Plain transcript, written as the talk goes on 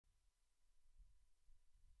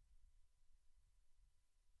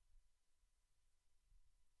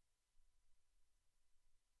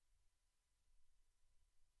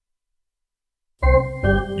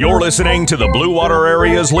You're listening to the Blue Water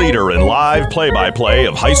Area's leader in live play-by-play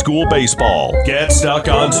of high school baseball.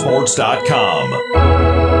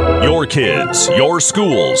 GetStuckOnSports.com. Your kids, your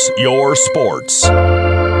schools, your sports.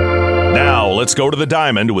 Now let's go to the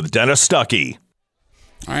Diamond with Dennis Stuckey.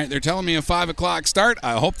 All right, they're telling me a 5 o'clock start.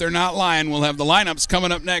 I hope they're not lying. We'll have the lineups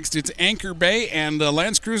coming up next. It's Anchor Bay and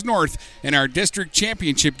L'Anse Creuse North in our district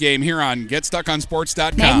championship game here on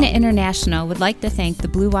GetStuckOnSports.com. Magna International would like to thank the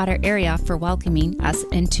Blue Water area for welcoming us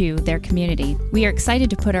into their community. We are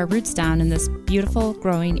excited to put our roots down in this beautiful,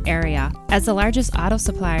 growing area. As the largest auto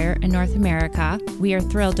supplier in North America, we are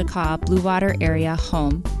thrilled to call Blue Water area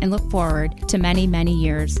home and look forward to many, many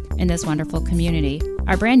years in this wonderful community.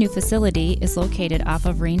 Our brand new facility is located off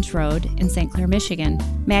of Range Road in St. Clair, Michigan.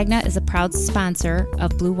 Magna is a proud sponsor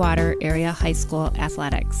of Blue Water Area High School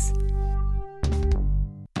athletics.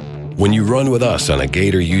 When you run with us on a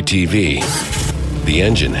Gator UTV, the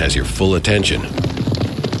engine has your full attention.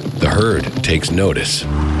 The herd takes notice.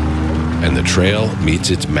 And the trail meets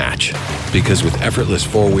its match. Because with effortless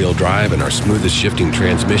four-wheel drive and our smoothest shifting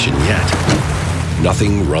transmission yet,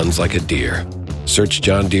 nothing runs like a deer. Search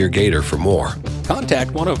John Deere Gator for more. Contact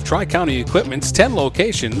one of Tri-County Equipment's 10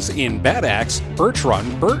 locations in Bad Axe, Birch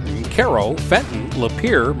Run, Burton, Caro, Fenton,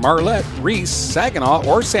 Lapeer, Marlette, Reese, Saginaw,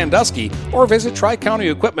 or Sandusky, or visit Tri-County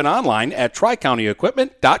Equipment online at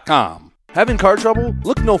tricountyequipment.com. Having car trouble?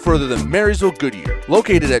 Look no further than Marysville Goodyear.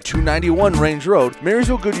 Located at 291 Range Road,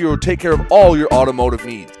 Marysville Goodyear will take care of all your automotive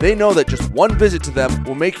needs. They know that just one visit to them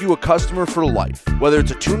will make you a customer for life. Whether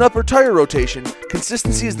it's a tune-up or tire rotation,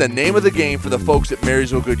 consistency is the name of the game for the folks at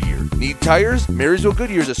Marysville Goodyear. Need tires? Marysville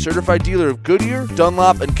Goodyear is a certified dealer of Goodyear,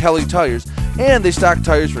 Dunlop, and Kelly tires, and they stock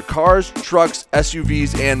tires for cars, trucks,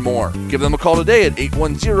 SUVs, and more. Give them a call today at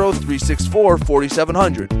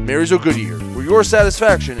 810-364-4700. Marysville Goodyear, where your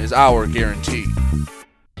satisfaction is our guarantee.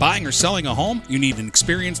 Buying or selling a home? You need an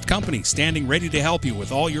experienced company standing ready to help you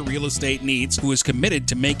with all your real estate needs, who is committed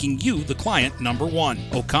to making you the client number one.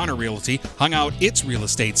 O'Connor Realty hung out its real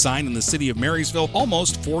estate sign in the city of Marysville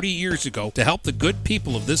almost 40 years ago to help the good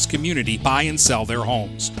people of this community buy and sell their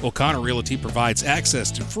homes. O'Connor Realty provides access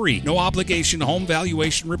to free, no-obligation home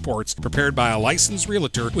valuation reports prepared by a licensed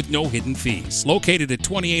realtor with no hidden fees. Located at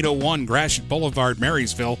 2801 Gratiot Boulevard,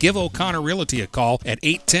 Marysville, give O'Connor Realty a call at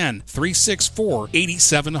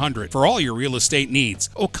 810-364-8700 for all your real estate needs.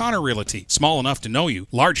 O'Connor Realty, small enough to know you,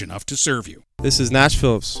 large enough to serve you. This is Nash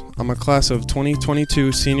Phillips. I'm a class of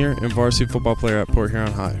 2022 senior and varsity football player at Port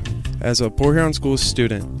Huron High. As a Port Huron Schools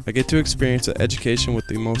student, I get to experience an education with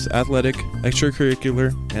the most athletic,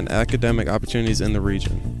 extracurricular, and academic opportunities in the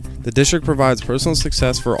region. The district provides personal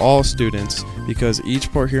success for all students because each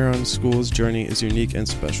Port Huron Schools journey is unique and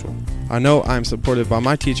special. I know I am supported by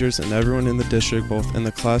my teachers and everyone in the district, both in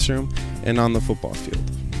the classroom and on the football field.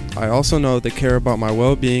 I also know they care about my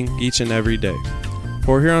well-being each and every day.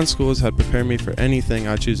 Port Huron Schools had prepared me for anything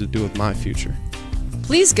I choose to do with my future.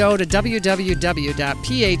 Please go to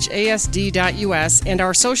www.phasd.us and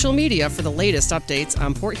our social media for the latest updates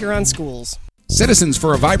on Port Huron Schools. Citizens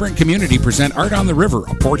for a Vibrant Community present Art on the River,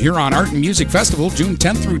 a Port Huron Art and Music Festival, June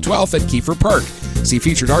 10th through 12th at Kiefer Park. See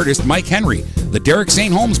featured artist Mike Henry, the Derek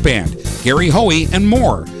St. Holmes Band, Gary Hoey, and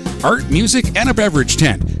more. Art, music, and a beverage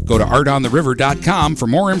tent. Go to artontheriver.com for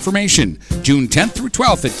more information. June 10th through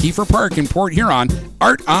 12th at Kiefer Park in Port Huron,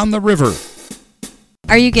 Art on the River.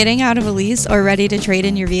 Are you getting out of a lease or ready to trade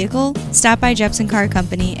in your vehicle? Stop by Jepson Car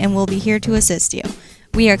Company and we'll be here to assist you.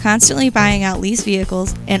 We are constantly buying out leased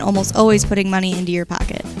vehicles and almost always putting money into your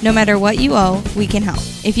pocket. No matter what you owe, we can help.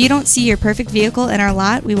 If you don't see your perfect vehicle in our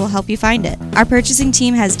lot, we will help you find it. Our purchasing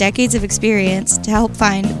team has decades of experience to help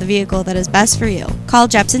find the vehicle that is best for you. Call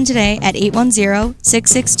Jepson today at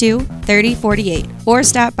 810-662-3048 or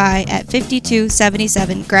stop by at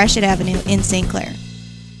 5277 Gratiot Avenue in St. Clair.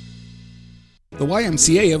 The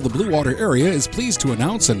YMCA of the Blue Water area is pleased to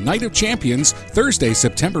announce a Night of Champions Thursday,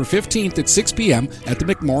 September 15th at 6 p.m. at the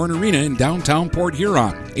McMorran Arena in downtown Port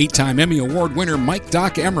Huron. 8-time Emmy Award winner Mike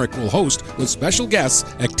Doc Emmerich will host with special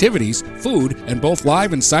guests, activities, food, and both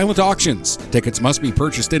live and silent auctions. Tickets must be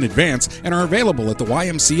purchased in advance and are available at the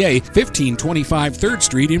YMCA, 1525 3rd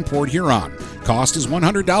Street in Port Huron. Cost is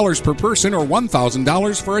 $100 per person or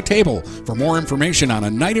 $1,000 for a table. For more information on a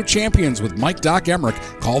Night of Champions with Mike Doc Emmerich,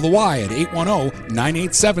 call the Y at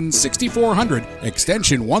 810-987-6400,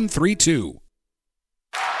 extension 132.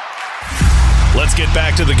 Let's get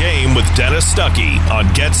back to the game with Dennis Stuckey on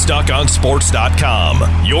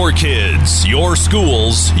GetStuckOnSports.com. Your kids, your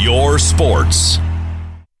schools, your sports.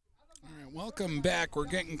 Welcome back. We're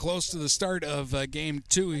getting close to the start of Game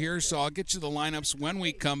 2 here, so I'll get you the lineups when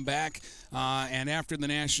we come back and after the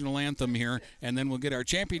national anthem here, and then we'll get our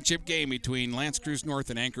championship game between L'Anse Creuse North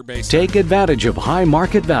and Anchor Bay. Take advantage of high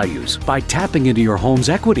market values by tapping into your home's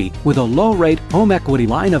equity with a low-rate home equity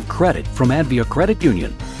line of credit from Advia Credit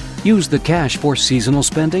Union. Use the cash for seasonal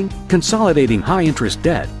spending, consolidating high-interest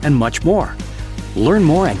debt, and much more. Learn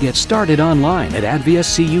more and get started online at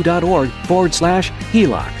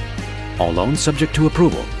adviacu.org/HELOC. All loans subject to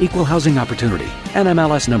approval. Equal housing opportunity.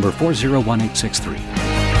 NMLS number 401863.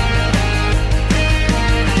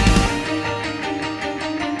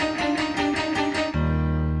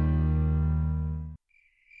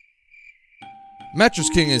 Mattress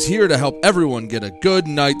King is here to help everyone get a good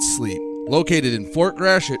night's sleep. Located in Fort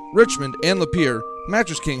Gratiot, Richmond, and Lapeer,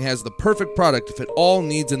 Mattress King has the perfect product to fit all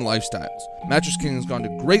needs and lifestyles. Mattress King has gone to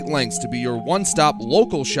great lengths to be your one-stop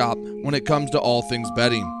local shop when it comes to all things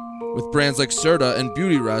bedding. With brands like Serta and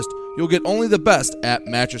Beautyrest, you'll get only the best at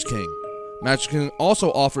Mattress King. Mattress King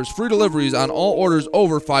also offers free deliveries on all orders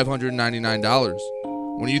over $599.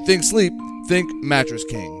 When you think sleep, think Mattress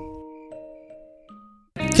King.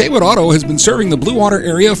 Kaywood Auto has been serving the Blue Water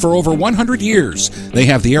area for over 100 years. They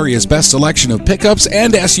have the area's best selection of pickups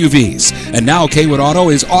and SUVs. And now Kaywood Auto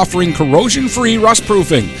is offering corrosion-free rust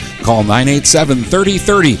proofing. Call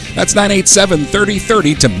 987-3030. That's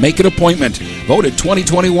 987-3030 to make an appointment. Voted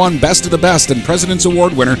 2021 Best of the Best and President's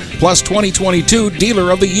Award winner, plus 2022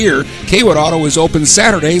 Dealer of the Year. Kaywood Auto is open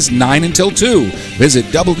Saturdays 9 until 2. Visit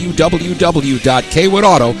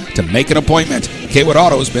www.kaywoodauto to make an appointment. Kaywood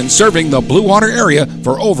Auto has been serving the Blue Water area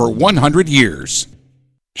for over 100 years.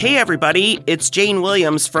 Hey everybody, it's Jane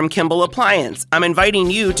Williams from Kimball Appliance. I'm inviting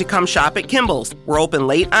you to come shop at Kimball's. We're open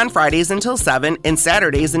late on Fridays until 7 and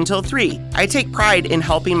Saturdays until 3. I take pride in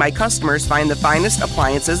helping my customers find the finest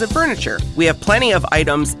appliances and furniture. We have plenty of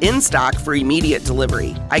items in stock for immediate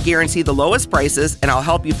delivery. I guarantee the lowest prices and I'll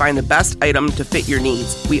help you find the best item to fit your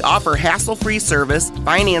needs. We offer hassle-free service,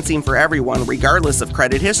 financing for everyone regardless of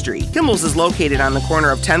credit history. Kimball's is located on the corner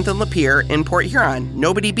of 10th and Lapeer in Port Huron.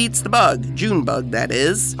 Nobody beats the bug, Junebug that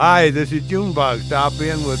is. Hi, this is Junebug. Stop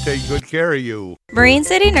in, we'll take good care of you. Marine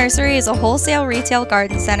City Nursery is a wholesale retail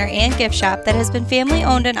garden center and gift shop that has been family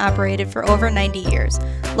owned and operated for over 90 years.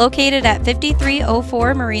 Located at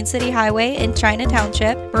 5304 Marine City Highway in China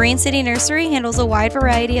Township, Marine City Nursery handles a wide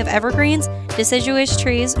variety of evergreens, deciduous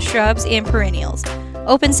trees, shrubs, and perennials.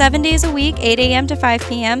 Open 7 days a week, 8 a.m. to 5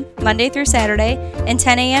 p.m., Monday through Saturday, and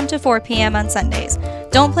 10 a.m. to 4 p.m. on Sundays.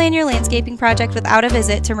 Don't plan your landscaping project without a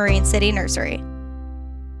visit to Marine City Nursery.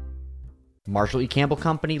 Marshall E. Campbell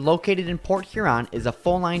Company, located in Port Huron, is a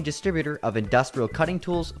full-line distributor of industrial cutting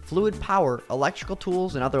tools, fluid power, electrical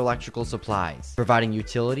tools, and other electrical supplies, providing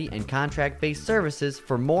utility and contract-based services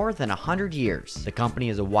for more than 100 years. The company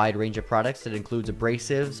has a wide range of products that includes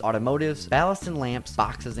abrasives, automotives, ballast and lamps,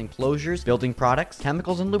 boxes and closures, building products,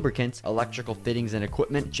 chemicals and lubricants, electrical fittings and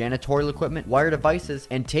equipment, janitorial equipment, wire devices,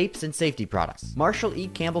 and tapes and safety products. Marshall E.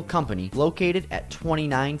 Campbell Company, located at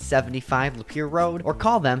 2975 Lapeer Road, or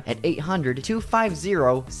call them at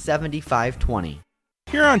 800-250-7520.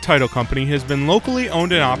 Huron Title Company has been locally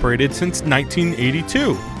owned and operated since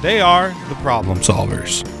 1982. They are the problem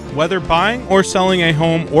solvers. Whether buying or selling a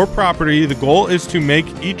home or property, the goal is to make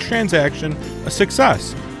each transaction a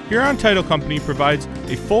success. Huron Title Company provides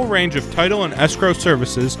a full range of title and escrow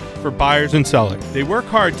services for buyers and sellers. They work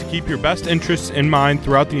hard to keep your best interests in mind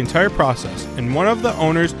throughout the entire process, and one of the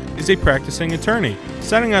owners is a practicing attorney,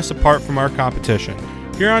 setting us apart from our competition.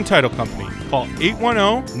 Huron Title Company. Call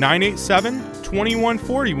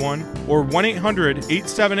 810-987-2141 or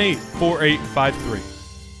 1-800-878-4853.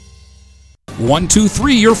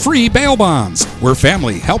 123 Your Free Bail Bonds. We're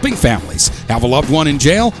family helping families. Have a loved one in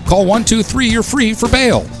jail? Call 123 You're Free for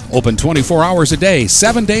bail. Open 24 hours a day,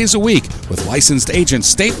 7 days a week, with licensed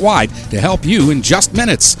agents statewide to help you in just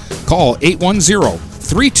minutes. Call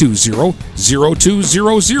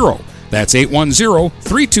 810-320-0200. That's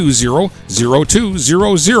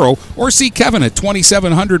 810-320-0200, or see Kevin at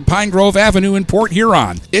 2700 Pine Grove Avenue in Port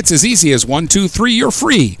Huron. It's as easy as 123 You're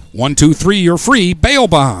Free. 123 You're Free Bail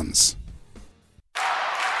Bonds.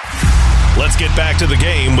 Let's get back to the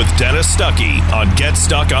game with Dennis Stuckey on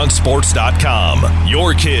GetStuckOnSports.com.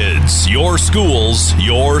 Your kids, your schools,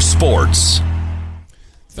 your sports.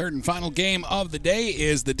 Third and final game of the day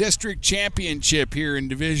is the district championship here in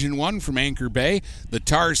Division I from Anchor Bay. The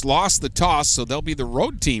Tars lost the toss, so they'll be the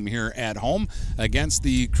road team here at home against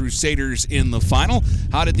the Crusaders in the final.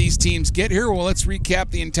 How did these teams get here? Well, let's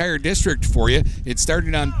recap the entire district for you. It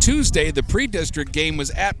started on Tuesday. The pre-district game was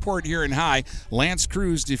at Port Huron High. L'Anse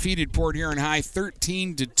Creuse defeated Port Huron High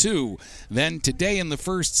 13-2. Then today in the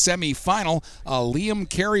first semifinal, Liam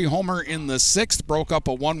Carey homer in the sixth broke up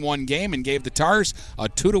a 1-1 game and gave the Tars a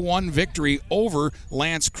 2-1 victory over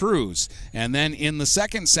L'Anse Creuse. And then in the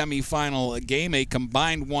second semifinal game, a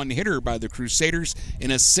combined one-hitter by the Crusaders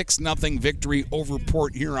in a 6-0 victory over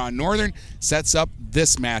Port Huron Northern sets up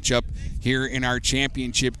this matchup here in our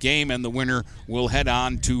championship game, and the winner will head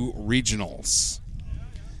on to regionals.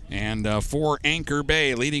 And for Anchor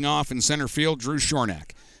Bay, leading off in center field, Drew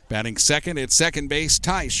Shornack. Batting second at second base,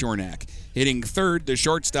 Ty Shornack. Hitting third, the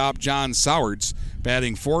shortstop, John Sowards.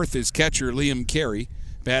 Batting fourth is catcher Liam Carey.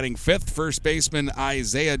 Batting fifth, first baseman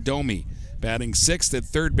Isaiah Domi. Batting sixth at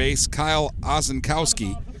third base, Kyle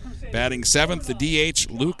Ozenkowski. Batting seventh, the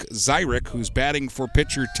DH, Luke Zyrick, who's batting for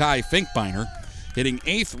pitcher Ty Finkbeiner. Hitting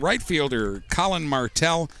eighth, right fielder Colin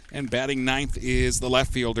Martell. And batting ninth is the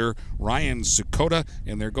left fielder Ryan Sukota.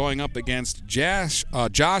 And they're going up against Josh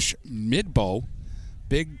Midbow,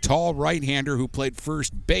 big, tall right-hander who played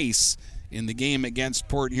first base in the game against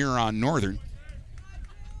Port Huron Northern.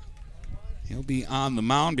 He'll be on the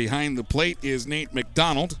mound. Behind the plate is Nate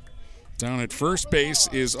McDonald. Down at first base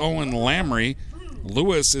is Owen Lamry.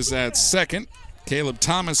 Lewis is at second. Caleb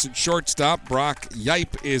Thomas at shortstop. Brock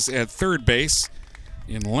Yipe is at third base.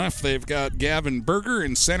 In left, they've got Gavin Berger.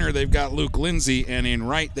 In center, they've got Luke Lindsay. And in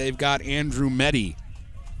right, they've got Andrew Meddy.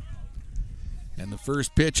 And the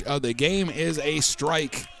first pitch of the game is a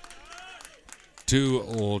strike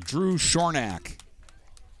to Drew Shornack.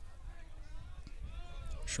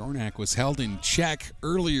 Shornack was held in check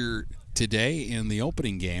earlier today in the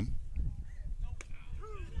opening game.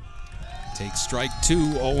 Takes strike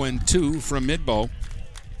two, 0-2 from Midbow.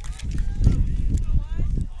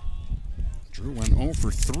 Drew went 0 for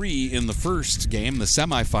 3 in the first game, the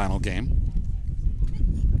semifinal game.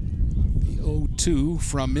 The 0-2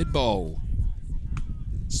 from Midbow.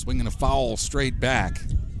 Swinging a foul straight back.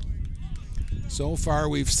 So far,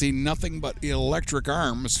 we've seen nothing but electric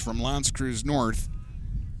arms from L'Anse Creuse North.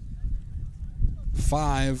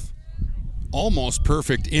 5 almost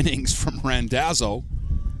perfect innings from Randazzo,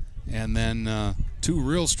 and then 2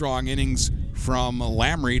 real strong innings from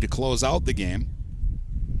Lamry to close out the game.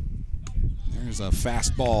 There's a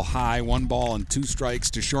fastball high, 1 ball and 2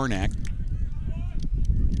 strikes to Shornack.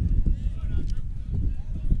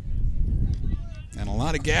 And a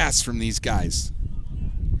lot of gas from these guys.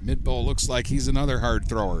 Midbow looks like he's another hard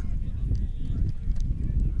thrower.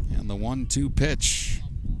 And the 1-2 pitch.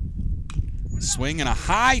 Swing and a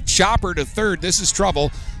high chopper to third. This is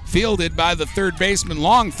trouble. Fielded by the third baseman.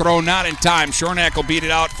 Long throw, not in time. Shornack will beat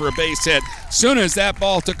it out for a base hit. Soon as that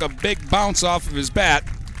ball took a big bounce off of his bat,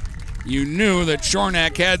 you knew that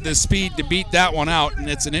Shornack had the speed to beat that one out, and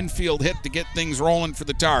it's an infield hit to get things rolling for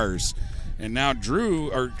the Tars. And now with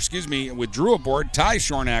Drew aboard, Ty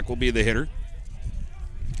Shornack will be the hitter.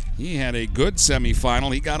 He had a good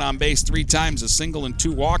semifinal. He got on base 3 times, a single and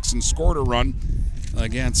 2 walks, and scored a run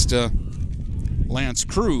against L'Anse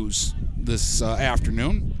Creuse this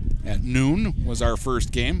afternoon. At noon was our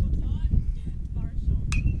first game.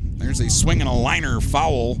 There's a swing and a liner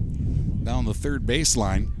foul down the third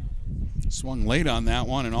baseline. Swung late on that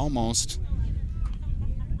one and almost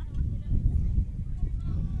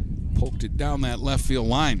poked it down that left field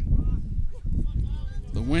line.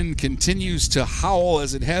 The wind continues to howl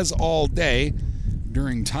as it has all day.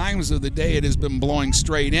 During times of the day it has been blowing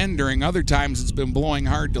straight in. During other times it's been blowing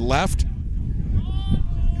hard to left.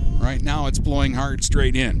 Right now it's blowing hard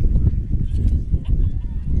straight in.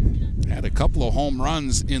 Had a couple of home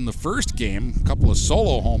runs in the first game, a couple of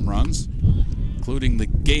solo home runs, including the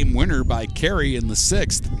game winner by Carey in the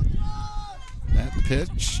 6th. That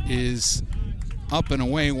pitch is up and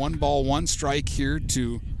away. 1 ball, 1 strike here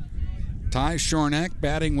to Ty Shornack,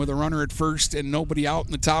 batting with a runner at first and nobody out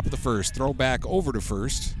in the top of the first. Throw back over to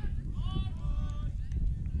first.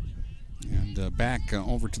 And back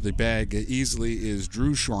over to the bag easily is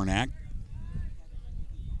Drew Shornack.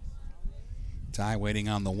 Ty waiting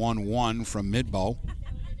on the 1-1 from Midbow.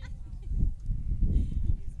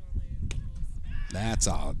 That's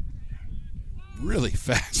a really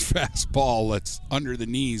fast ball that's under the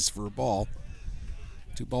knees for a ball.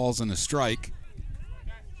 2 balls and a strike.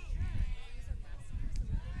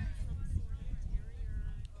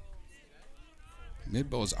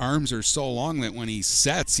 Midbow's arms are so long that when he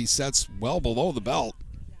sets well below the belt.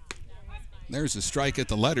 There's a strike at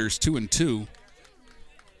the letters, 2-2.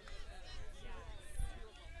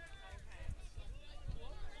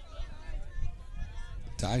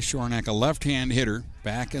 Ty Shornack, a left-hand hitter,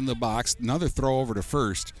 back in the box. Another throw over to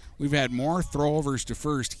first. We've had more throwovers to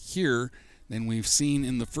first here than we've seen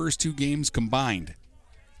in the first two games combined.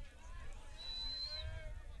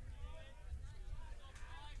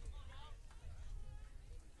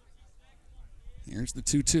 Here's the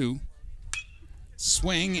 2-2.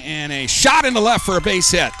 Swing and a shot into left for a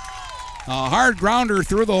base hit. A hard grounder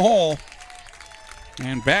through the hole.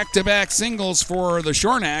 And back-to-back singles for the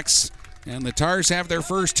Shornacks. And the Tars have their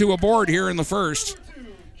first two aboard here in the first.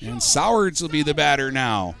 And Sowards will be the batter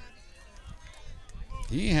now.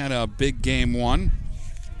 He had a big game one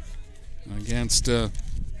against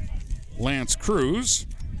Lance Cruz.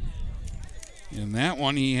 In that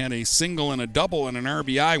one, he had a single and a double and an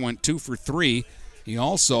RBI, went 2 for 3. He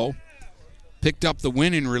also picked up the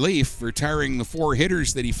win in relief, retiring the 4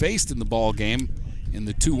 hitters that he faced in the ball game in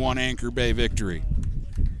the 2-1 Anchor Bay victory.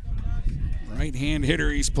 Right-hand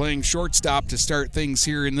hitter, he's playing shortstop to start things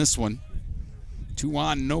here in this one. 2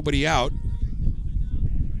 on, nobody out.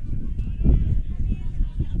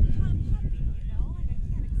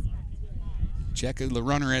 Check the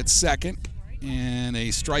runner at second, and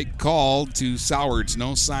a strike called to Sowards.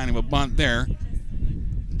 No sign of a bunt there.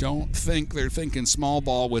 Don't think they're thinking small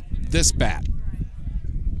ball with this bat.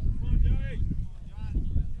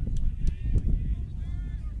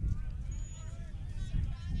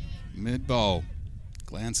 Midbow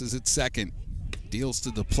glances at second, deals to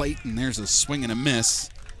the plate, and there's a swing and a miss.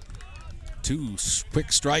 2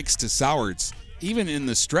 quick strikes to Sowards. Even in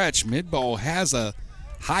the stretch, Midbow has a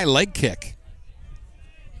high leg kick.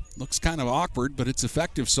 Looks kind of awkward, but it's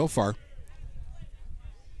effective so far.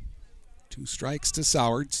 2 strikes to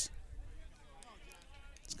Sowards.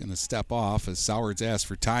 It's going to step off as Sowards asks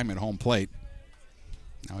for time at home plate.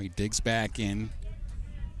 Now he digs back in.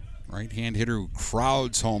 Right-hand hitter who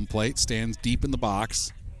crowds home plate, stands deep in the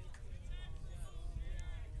box.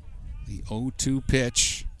 The 0-2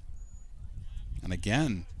 pitch. And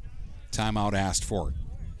again, timeout asked for.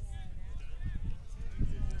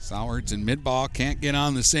 Sowards and Midbow can't get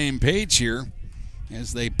on the same page here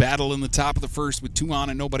as they battle in the top of the first with 2 on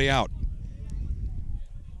and nobody out.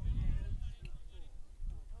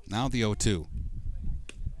 Now the 0-2.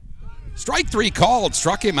 Strike 3 called,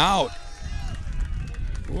 struck him out.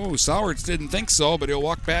 Oh, Sowards didn't think so, but he'll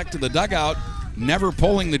walk back to the dugout, never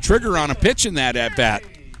pulling the trigger on a pitch in that at-bat.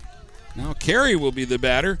 Now Carey will be the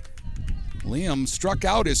batter. Liam struck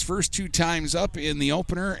out his first 2 times up in the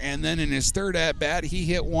opener, and then in his third at-bat, he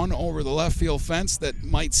hit one over the left field fence that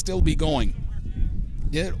might still be going.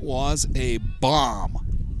 It was a bomb.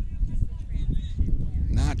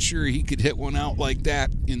 Not sure he could hit one out like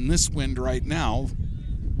that in this wind right now.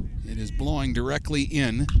 It is blowing directly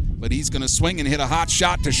in, but he's going to swing and hit a hot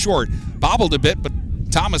shot to short. Bobbled a bit, but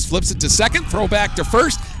Thomas flips it to second. Throw back to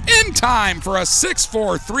first. In time for a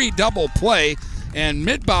 6-4-3 double play. And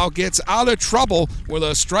Midbow gets out of trouble with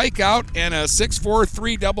a strikeout and a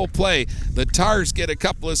 6-4-3 double play. The Tars get a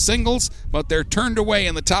couple of singles, but they're turned away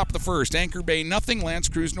in the top of the first. Anchor Bay nothing, Lance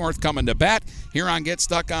Cruz North coming to bat here on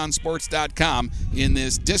GetStuckOnSports.com in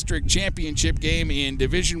this district championship game in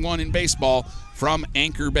Division I in baseball from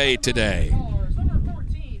Anchor Bay today.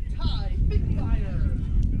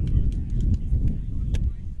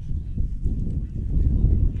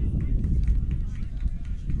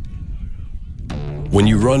 When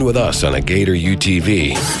you run with us on a Gator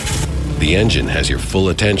UTV, the engine has your full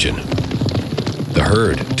attention, the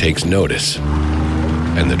herd takes notice,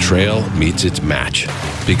 and the trail meets its match.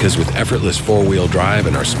 Because with effortless four-wheel drive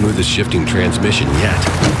and our smoothest shifting transmission yet,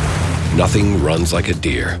 nothing runs like a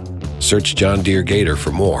Deere. Search John Deere Gator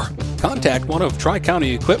for more. Contact one of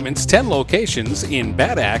Tri-County Equipment's 10 locations in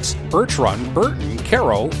Bad Axe, Birch Run, Burton,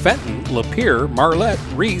 Caro, Fenton, Lapeer, Marlette,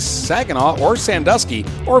 Reese, Saginaw, or Sandusky,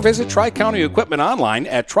 or visit Tri-County Equipment online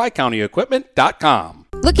at tricountyequipment.com.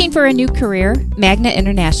 Looking for a new career? Magna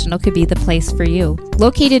International could be the place for you.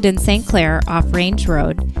 Located in St. Clair off Range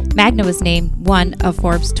Road, Magna was named one of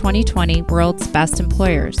Forbes 2020 World's Best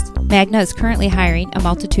Employers. Magna is currently hiring a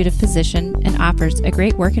multitude of positions and offers a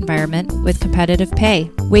great work environment with competitive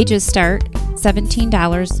pay. Wages start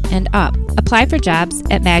 $17 and up. Apply for jobs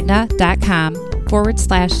at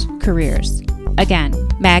magna.com/careers. Again,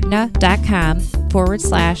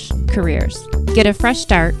 magna.com/careers. Get a fresh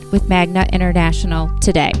start with Magna International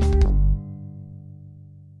today.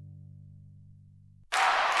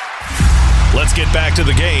 Let's get back to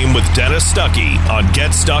the game with Dennis Stuckey on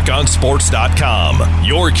GetStuckOnSports.com.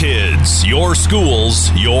 Your kids, your schools,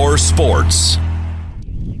 your sports.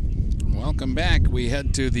 Welcome back. We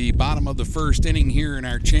head to the bottom of the first inning here in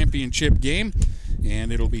our championship game,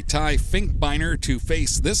 and it'll be Ty Finkbeiner to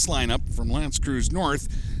face this lineup from L'Anse Creuse North.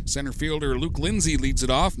 Center fielder Luke Lindsay leads it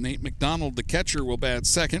off. Nate McDonald, the catcher, will bat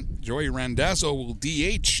second. Joey Randazzo will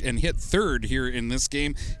DH and hit third here in this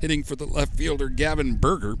game, hitting for the left fielder Gavin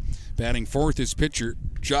Berger. Batting fourth is pitcher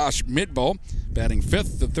Josh Midbow. Batting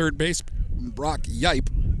fifth, the third base Brock Yipe.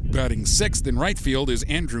 Batting sixth in right field is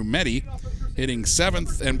Andrew Meddy. Hitting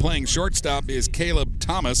seventh and playing shortstop is Caleb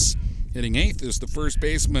Thomas. Hitting eighth is the first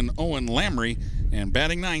baseman Owen Lamry. And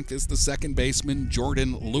batting ninth is the second baseman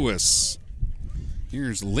Jordan Lewis.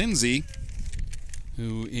 Here's Lindsay,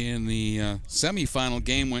 who in the semifinal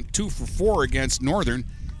game went 2 for 4 against Northern.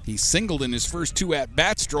 He singled in his first 2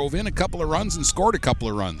 at-bats, drove in a couple of runs, and scored a couple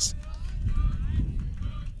of runs.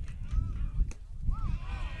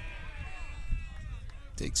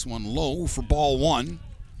 Takes one low for ball 1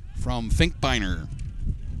 from Finkbeiner.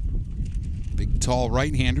 Big, tall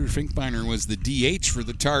right-hander. Finkbeiner was the DH for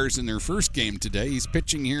the Tars in their first game today. He's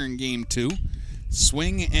pitching here in game 2.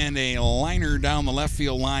 Swing and a liner down the left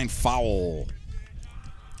field line, foul.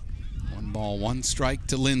 1 ball, 1 strike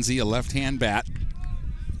to Lindsay, a left-hand bat.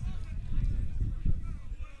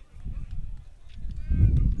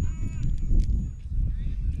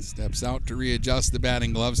 Steps out to readjust the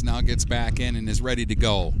batting gloves, now gets back in and is ready to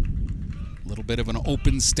go. A little bit of an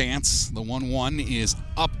open stance. The 1-1 is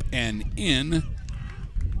up and in.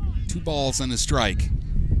 2 balls and a strike.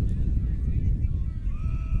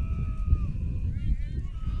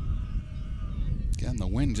 Again, the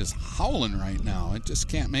wind just howling right now. It just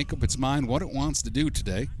can't make up its mind what it wants to do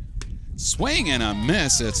today. Swing and a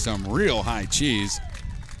miss at some real high cheese.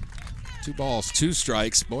 2 balls, 2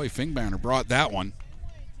 strikes. Boy, Finkbeiner brought that one.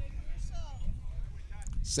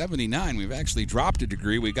 79, we've actually dropped a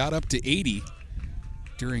degree. We got up to 80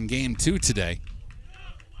 during game 2 today.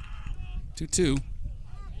 2-2.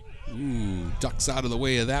 Ooh, ducks out of the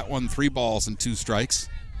way of that one. 3 balls and 2 strikes.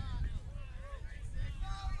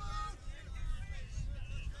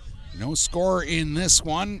 No score in this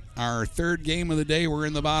one. Our third game of the day. We're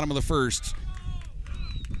in the bottom of the first.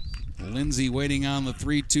 Lindsay waiting on the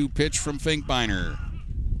 3-2 pitch from Finkbeiner.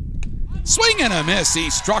 Swing and a miss. He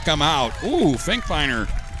struck him out. Ooh, Finkbeiner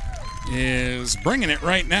is bringing it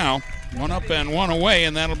right now. 1 up and 1 away,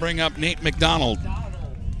 and that'll bring up Nate McDonald.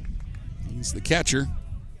 He's the catcher.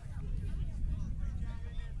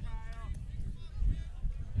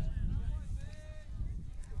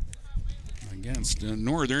 Against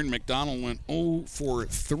Northern, McDonald went 0 for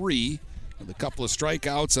 3 with a couple of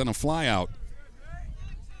strikeouts and a flyout.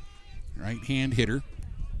 Right-hand hitter.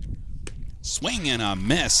 Swing and a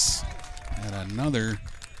miss. And another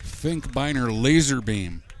Finkbeiner laser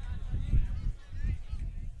beam.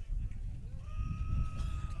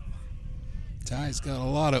 Ty's got a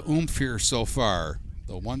lot of oomph here so far.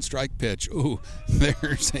 The 1-strike pitch. Ooh,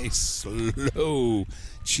 there's a slow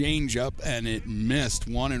changeup, and it missed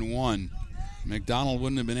 1-1. McDonald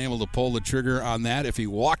wouldn't have been able to pull the trigger on that if he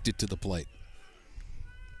walked it to the plate.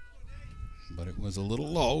 But it was a little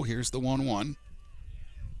low. Here's the 1-1.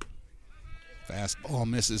 Fastball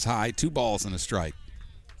misses high. 2 balls and a strike.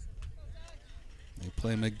 They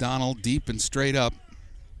play McDonald deep and straight up.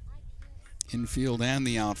 Infield and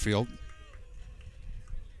the outfield.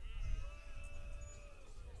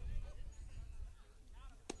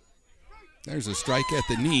 There's a strike at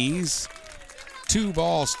the knees. 2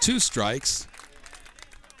 balls, 2 strikes.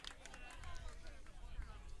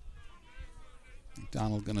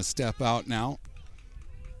 McDonald going to step out now,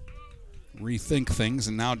 rethink things,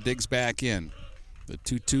 and now digs back in. The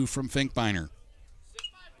 2-2 from Finkbeiner.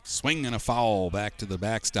 Swing and a foul back to the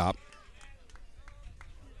backstop.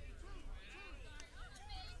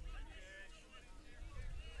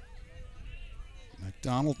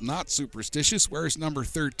 McDonald, not superstitious, wears number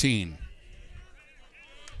 13.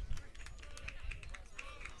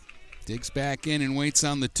 Digs back in and waits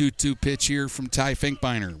on the 2-2 pitch here from Ty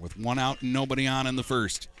Finkbeiner with 1 out and nobody on in the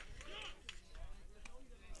first.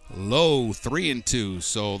 Low, 3-2.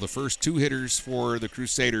 So the first 2 hitters for the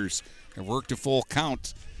Crusaders have worked a full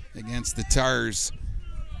count against the Tars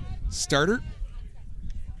starter.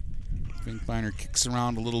 Finkbeiner kicks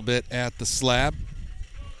around a little bit at the slab.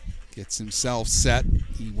 Gets himself set.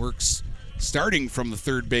 He works starting from the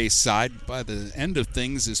third base side. By the end of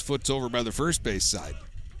things, his foot's over by the first base side.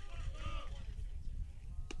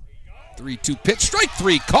 3-2 pitch, strike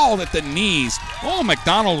 3, called at the knees. Oh,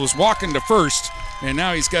 McDonald was walking to first, and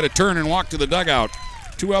now he's got to turn and walk to the dugout.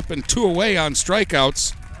 2 up and 2 away on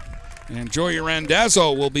strikeouts. And Joey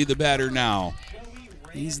Randazzo will be the batter now.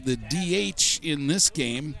 He's the DH in this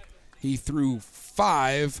game. He threw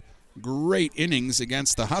 5 great innings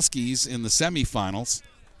against the Huskies in the semifinals.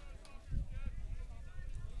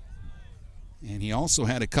 And he also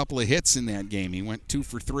had a couple of hits in that game. He went 2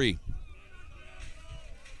 for 3.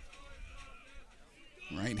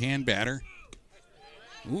 Right-hand batter.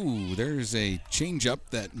 Ooh, there's a changeup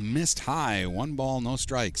that missed high. 1 ball, no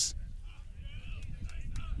strikes.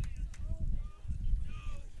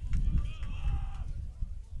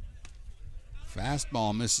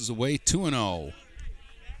 Fastball misses away, 2-0.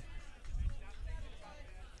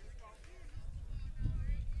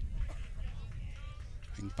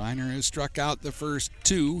 Finkbeiner has struck out the first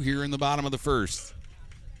 2 here in the bottom of the first.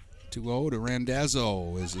 2-0 to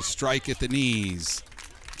Randazzo is a strike at the knees.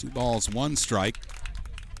 2 balls, 1 strike.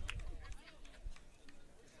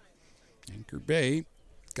 Anchor Bay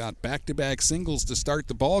got back-to-back singles to start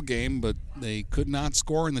the ball game, but they could not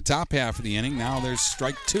score in the top half of the inning. Now there's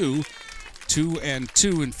strike 2. 2-2,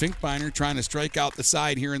 and Finkbeiner trying to strike out the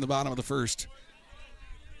side here in the bottom of the first.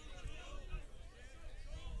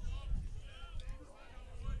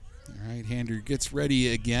 The right-hander gets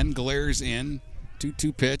ready again, glares in,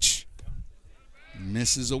 2-2 pitch.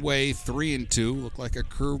 Misses away, 3-2. Looked like a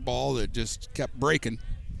curveball that just kept breaking.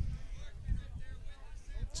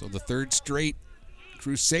 So the third straight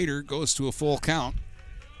Crusader goes to a full count.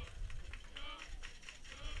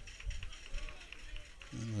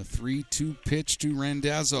 And a 3-2 pitch to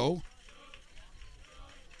Randazzo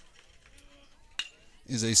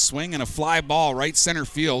is a swing and a fly ball right center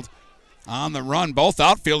field. On the run, both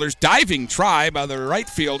outfielders. Diving try by the right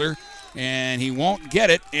fielder, and he won't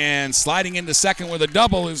get it. And sliding into second with a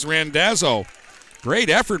double is Randazzo. Great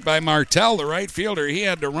effort by Martell, the right fielder. He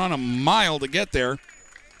had to run a mile to get there.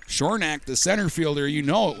 Shornack, the center fielder, you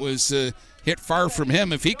know it was hit far from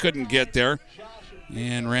him if he couldn't get there.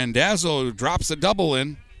 And Randazzo drops a double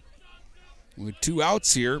in with 2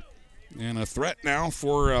 outs here. And a threat now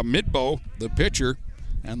for Midbow, the pitcher,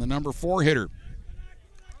 and the number 4 hitter.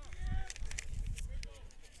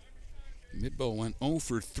 Midbow went 0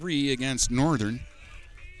 for 3 against Northern.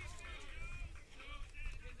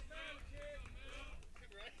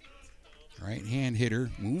 Right-hand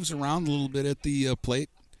hitter moves around a little bit at the plate,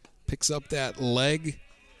 picks up that leg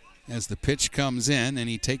as the pitch comes in, and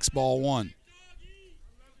he takes ball 1.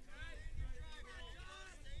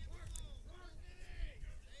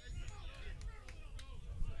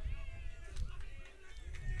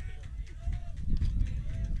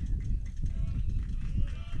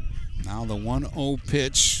 Now the 1-0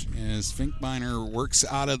 pitch as Finkbeiner works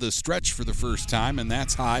out of the stretch for the first time, and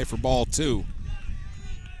that's high for ball 2.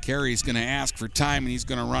 Carey's going to ask for time, and he's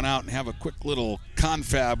going to run out and have a quick little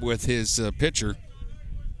confab with his pitcher.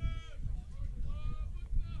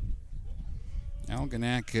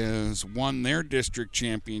 Algonac has won their district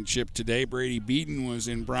championship today. Brady Beaton was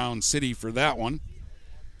in Brown City for that one,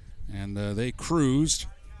 and they cruised.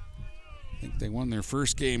 I think they won their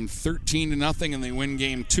first game 13-0, and they win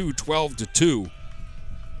game 2 12-2.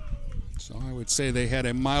 So I would say they had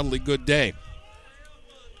a mildly good day.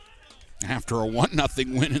 After a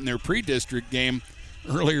 1-0 win in their pre-district game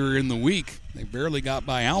earlier in the week, they barely got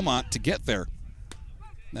by Almont to get there.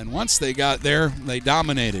 Then once they got there, they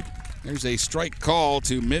dominated. There's a strike call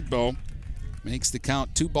to Midbow. Makes the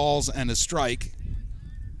count 2 balls and a strike.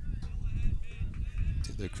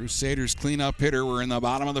 The Crusaders cleanup hitter. We're in the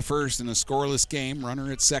bottom of the first in a scoreless game.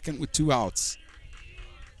 Runner at second with 2 outs.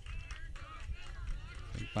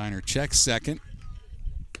 Finkbeiner checks second.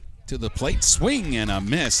 To the plate, swing and a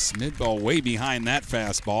miss. Midbow way behind that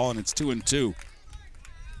fastball, and it's 2-2.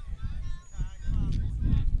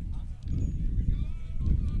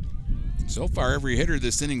 So far, every hitter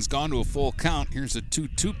this inning's gone to a full count. Here's a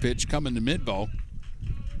 2-2 pitch coming to Midbow.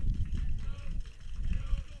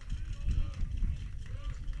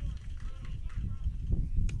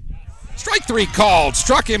 Strike 3 called,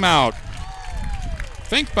 struck him out.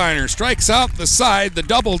 Finkbeiner strikes out the side. The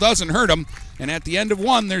double doesn't hurt him. And at the end of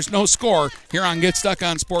 1, there's no score here on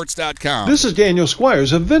GetStuckOnSports.com. This is Daniel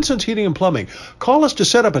Squires of Vincent's Heating and Plumbing. Call us to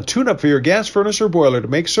set up a tune-up for your gas furnace or boiler to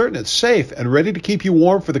make certain it's safe and ready to keep you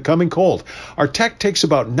warm for the coming cold. Our tech takes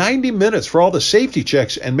about 90 minutes for all the safety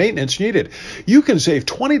checks and maintenance needed. You can save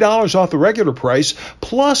 $20 off the regular price,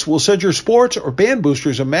 plus we'll send your sports or band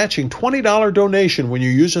boosters a matching $20 donation when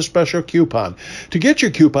you use a special coupon. To get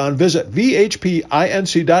your coupon, visit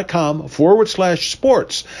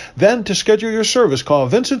VHPINC.com/sports. Then to schedule your service, call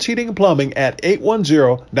Vincent's Heating and Plumbing at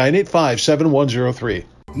 810-985-7103.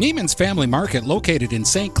 Neiman's Family Market, located in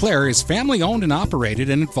St. Clair, is family-owned and operated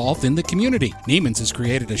and involved in the community. Neiman's has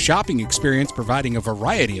created a shopping experience providing a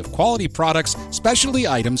variety of quality products, specialty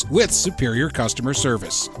items with superior customer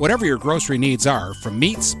service. Whatever your grocery needs are, from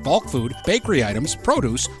meats, bulk food, bakery items,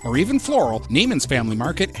 produce, or even floral, Neiman's Family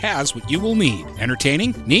Market has what you will need.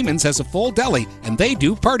 Entertaining? Neiman's has a full deli, and they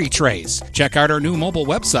do party trays. Check out our new mobile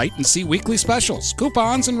website and see weekly specials,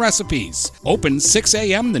 coupons, and recipes. Open 6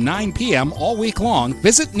 a.m. to 9 p.m. all week long.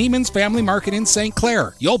 Visit Neiman's Family Market in St.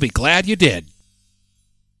 Clair. You'll be glad you did.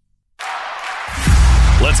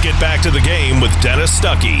 Let's get back to the game with Dennis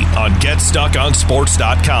Stuckey on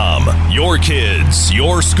GetStuckOnSports.com. Your kids,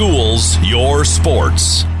 your schools, your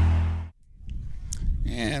sports.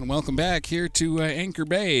 And welcome back here to Anchor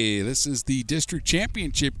Bay. This is the district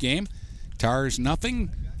championship game. Tars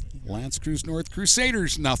nothing, L'Anse Creuse North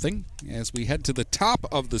Crusaders nothing. As we head to the top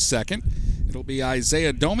of the second, it'll be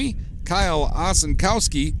Isaiah Domi, Kyle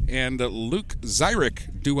Osenkowski, and Luke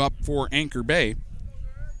Zyrick due up for Anchor Bay.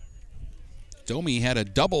 Domi had a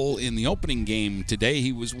double in the opening game today.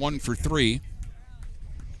 He was 1 for 3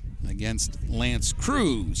 against L'Anse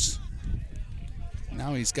Creuse.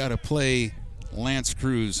 Now he's got to play L'Anse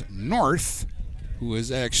Creuse North, who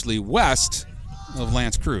is actually west of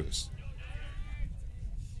L'Anse Creuse,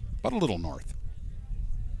 but a little north.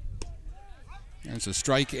 There's a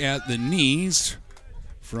strike at the knees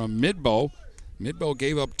from Midbow. Midbow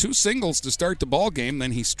gave up 2 singles to start the ball game.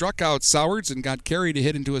 Then he struck out Sowards and got carried to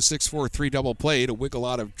hit into a 6-4-3 double play to wiggle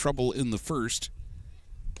out of trouble in the first.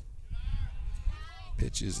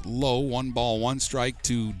 Pitch is low. 1 ball, 1 strike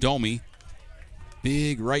to Domi.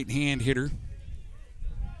 Big right-hand hitter.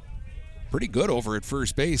 Pretty good over at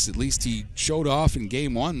first base. At least he showed off in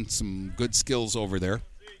game 1 some good skills over there.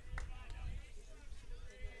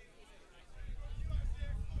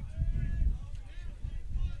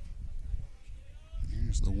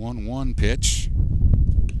 There's the 1-1 pitch.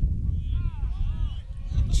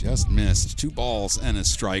 Just missed. 2 balls and a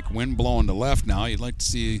strike. Wind blowing to left now. You'd like to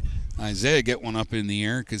see Isaiah get one up in the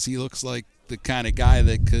air because he looks like the kind of guy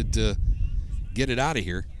that could get it out of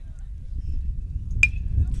here.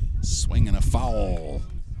 Swinging a foul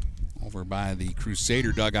over by the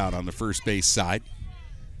Crusader dugout on the first base side.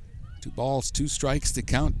 2 balls, 2 strikes to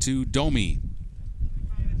count to Domi.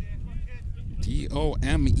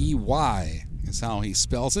 Tomey is how he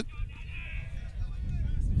spells it.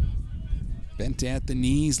 Bent at the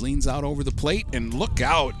knees, leans out over the plate, and look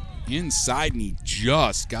out inside, and he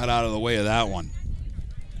just got out of the way of that one.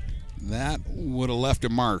 That would have left a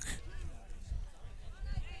mark.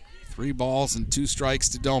 3 balls and 2 strikes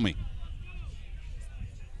to Domi.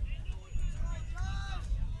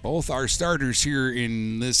 Both our starters here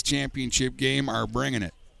in this championship game are bringing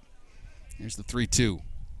it. Here's the 3-2.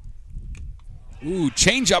 Ooh,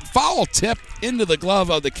 changeup, foul tip into the glove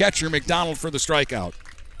of the catcher, McDonald, for the strikeout.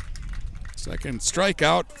 Second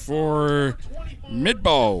strikeout for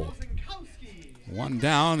Midbow. 1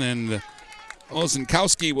 down, and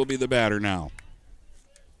Osenkowski will be the batter now.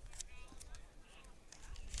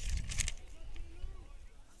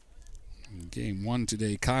 In game 1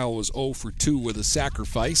 today, Kyle was 0 for 2 with a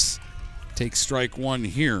sacrifice. Takes strike 1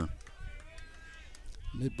 here.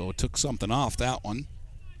 Midbow took something off that one.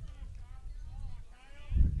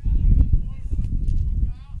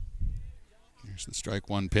 Here's the strike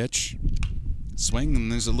 1 pitch. Swing,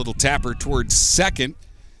 and there's a little tapper towards second.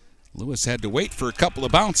 Lewis had to wait for a couple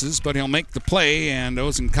of bounces, but he'll make the play, and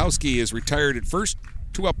Osenkowski is retired at first.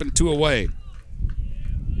 2 up and 2 away.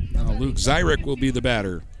 Now Luke Zyrick will be the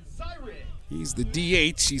batter. He's the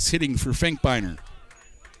DH. He's hitting for Finkbeiner.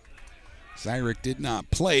 Zyrick did not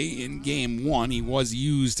play in game 1. He was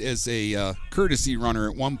used as a courtesy runner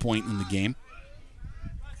at one point in the game,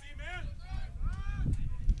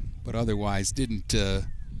 but otherwise didn't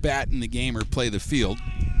bat in the game or play the field.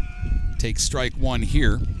 Takes strike 1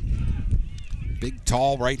 here. Big,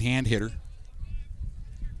 tall right-hand hitter.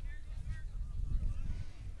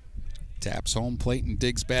 Taps home plate and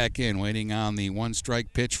digs back in, waiting on the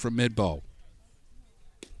 1-strike pitch from Midbow.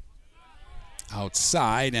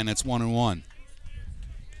 Outside, and it's 1-1.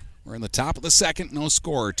 We're in the top of the second, no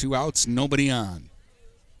score. 2 outs, nobody on.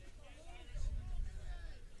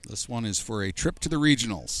 This one is for a trip to the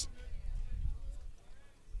regionals.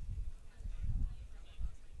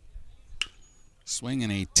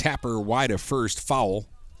 Swinging a tapper wide of first, foul.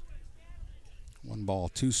 1 ball,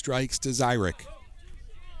 2 strikes to Zyrick.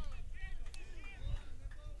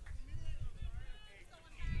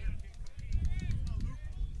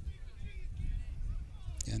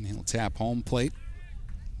 Again, he'll tap home plate.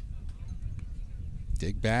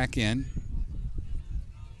 Dig back in.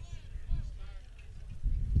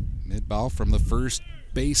 Midbow from the first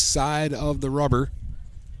base side of the rubber.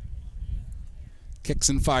 Kicks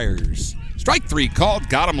and fires. Strike 3 called.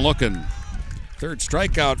 Got him looking. Third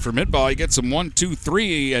strikeout for Midball. He gets him 1, 2,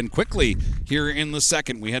 3, and quickly here in the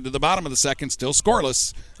second. We head to the bottom of the second, still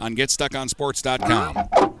scoreless on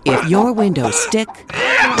GetStuckOnSports.com. If your windows stick,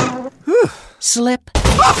 slip,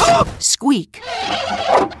 squeak,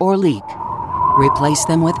 or leak, replace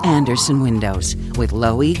them with Anderson Windows. With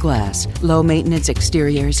low E-glass, low-maintenance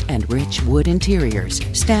exteriors, and rich wood interiors,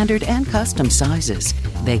 standard and custom sizes,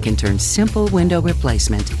 they can turn simple window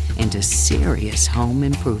replacement into serious home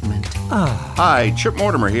improvement. Hi, Chip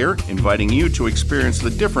Mortimer here, inviting you to experience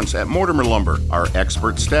the difference at Mortimer Lumber. Our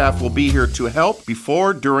expert staff will be here to help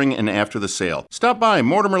before, during, and after the sale. Stop by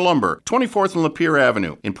Mortimer Lumber, 24th and Lapeer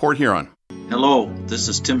Avenue in Port Huron. Hello, this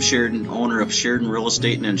is Tim Sheridan, owner of Sheridan Real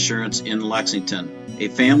Estate and Insurance in Lexington, a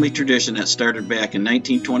family tradition that started back in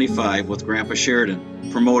 1925 with Grandpa Sheridan.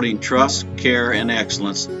 Promoting trust, care, and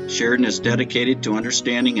excellence, Sheridan is dedicated to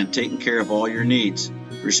understanding and taking care of all your needs.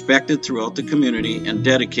 Respected throughout the community and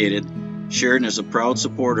dedicated, Sheridan is a proud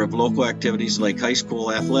supporter of local activities like high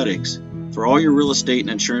school athletics. For all your real estate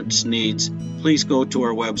and insurance needs, please go to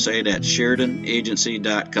our website at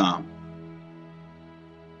SheridanAgency.com.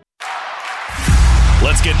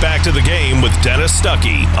 Let's get back to the game with Dennis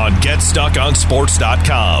Stuckey on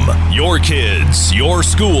GetStuckOnSports.com. Your kids, your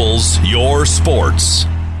schools, your sports.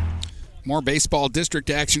 More baseball district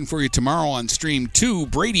action for you tomorrow on Stream 2.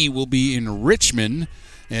 Brady will be in Richmond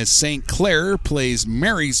as St. Clair plays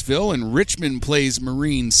Marysville and Richmond plays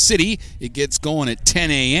Marine City. It gets going at 10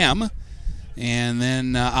 a.m. And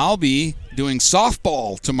then I'll be doing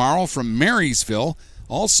softball tomorrow from Marysville.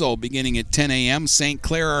 Also beginning at 10 a.m., St.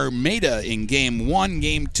 Clair Armada in Game 1.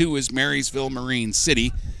 Game 2 is Marysville Marine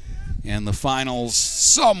City. And the finals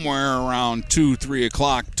somewhere around 2, 3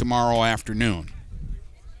 o'clock tomorrow afternoon.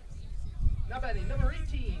 Number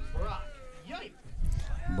 18, Brock Yipe.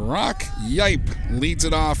 Brock Yipe leads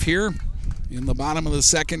it off here in the bottom of the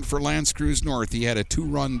second for L'Anse Creuse North. He had a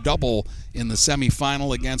 2-run double in the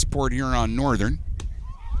semifinal against Port Huron Northern.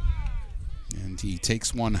 And he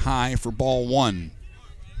takes one high for ball 1.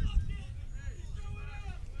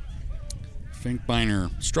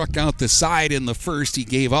 Finkbeiner struck out the side in the first. He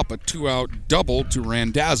gave up a 2-out double to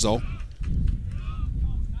Randazzo.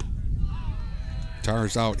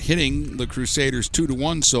 Tars out hitting the Crusaders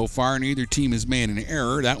 2-1 so far. Neither team has made an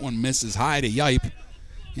error. That one misses high to Yipe,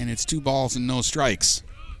 and it's 2 balls and no strikes.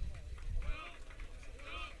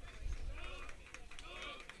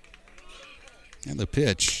 And the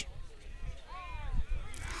pitch.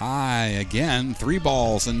 High again. 3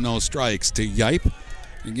 balls and no strikes to Yipe.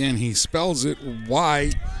 Again, he spells it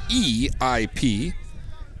Y-E-I-P.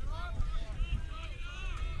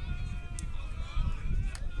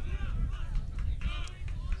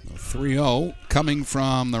 The 3-0 coming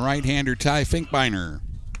from the right-hander Ty Finkbeiner.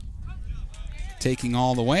 Taking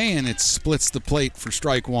all the way, and it splits the plate for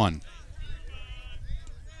strike 1.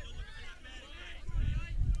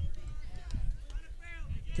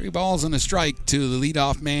 Three balls and a strike to the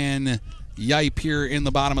leadoff man, Yipe, here in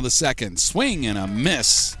the bottom of the second. Swing and a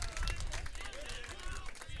miss.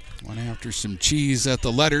 One after some cheese at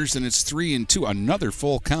the letters, and it's 3-2. Another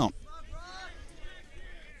full count.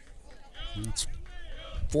 That's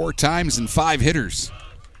 4 times and 5 hitters.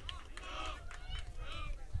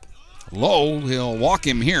 Low, he'll walk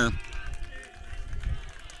him here.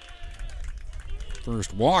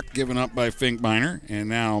 First walk given up by Finkbeiner, and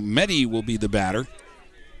now Meddy will be the batter.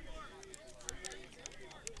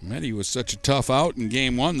 Meddy was such a tough out in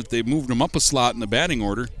Game 1 that they moved him up a slot in the batting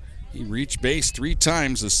order. He reached base 3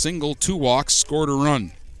 times, a single, 2 walks, scored a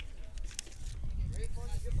run.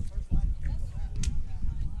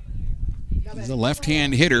 He's a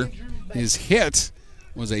left-hand hitter. His hit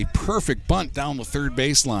was a perfect bunt down the third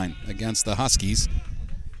baseline against the Huskies.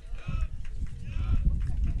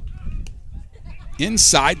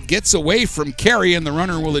 Inside, gets away from Carey, and the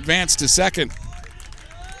runner will advance to second.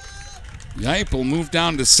 Yipe will move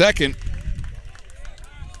down to second.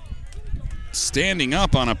 Standing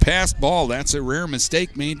up on a passed ball. That's a rare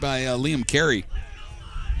mistake made by Liam Carey.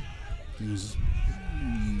 He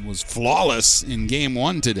was flawless in Game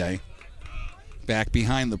 1 today. Back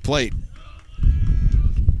behind the plate.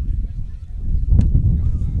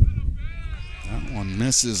 That one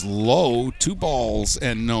misses low. 2 balls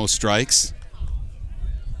and no strikes.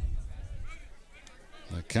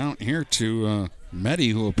 The count here to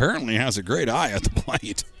Meddy, who apparently has a great eye at the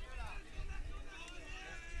plate.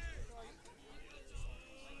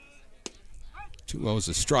 Two O's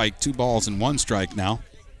a strike, 2 balls and 1 strike now.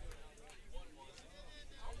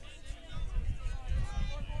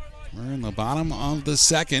 We're in the bottom of the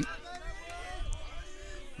second.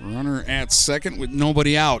 Runner at second with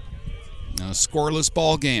nobody out. A scoreless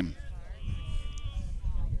ball game.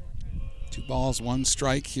 2 balls, 1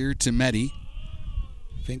 strike here to Medi.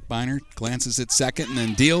 Finkbeiner glances at second and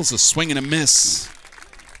then deals a swing and a miss.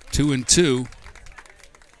 2-2.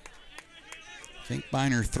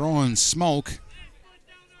 Finkbeiner throwing smoke,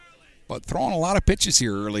 but throwing a lot of pitches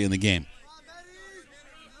here early in the game.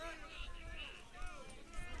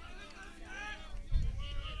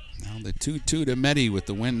 Now the 2-2 to Medi with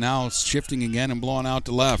the wind now shifting again and blowing out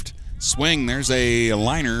to left. Swing, there's a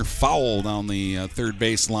liner foul down the third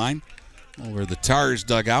base line over the Tars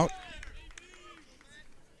dugout.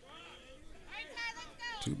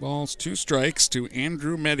 2 balls, 2 strikes to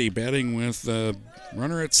Andrew Medi, batting with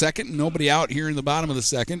runner at second, nobody out here in the bottom of the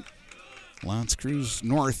second. L'Anse Creuse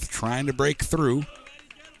North trying to break through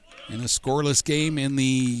in a scoreless game in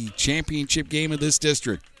the championship game of this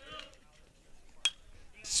district.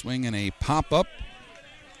 Swing and a pop-up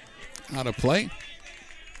out of play.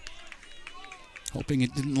 Hoping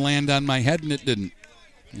it didn't land on my head, and it didn't.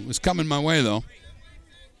 It was coming my way, though.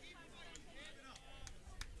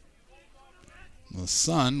 The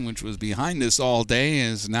sun, which was behind us all day,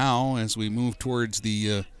 is now, as we move towards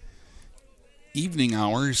the evening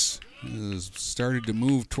hours, has started to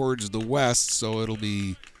move towards the west, so it'll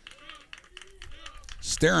be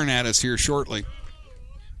staring at us here shortly.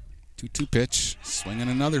 2-2 pitch, swinging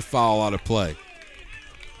another foul out of play.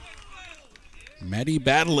 Medi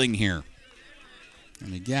battling here.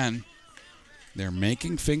 And again, they're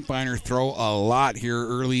making Finkbeiner throw a lot here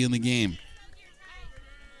early in the game.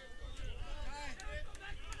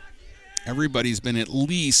 Everybody's been at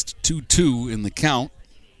least 2-2 in the count.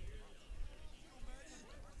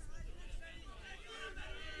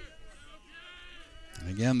 And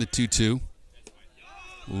again, the 2-2.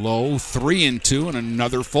 Low, 3-2, and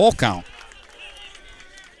another full count.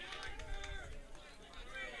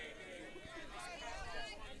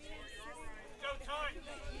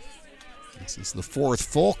 This is the 4th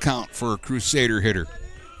full count for a Crusader hitter.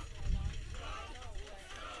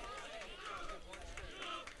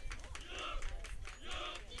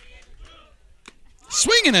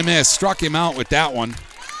 Swing and a miss. Struck him out with that one.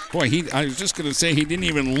 Boy, I was just going to say he didn't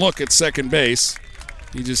even look at second base.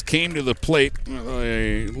 He just came to the plate with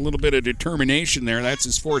a little bit of determination there. That's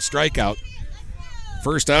his 4th strikeout.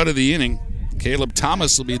 First out of the inning. Caleb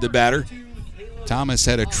Thomas will be the batter. Thomas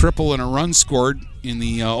had a triple and a run scored in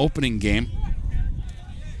the opening game.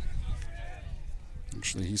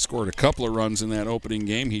 Actually, he scored a couple of runs in that opening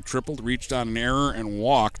game. He tripled, reached on an error, and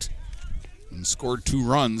walked, and scored 2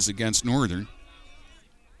 runs against Northern.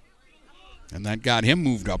 And that got him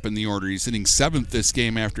moved up in the order. He's hitting 7th this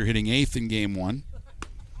game after hitting 8th in game 1.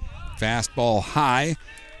 Fastball high.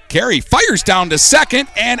 Carey fires down to second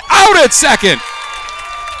and out at second.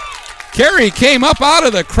 Carey came up out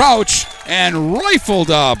of the crouch and rifled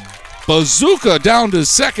a bazooka down to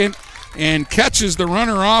second and catches the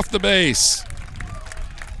runner off the base.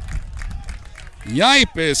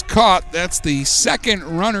 Yipe is caught. That's the second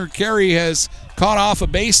runner Carey has caught off a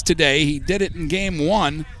base today. He did it in game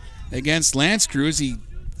 1 against L'Anse Creuse. He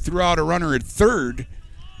threw out a runner at third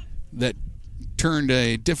that turned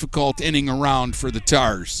a difficult inning around for the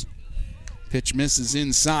Tars. Pitch misses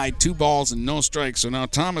inside, 2 balls and no strikes. So now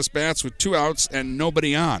Thomas bats with 2 outs and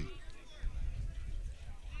nobody on.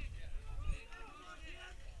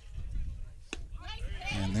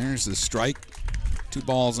 And there's the strike. 2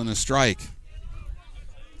 balls and a strike.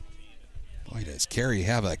 Boy, does Carey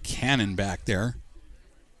have a cannon back there.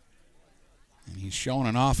 And he's showing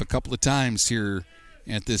it off a couple of times here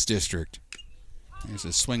at this district. There's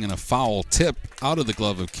a swing and a foul tip out of the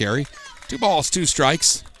glove of Carey. 2 balls, 2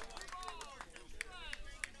 strikes.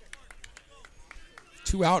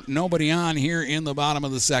 2 out, nobody on here in the bottom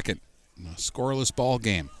of the second. A scoreless ball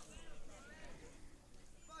game.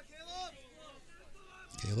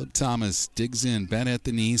 Caleb Thomas digs in, bent at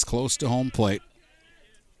the knees, close to home plate.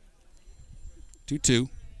 2-2.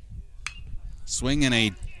 Swing and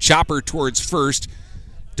a chopper towards first.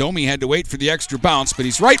 Domi had to wait for the extra bounce, but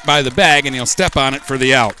he's right by the bag, and he'll step on it for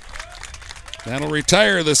the out. That'll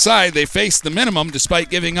retire the side. They face the minimum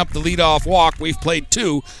despite giving up the leadoff walk. We've played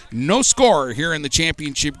 2. No score here in the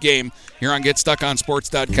championship game here on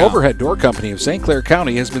GetStuckOnSports.com. Overhead Door Company of St. Clair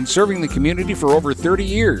County has been serving the community for over 30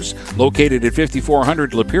 years. Located at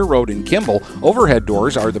 5400 Lapeer Road in Kimball, Overhead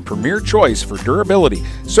Doors are the premier choice for durability,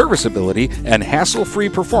 serviceability, and hassle-free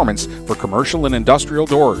performance for commercial and industrial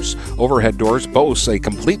doors. Overhead Doors boasts a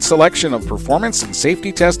complete selection of performance and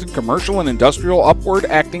safety-tested commercial and industrial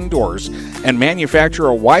upward-acting doors and manufacture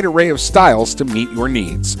a wide array of styles to meet your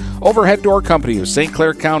needs. Overhead Door Company of St.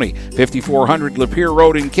 Clair County, 5400 Lapeer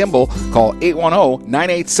Road in Kimball. Call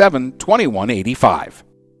 810-987-2185.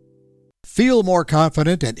 Feel more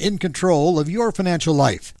confident and in control of your financial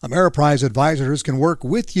life. Ameriprise advisors can work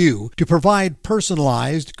with you to provide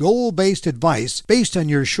personalized, goal-based advice based on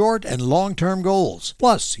your short and long-term goals.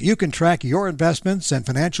 Plus, you can track your investments and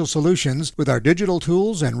financial solutions with our digital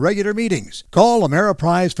tools and regular meetings. Call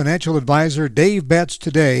Ameriprise Financial Advisor Dave Betts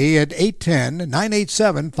today at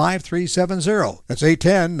 810-987-5370. That's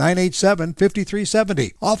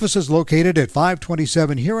 810-987-5370. Office is located at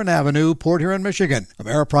 527 Huron Avenue, Port Huron, Michigan.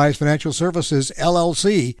 Ameriprise Financial Services,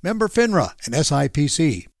 LLC, member FINRA and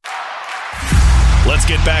SIPC. Let's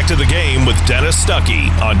get back to the game with Dennis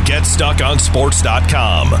Stuckey on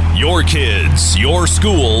GetStuckOnSports.com. Your kids, your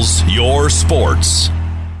schools, your sports.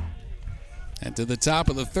 And to the top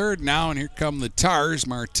of the third now, and here come the Tars.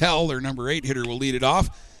 Martell, their number 8 hitter, will lead it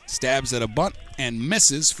off. Stabs at a bunt and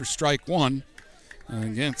misses for strike one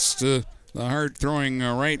against the hard-throwing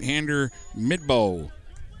right-hander Midbow.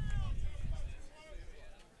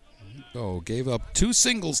 Gave up 2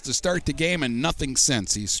 singles to start the game and nothing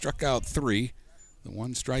since. He struck out 3. The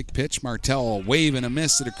 1-strike pitch, Martell a wave and a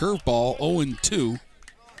miss at a curveball, 0-2.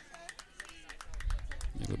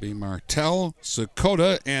 It'll be Martell,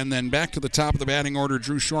 Sakota, and then back to the top of the batting order,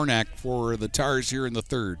 Drew Shornack for the Tars here in the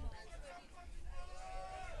third.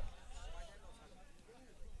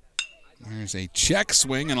 There's a check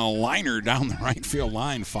swing and a liner down the right field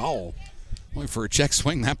line, foul. Only for a check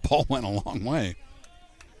swing, that ball went a long way.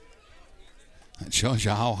 That shows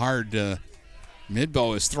you how hard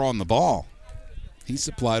Midbow is throwing the ball. He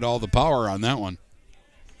supplied all the power on that one.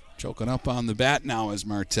 Choking up on the bat now is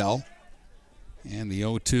Martell. And the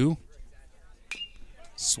 0-2.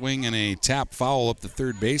 Swing and a tap foul up the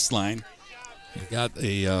third baseline. He got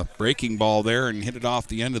a breaking ball there and hit it off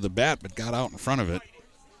the end of the bat, but got out in front of it.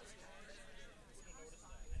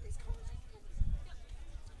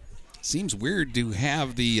 Seems weird to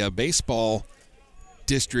have the baseball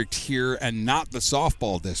district here and not the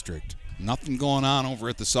softball district. Nothing going on over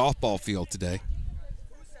at the softball field today.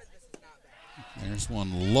 There's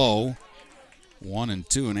one low. 1 and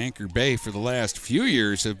 2 in Anchor Bay for the last few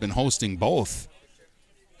years have been hosting both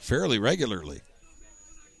fairly regularly.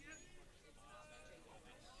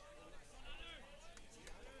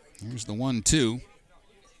 Here's the 1-2.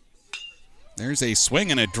 There's a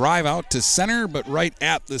swing and a drive out to center, but right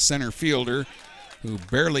at the center fielder, who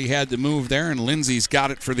barely had to move there, and Lindsay's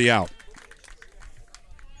got it for the out.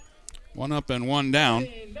 1 up and 1 down.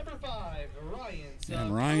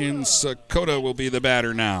 And Ryan Sakota will be the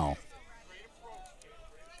batter now.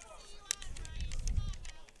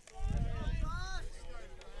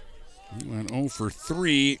 He went 0 for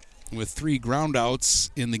 3 with 3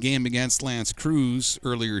 groundouts in the game against Lance Cruz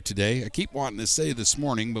earlier today. I keep wanting to say this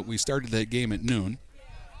morning, but we started that game at noon.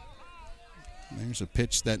 There's a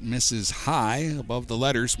pitch that misses high above the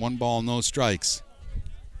letters. 1 ball, no strikes.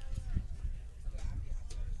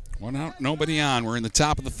 1 out, nobody on. We're in the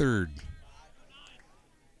top of the third.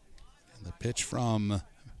 And the pitch from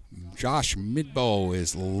Josh Midbow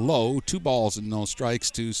is low. 2 balls and no strikes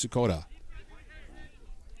to Sakota.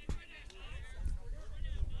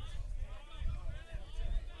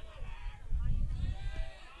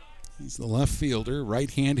 He's the left fielder,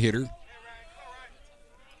 right-hand hitter.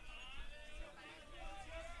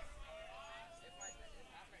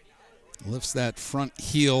 Lifts that front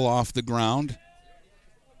heel off the ground.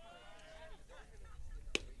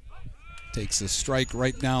 Takes a strike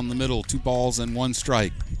right down the middle. 2 balls and 1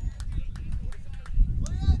 strike.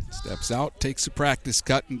 Steps out, takes a practice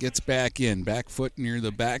cut, and gets back in. Back foot near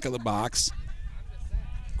the back of the box.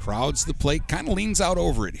 Crowds the plate, kind of leans out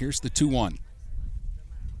over it. Here's the 2-1.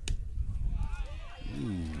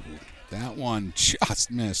 Ooh, that one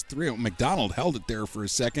just missed. McDonald held it there for a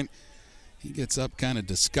second. He gets up kind of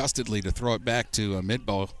disgustedly to throw it back to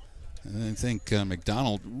Midbow. And I think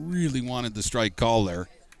McDonald really wanted the strike call there.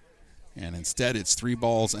 And instead it's 3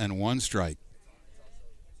 balls and 1 strike.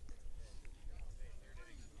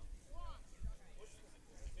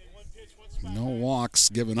 No walks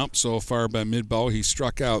given up so far by Midbow. He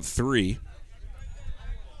struck out 3.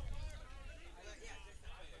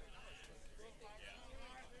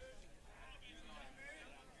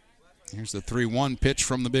 Here's the 3-1 pitch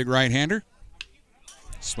from the big right-hander.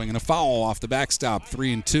 Swinging a foul off the backstop,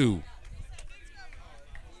 3-2.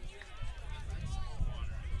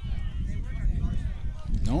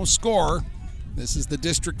 No score. This is the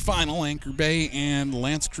district final, Anchor Bay and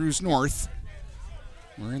Lance Cruz North.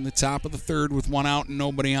 We're in the top of the third with 1 out and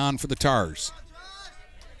nobody on for the Tars.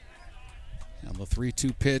 Now the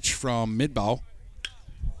 3-2 pitch from Midbow.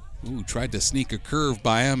 Ooh, tried to sneak a curve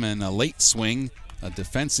by him and a late swing, a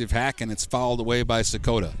defensive hack, and it's fouled away by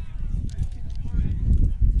Sakota.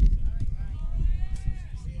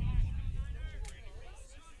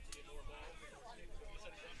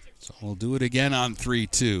 So we'll do it again on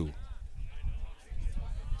 3-2.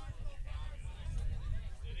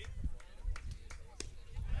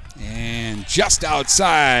 And just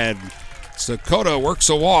outside, Sakota works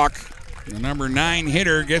a walk. The number 9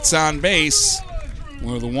 hitter gets on base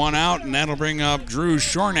with 1 out, and that'll bring up Drew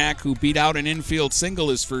Shornack, who beat out an infield single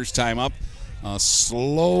his first time up. A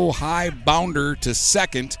slow, high bounder to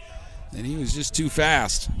second, and he was just too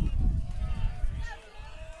fast.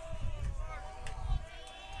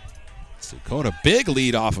 Sakota, big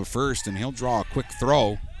lead off of first, and he'll draw a quick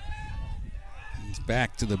throw. He's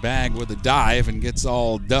back to the bag with a dive and gets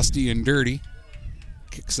all dusty and dirty.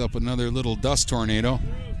 Kicks up another little dust tornado.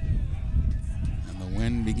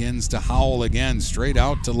 Wind begins to howl again, straight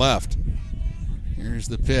out to left. Here's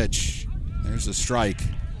the pitch. There's a strike.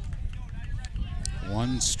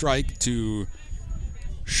 1 strike to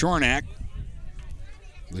Shornack.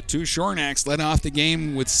 The 2 Shornacks led off the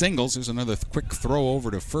game with singles. There's another quick throw over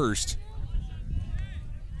to first.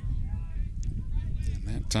 And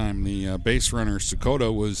that time the base runner,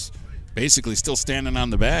 Sakota, was basically still standing on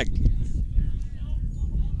the bag.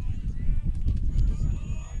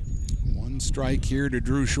 Strike here to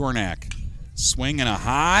Drew Shornack. Swing and a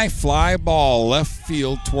high fly ball left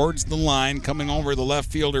field towards the line. Coming over, the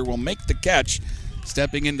left fielder will make the catch.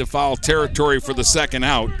 Stepping into foul territory for the second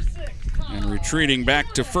out. And retreating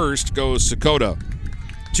back to first goes Sakota.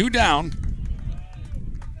 2 down.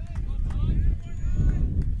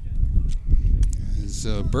 As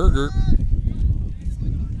Berger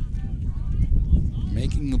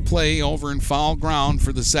making the play over in foul ground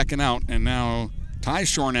for the second out. And now Ty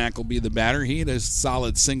Shornack will be the batter. He had a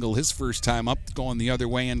solid single his first time up, going the other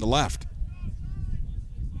way into left.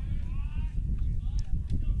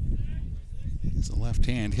 He's a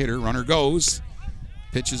left-hand hitter. Runner goes.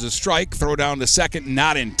 Pitches a strike. Throw down to second.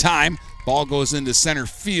 Not in time. Ball goes into center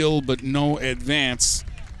field, but no advance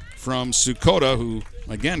from Sakota, who,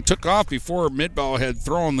 again, took off before Midbow had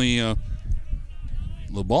thrown the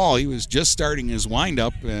ball. He was just starting his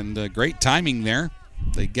windup, and great timing there.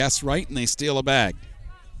 They guess right, and they steal a bag.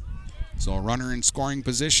 So a runner in scoring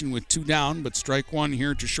position with 2 down, but strike 1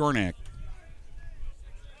 here to Shornack.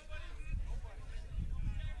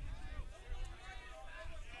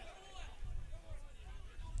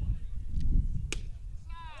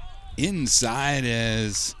 Inside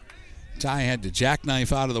as Ty had to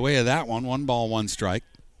jackknife out of the way of that one. 1 ball, 1 strike.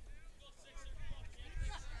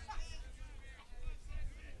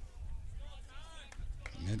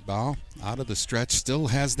 Midbow out of the stretch, still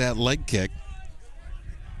has that leg kick.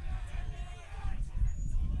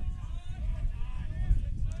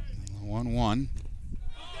 One.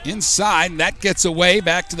 Inside, that gets away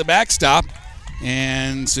back to the backstop,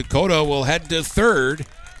 and Sakota will head to third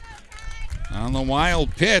on the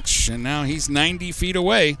wild pitch, and now he's 90 feet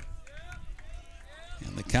away.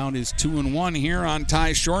 And the count is 2-1 here on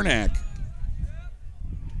Ty Shornack.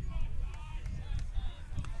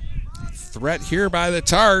 Threat here by the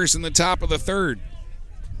Tars in the top of the third.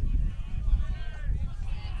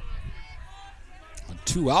 A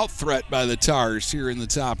 2-out threat by the Tars here in the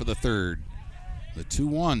top of the third. The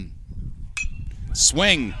 2-1.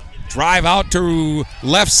 Swing. Drive out to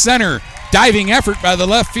left center. Diving effort by the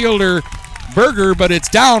left fielder, Berger, but it's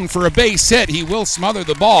down for a base hit. He will smother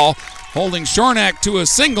the ball, holding Shornack to a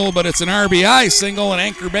single, but it's an RBI single, and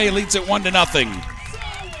Anchor Bay leads it 1-0.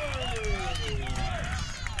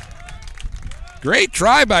 Great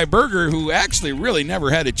try by Berger, who actually really never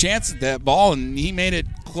had a chance at that ball, and he made it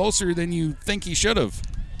closer than you think he should have.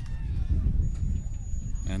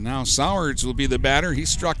 And now Sowards will be the batter. He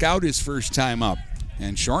struck out his first time up.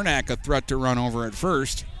 And Shornack a threat to run over at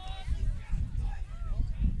first.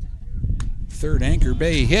 Third Anchor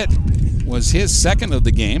Bay hit was his second of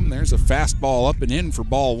the game. There's a fastball up and in for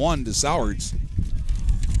ball 1 to Sowards.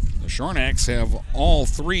 The Shornacks have all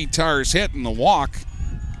 3 Tars hit in the walk.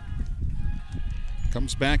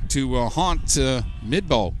 Comes back to haunt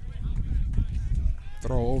Midbow.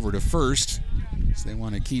 Throw over to first. So they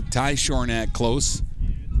want to keep Ty Shornack close.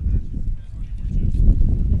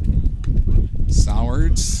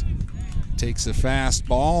 Sowards takes a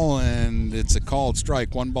fastball, and it's a called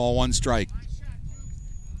strike. 1 ball, 1 strike.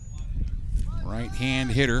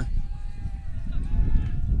 Right-hand hitter.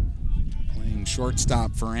 Playing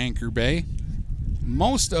shortstop for Anchor Bay.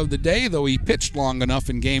 Most of the day, though, he pitched long enough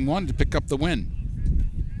in game 1 to pick up the win.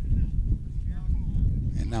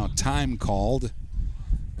 And now time called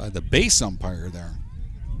by the base umpire there.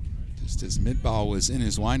 Just as Midbow was in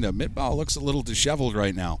his windup. Midbow looks a little disheveled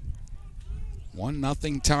right now.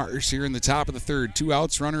 1-0 Tars here in the top of the third. 2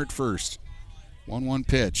 outs, runner at first. 1-1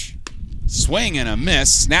 pitch. Swing and a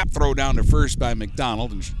miss. Snap throw down to first by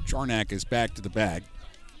McDonald, and Shornack is back to the bag.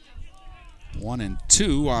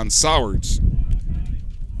 1-2 on Sowards.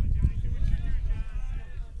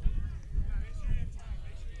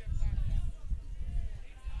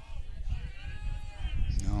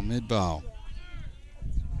 Now Midbow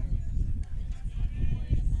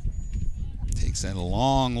takes that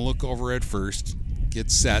long look over at first.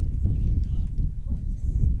 Gets set.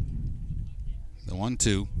 The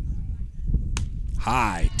 1-2.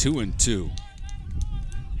 High, 2-2.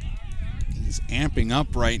 He's amping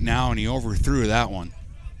up right now, and he overthrew that one.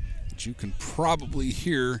 But you can probably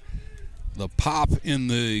hear the pop in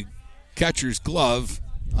the catcher's glove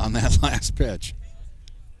on that last pitch.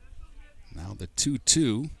 Now the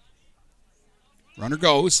 2-2. Runner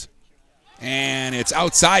goes, and it's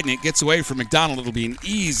outside, and it gets away from McDonald. It'll be an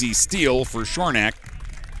easy steal for Shornack.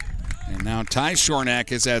 And now Ty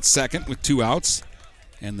Shornack is at second with 2 outs.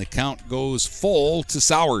 And the count goes full to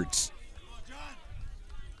Sowards.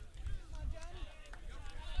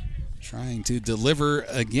 Trying to deliver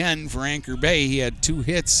again for Anchor Bay. He had 2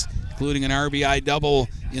 hits, including an RBI double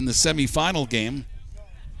in the semifinal game.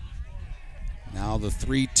 Now the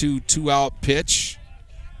 3-2 2-out pitch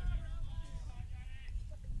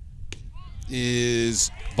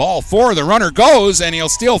is ball 4. The runner goes, and he'll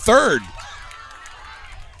steal third.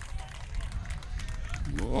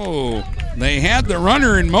 Whoa. They had the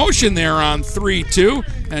runner in motion there on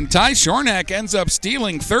 3-2, and Ty Shornack ends up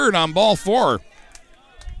stealing third on ball 4.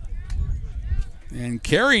 And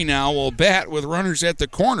Carey now will bat with runners at the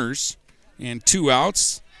corners and 2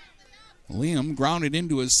 outs. Liam grounded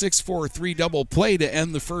into a 6-4-3 double play to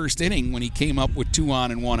end the first inning when he came up with 2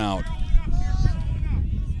 on and 1 out.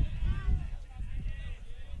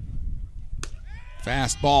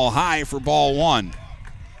 Fastball high for ball 1.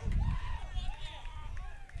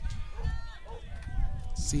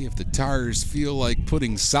 See if the Tars feel like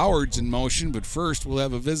putting Sowards in motion, but first we'll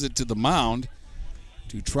have a visit to the mound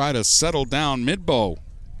to try to settle down Midbow.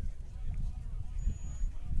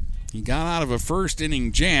 He got out of a first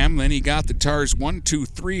inning jam, then he got the Tars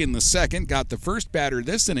 1-2-3 in the second, got the first batter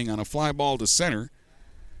this inning on a fly ball to center,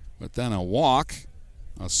 but then a walk,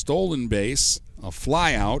 a stolen base, a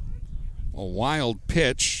fly out, a wild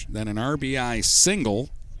pitch, then an RBI single,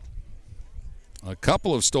 a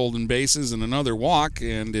couple of stolen bases and another walk,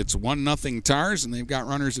 and it's 1-0 Tars, and they've got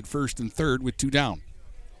runners at first and third with 2 down.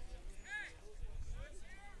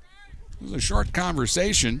 It was a short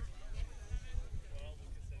conversation.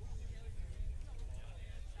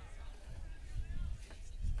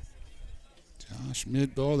 Josh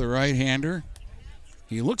Midbow, the right-hander.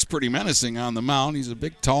 He looks pretty menacing on the mound. He's a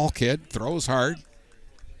big, tall kid, throws hard.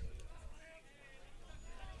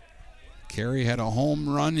 Carey had a home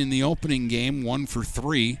run in the opening game, 1 for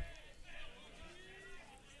 3.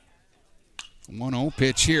 1-0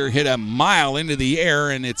 pitch here, hit a mile into the air,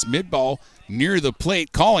 and it's Midbow near the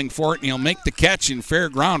plate calling for it, and he'll make the catch in fair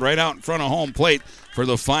ground right out in front of home plate for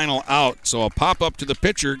the final out. So a pop-up to the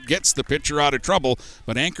pitcher gets the pitcher out of trouble,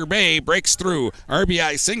 but Anchor Bay breaks through.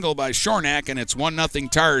 RBI single by Shornack, and it's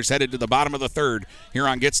 1-0 Tars headed to the bottom of the third here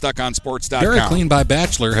on GetStuckOnSports.com. DuraClean by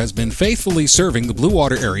Bachelor has been faithfully serving the Blue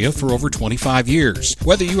Water area for over 25 years.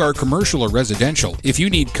 Whether you are commercial or residential, if you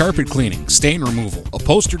need carpet cleaning, stain removal,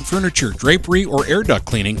 upholstered furniture, drapery, or air duct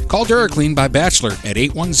cleaning, call DuraClean by Bachelor at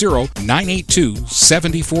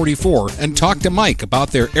 810-982-7044 and talk to Mike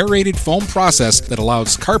about their aerated foam process that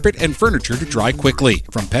allows carpet and furniture to dry quickly.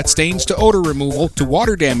 From pet stains to odor removal to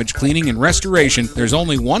water damage cleaning and restoration, there's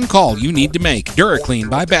only one call you need to make. DuraClean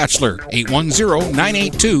by Bachelor,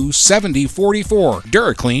 810-982-7044.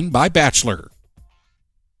 DuraClean by Bachelor.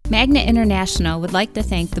 Magna International would like to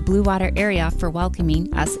thank the Blue Water area for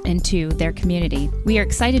welcoming us into their community. We are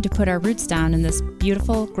excited to put our roots down in this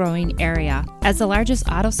beautiful, growing area. As the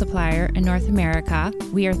largest auto supplier in North America,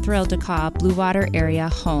 we are thrilled to call Blue Water area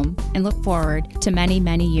home and look forward to many,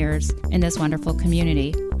 many years in this wonderful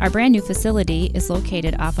community. Our brand new facility is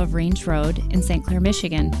located off of Range Road in St. Clair,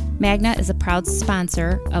 Michigan. Magna is a proud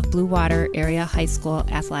sponsor of Blue Water Area High School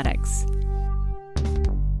athletics.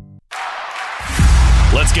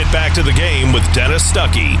 Let's get back to the game with Dennis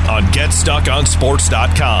Stuckey on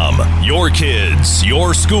GetStuckOnSports.com. Your kids,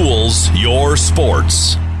 your schools, your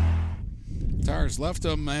sports. Tars left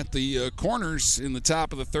them at the corners in the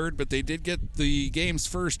top of the third, but they did get the game's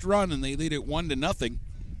first run, and they lead it 1-0.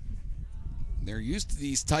 They're used to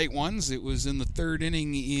these tight ones. It was in the third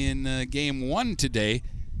inning in Game 1 today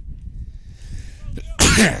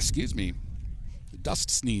excuse me, dust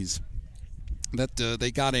sneeze, that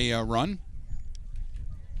they got a run.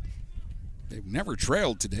 They've never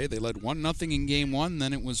trailed today. They led 1-0 in game one,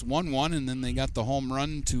 then it was 1-1, and then they got the home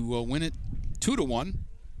run to win it 2-1,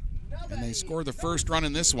 and they scored the first run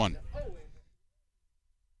in this one.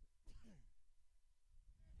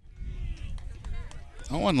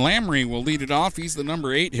 Owen Lamry will lead it off. He's the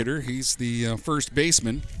number 8 hitter. He's the first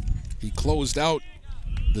baseman. He closed out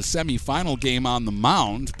the semifinal game on the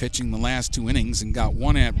mound, pitching the last 2 innings, and got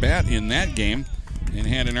 1 at-bat in that game and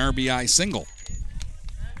had an RBI single.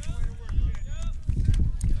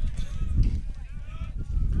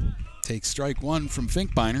 Takes strike 1 from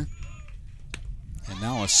Finkbeiner. And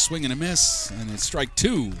now a swing and a miss, and it's strike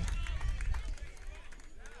 2.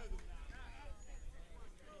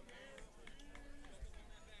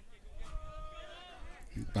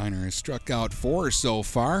 Finkbeiner has struck out 4 so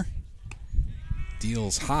far.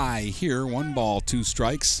 Deals high here, 1 ball, 2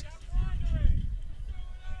 strikes.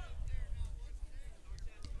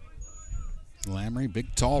 Lamry,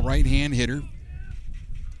 big, tall right-hand hitter.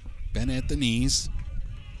 Bent at the knees.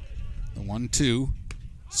 The 1-2.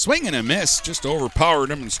 Swing and a miss. Just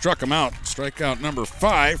overpowered him and struck him out. Strikeout number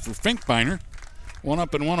 5 for Finkbeiner. 1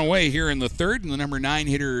 up and 1 away here in the third. And the number 9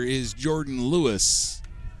 hitter is Jordan Lewis.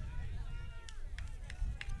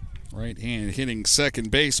 Right-hand hitting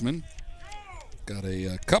second baseman. Got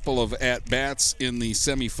a couple of at-bats in the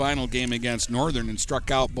semifinal game against Northern and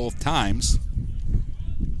struck out both times.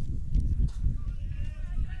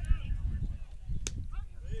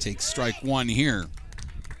 Takes strike 1 here.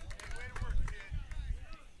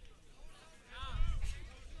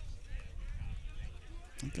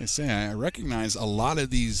 Like I say, I recognize a lot of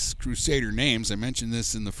these Crusader names. I mentioned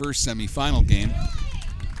this in the first semifinal game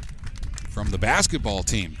from the basketball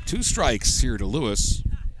team. 2 strikes here to Lewis.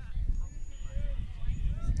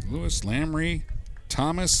 Lewis, Lamry,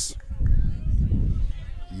 Thomas,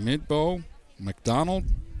 Midbow, McDonald,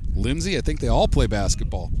 Lindsay. I think they all play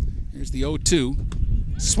basketball. Here's the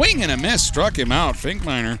 0-2. Swing and a miss. Struck him out.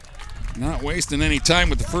 Finkbeiner not wasting any time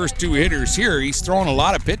with the first 2 hitters here. He's throwing a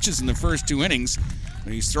lot of pitches in the first 2 innings.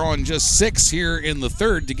 But he's throwing just 6 here in the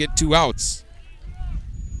third to get 2 outs.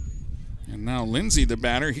 And now Lindsay, the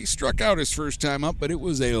batter, he struck out his first time up, but it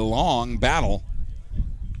was a long battle.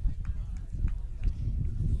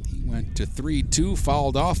 He went to 3-2,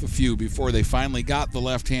 fouled off a few before they finally got the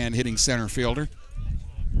left-hand hitting center fielder.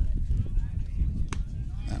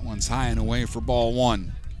 That one's high and away for ball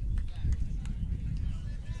 1.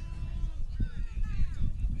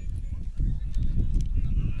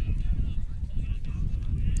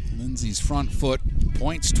 Lindsay's front foot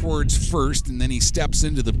points towards first, and then he steps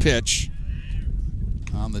into the pitch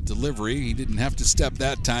on the delivery. He didn't have to step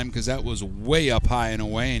that time because that was way up high and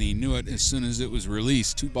away, and he knew it as soon as it was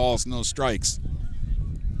released. 2 balls, no strikes.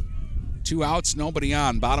 2 outs, nobody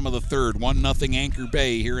on. Bottom of the third, 1-0 Anchor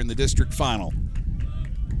Bay here in the district final.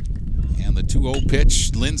 And the 2-0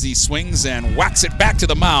 pitch, Lindsay swings and whacks it back to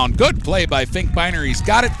the mound. Good play by Finkbeiner. He's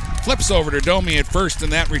got it, flips over to Domi at first,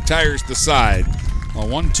 and that retires the side. A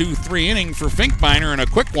 1-2-3 inning for Finkbeiner and a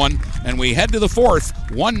quick one, and we head to the fourth.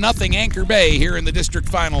 1-0 Anchor Bay here in the district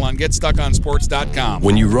final on GetStuckOnSports.com.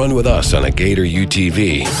 When you run with us on a Gator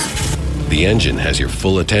UTV, the engine has your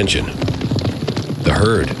full attention. The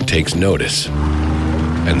herd takes notice.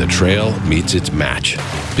 And the trail meets its match.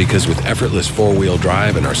 Because with effortless 4-wheel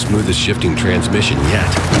drive and our smoothest shifting transmission yet,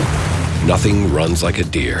 nothing runs like a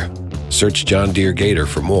deer. Search John Deere Gator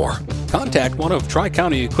for more. Contact one of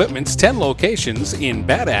Tri-County Equipment's 10 locations in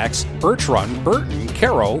Bad Axe, Birch Run, Burton,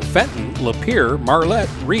 Caro, Fenton, Lapeer, Marlette,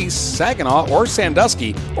 Reese, Saginaw, or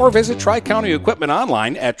Sandusky, or visit Tri-County Equipment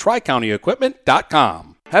online at tricountyequipment.com.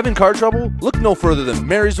 Having car trouble? Look no further than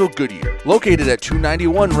Marysville Goodyear. Located at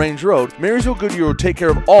 291 Range Road, Marysville Goodyear will take care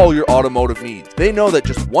of all your automotive needs. They know that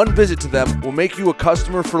just one visit to them will make you a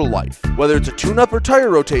customer for life. Whether it's a tune-up or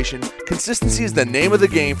tire rotation, consistency is the name of the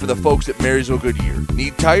game for the folks at Marysville Goodyear.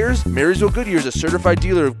 Need tires? Marysville Goodyear is a certified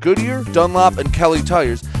dealer of Goodyear, Dunlop, and Kelly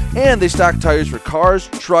tires, and they stock tires for cars,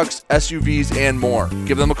 trucks, SUVs, and more.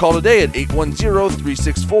 Give them a call today at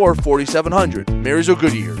 810-364-4700. Marysville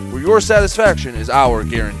Goodyear, where your satisfaction is our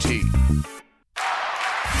guarantee.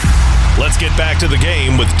 Let's get back to the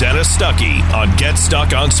game with Dennis Stuckey on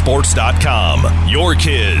GetStuckOnSports.com. Your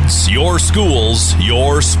kids, your schools,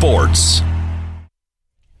 your sports.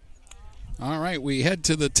 All right, we head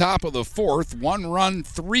to the top of the fourth. 1 run,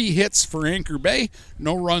 3 hits for Anchor Bay.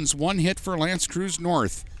 No runs, 1 hit for L'Anse Creuse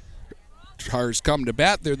North. Tars come to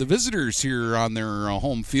bat. They're the visitors here on their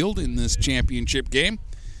home field in this championship game.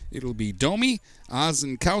 It'll be Domi,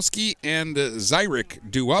 Ozenkowski, and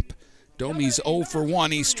Zyrik due up. Domi's 0 for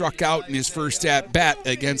 1. He struck out in his first at-bat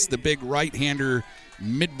against the big right-hander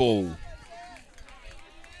Midbow.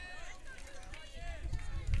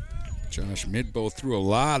 Josh Midbow threw a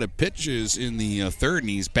lot of pitches in the third,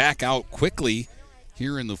 and he's back out quickly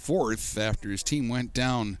here in the fourth after his team went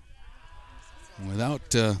down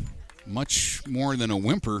without much more than a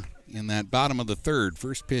whimper in that bottom of the third.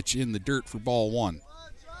 First pitch in the dirt for ball one.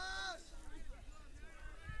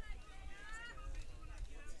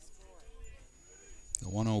 The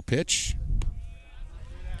 1-0 pitch.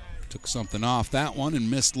 Took something off that one and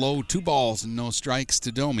missed low. 2 balls and no strikes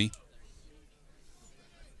to Domi.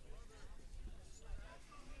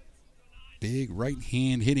 Big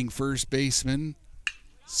right-hand hitting first baseman.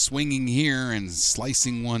 Swinging here and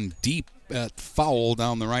slicing one deep at foul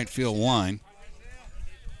down the right field line.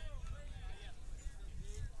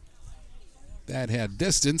 That had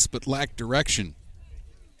distance but lacked direction.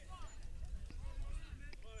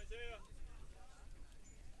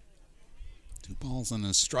 Two balls and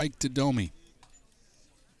a strike to Domi.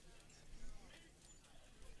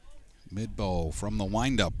 Midbow from the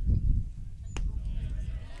windup.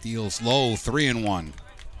 Deals low, 3-1.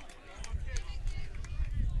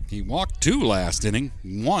 He walked 2 last inning.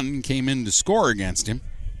 1 came in to score against him.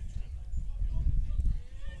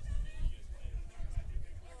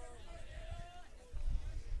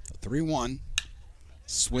 The 3-1.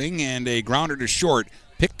 Swing and a grounder to short.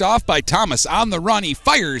 Picked off by Thomas on the run. He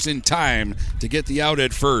fires in time to get the out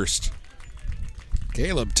at first.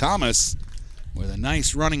 Caleb Thomas with a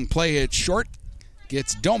nice running play at short.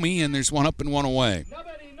 Gets Domi, and there's 1 up and 1 away.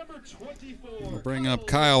 We'll bring up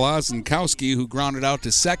Kyle Ozenkowski, who grounded out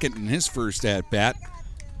to second in his first at-bat.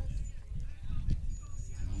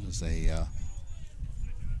 It was a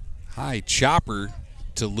high chopper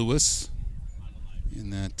to Lewis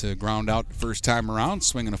in that ground out the first time around,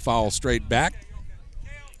 swinging a foul straight back.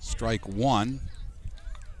 Strike 1.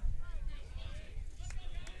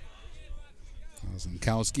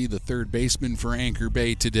 Ozenkowski, the third baseman for Anchor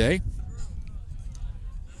Bay today.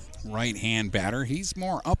 Right-hand batter. He's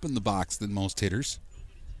more up in the box than most hitters.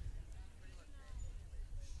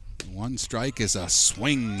 1 strike is a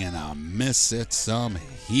swing and a miss. It's some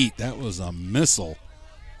heat. That was a missile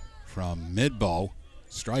from Midbow.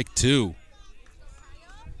 Strike 2.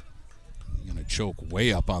 Going to choke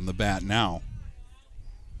way up on the bat now.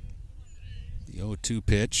 The 0-2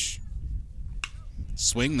 pitch.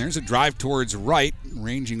 Swing, there's a drive towards right.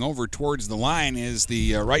 Ranging over towards the line is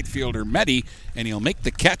the right fielder, Mehdi, and he'll make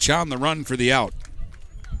the catch on the run for the out.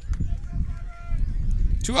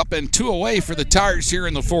 2 up and 2 away for the Tars here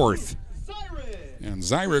in the fourth. And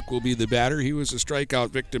Zyrick will be the batter. He was a strikeout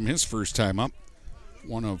victim his first time up.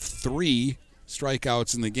 1 of 3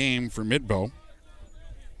 strikeouts in the game for Midbow.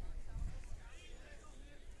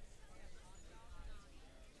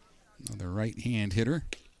 Another right-hand hitter.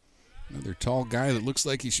 Another tall guy that looks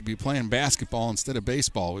like he should be playing basketball instead of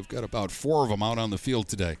baseball. We've got about 4 of them out on the field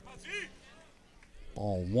today.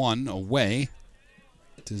 Ball 1 away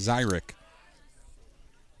to Zyrick.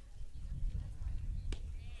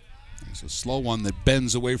 There's a slow one that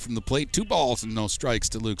bends away from the plate. 2 balls and no strikes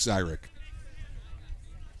to Luke Zyrick.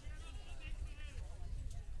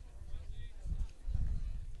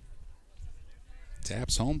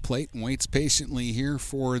 Taps home plate and waits patiently here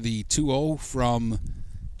for the 2-0 from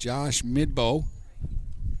Josh Midbow.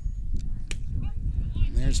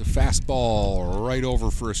 And there's a fastball right over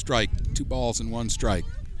for a strike. 2 balls and 1 strike.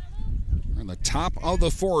 We're on the top of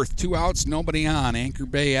the fourth. 2 outs, nobody on. Anchor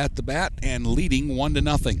Bay at the bat and leading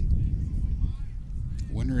 1-0.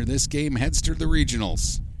 Winner of this game heads to the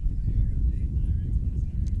regionals.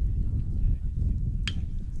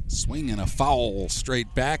 Swing and a foul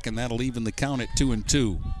straight back, and that'll even the count at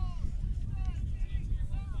 2-2.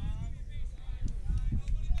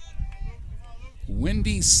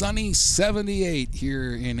 Windy, sunny 78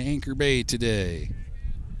 here in Anchor Bay today.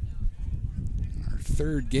 Our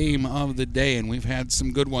third game of the day, and we've had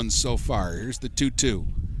some good ones so far. Here's the 2-2.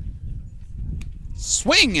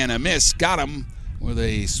 Swing and a miss. Got him with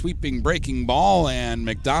a sweeping breaking ball, and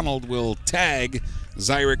McDonald will tag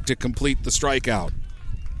Zyrick to complete the strikeout.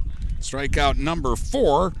 Strikeout number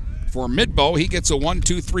 4 for Midbow. He gets a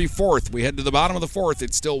 1-2-3-4. We head to the bottom of the fourth.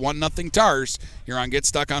 It's still 1-0 Tars here on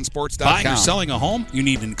GetStuckOnSports.com. Buying or selling a home? You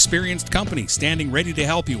need an experienced company standing ready to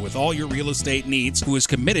help you with all your real estate needs, who is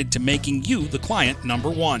committed to making you the client number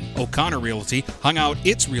 1. O'Connor Realty hung out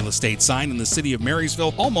its real estate sign in the city of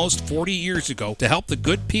Marysville almost 40 years ago to help the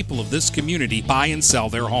good people of this community buy and sell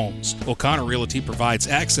their homes. O'Connor Realty provides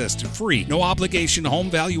access to free, no-obligation home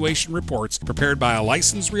valuation reports prepared by a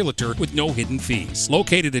licensed realtor with no hidden fees.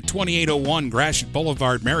 Located at 2801 Gratiot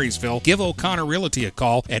Boulevard, Marysville. Give O'Connor Realty a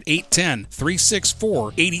call at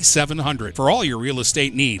 810-364-8700 for all your real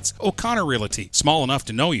estate needs. O'Connor Realty, small enough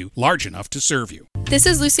to know you, large enough to serve you. This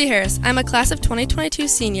is Lucy Harris. I'm a class of 2022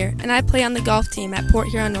 senior, and I play on the golf team at Port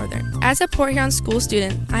Huron Northern. As a Port Huron school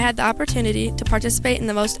student, I had the opportunity to participate in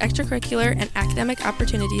the most extracurricular and academic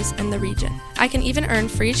opportunities in the region. I can even earn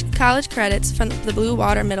free college credits from the Blue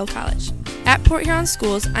Water Middle College. At Port Huron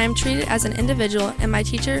Schools, I am treated as an individual and my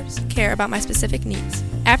teachers care about my specific needs.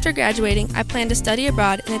 After graduating, I plan to study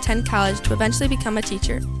abroad and attend college to eventually become a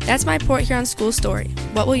teacher. That's my Port Huron School story.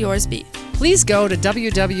 What will yours be? Please go to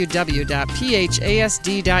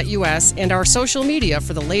www.phasd.us and our social media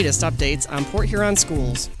for the latest updates on Port Huron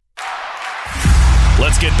schools.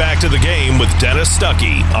 Let's get back to the game with Dennis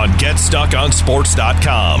Stuckey on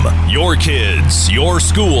GetStuckOnSports.com. Your kids, your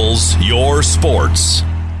schools, your sports.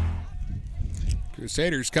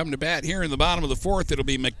 Crusaders come to bat here in the bottom of the fourth. It'll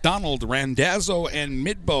be McDonald, Randazzo, and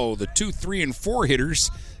Midbow, the 2, 3, and 4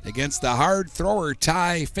 hitters, against the hard thrower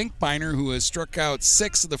Ty Finkbeiner, who has struck out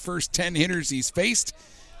 6 of the first 10 hitters he's faced.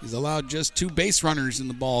 He's allowed just 2 base runners in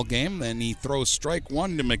the ball game. Then he throws strike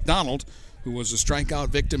 1 to McDonald, who was a strikeout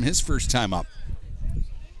victim his first time up.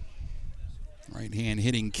 Right-hand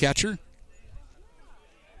hitting catcher.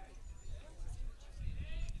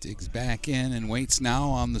 Digs back in and waits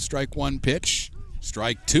now on the strike 1 pitch.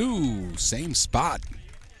 Strike 2, same spot.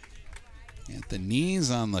 At the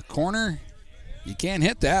knees on the corner. You can't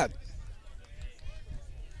hit that.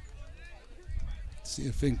 See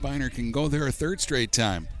if Finkbeiner can go there a third straight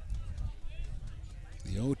time.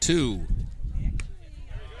 The 0-2.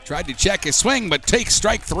 Tried to check his swing, but takes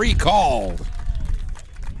strike 3 called.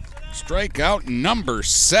 Strikeout number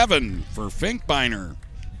 7 for Finkbeiner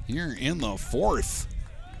here in the fourth.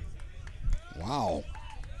 Wow.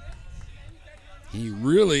 He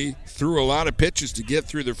really threw a lot of pitches to get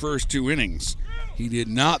through the first 2 innings. He did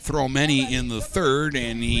not throw many in the third,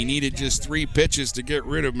 and he needed just 3 pitches to get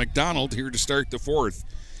rid of McDonald here to start the fourth.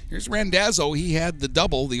 Here's Randazzo. He had the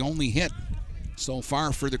double, the only hit so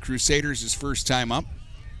far for the Crusaders his first time up.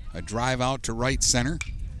 A drive out to right center,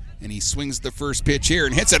 and he swings the first pitch here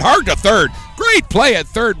and hits it hard to third. Great play at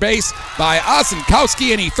third base by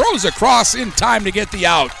Osenkowski, and he throws across in time to get the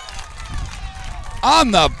out.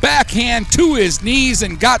 On the backhand to his knees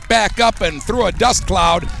and got back up and through a dust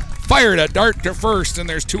cloud, fired a dart to first, and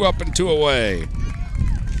there's 2 up and 2 away.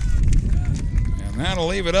 And that'll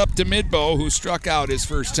leave it up to Midbow, who struck out his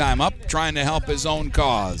first time up, trying to help his own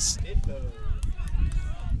cause.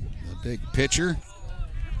 The big pitcher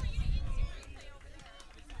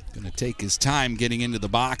going to take his time getting into the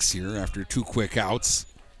box here after 2 quick outs.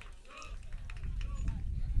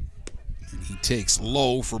 And he takes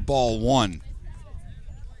low for ball 1.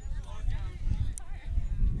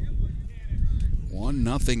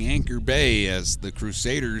 1-0 Anchor Bay as the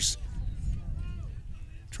Crusaders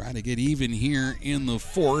try to get even here in the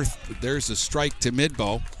fourth. But there's a strike to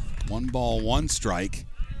Midbow. 1 ball, 1 strike.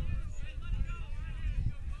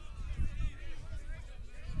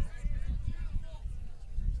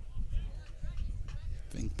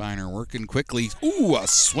 Finkbeiner working quickly. Ooh, a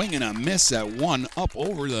swing and a miss at 1 up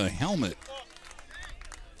over the helmet.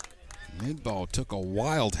 Midbow took a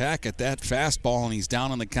wild hack at that fastball, and he's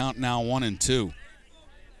down on the count now, 1-2.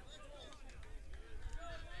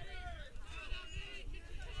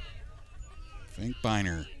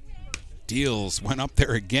 Finkbeiner deals, went up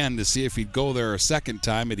there again to see if he'd go there a second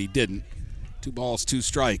time, but he didn't. 2 balls, 2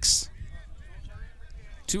 strikes.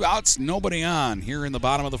 2 outs, nobody on here in the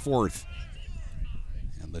bottom of the fourth.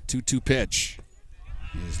 And the 2-2 pitch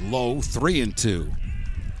is low, 3-2.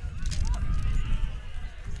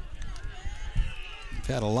 We've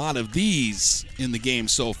had a lot of these in the game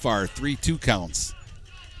so far, 3-2 counts.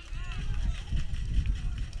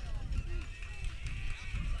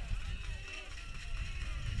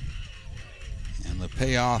 And the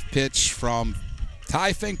payoff pitch from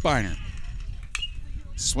Ty Finkbeiner.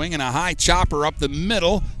 Swinging a high chopper up the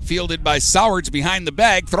middle, fielded by Sowards behind the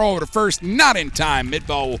bag. Throw over to first, not in time.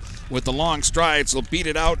 Midbow with the long strides will beat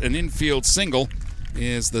it out. An infield single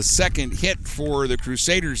is the second hit for the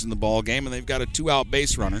Crusaders in the ball game, and they've got a 2-out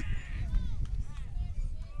base runner.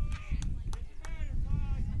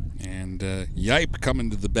 And Yipe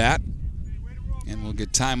coming to the bat, and we'll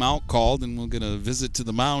get timeout called, and we'll get a visit to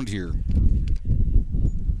the mound here.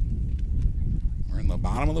 We're in the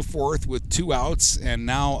bottom of the fourth with 2 outs and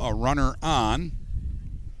now a runner on.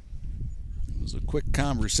 It was a quick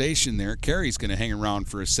conversation there. Carey's going to hang around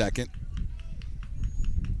for a second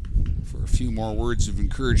for a few more words of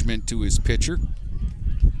encouragement to his pitcher.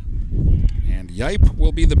 And Yipe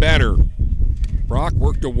will be the batter. Brock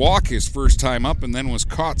worked a walk his first time up and then was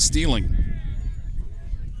caught stealing.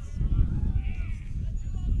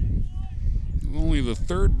 Only the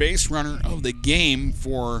third base runner of the game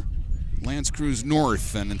for L'Anse Creuse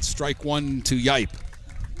North, and it's strike one to Yipe.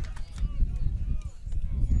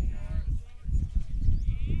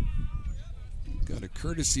 Got a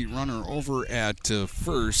courtesy runner over at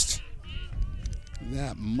first.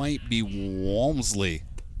 That might be Walmsley.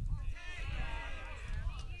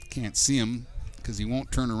 Can't see him because he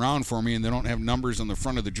won't turn around for me, and they don't have numbers on the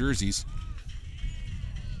front of the jerseys.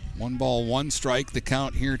 1 ball, 1 strike, the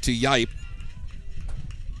count here to Yipe.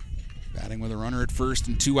 Batting with a runner at first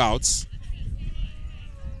and 2 outs.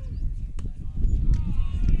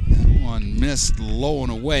 That one missed low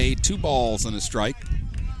and away. 2 balls and a strike.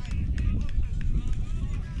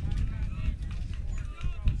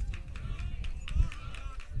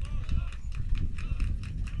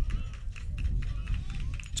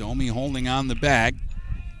 Domi holding on the bag.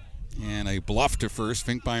 And a bluff to first.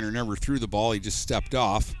 Finkbeiner never threw the ball. He just stepped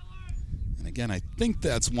off. And again, I think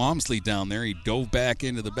that's Walmsley down there. He dove back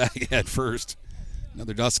into the bag at first.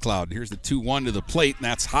 Another dust cloud. Here's the 2-1 to the plate, and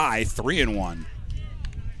that's high, 3-1.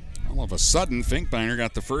 All of a sudden, Finkbeiner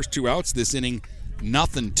got the first 2 outs this inning,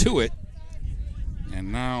 nothing to it.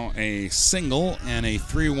 And now a single and a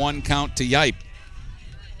 3-1 count to Yipe.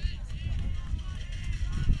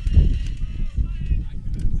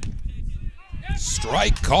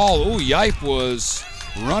 Strike call. Ooh, Yipe was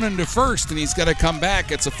running to first, and he's got to come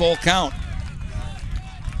back. It's a full count.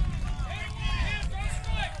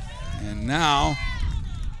 And now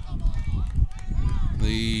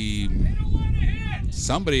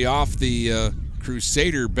somebody off the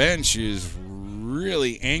Crusader bench is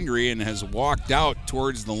really angry and has walked out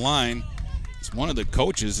towards the line. It's one of the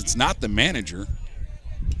coaches. It's not the manager.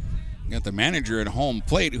 You got the manager at home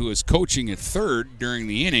plate who is coaching at third during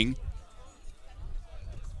the inning,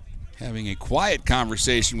 having a quiet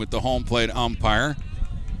conversation with the home plate umpire.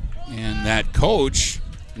 And that coach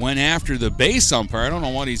went after the base umpire. I don't know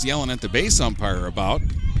what he's yelling at the base umpire about.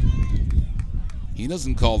 He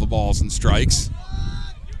doesn't call the balls and strikes.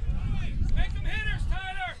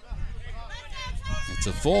 It's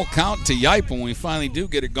a full count to Yipe when we finally do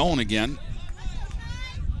get it going again.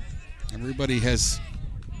 Everybody has,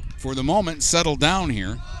 for the moment, settled down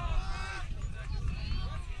here.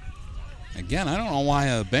 Again, I don't know why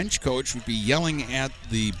a bench coach would be yelling at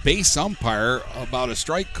the base umpire about a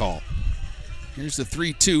strike call. Here's the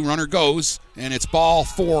 3-2, runner goes, and it's ball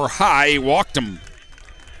 4 high. He walked him.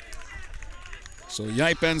 So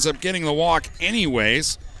Yipe ends up getting the walk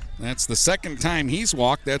anyways. That's the second time he's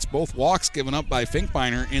walked. That's both walks given up by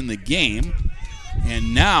Finkbeiner in the game.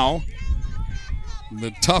 And now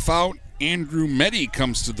the tough out Andrew Meddy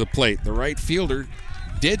comes to the plate. The right fielder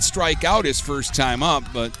did strike out his first time up,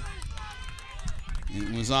 but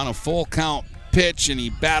it was on a full count pitch, and he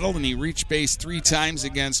battled and he reached base 3 times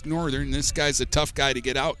against Northern. This guy's a tough guy to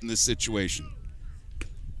get out in this situation.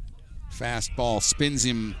 Fastball spins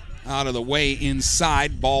him out of the way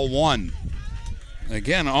inside, ball 1.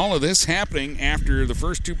 Again, all of this happening after the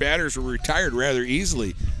first 2 batters were retired rather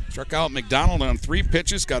easily. Struck out McDonald on 3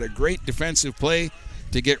 pitches, got a great defensive play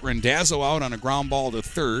to get Rendazzo out on a ground ball to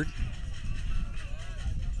third.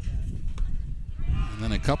 And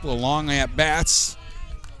then a couple of long at-bats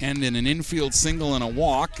end in an infield single and a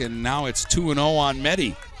walk, and now it's 2-0 on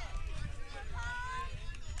Meddy.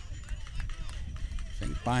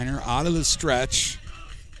 Finkbeiner out of the stretch.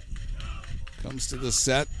 Comes to the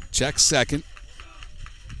set, checks second,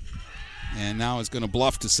 and now is going to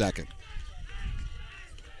bluff to second.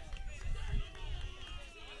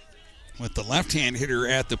 With the left-hand hitter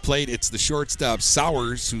at the plate, it's the shortstop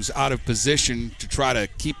Sowers who's out of position to try to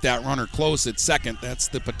keep that runner close at second. That's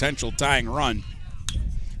the potential tying run.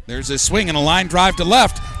 There's a swing and a line drive to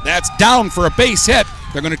left. That's down for a base hit.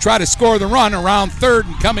 They're going to try to score the run around third,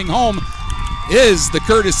 and coming home is the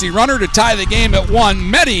courtesy runner to tie the game at 1.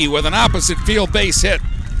 Meddy with an opposite field base hit.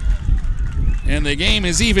 And the game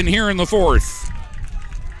is even here in the 4th.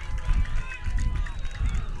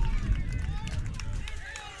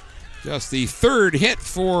 Just the 3rd hit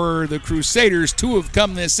for the Crusaders. 2 have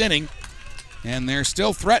come this inning, and they're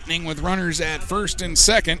still threatening with runners at first and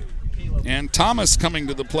second. And Thomas coming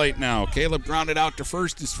to the plate now. Caleb grounded out to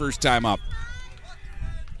first his first time up.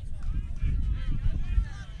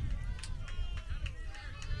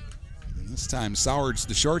 And this time Sowers,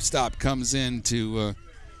 the shortstop, comes in to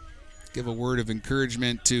give a word of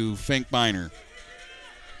encouragement to Finkbeiner.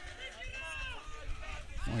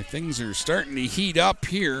 Boy, things are starting to heat up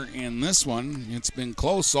here in this one. It's been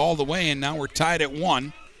close all the way, and now we're tied at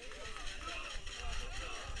 1.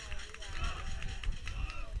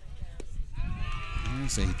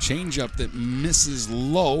 There's a changeup that misses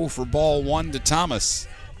low for ball 1 to Thomas.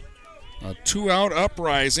 A 2-out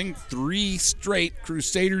uprising, 3 straight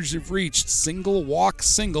Crusaders have reached. Single, walk,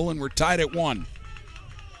 single, and we're tied at 1.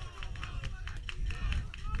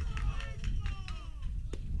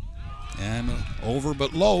 And over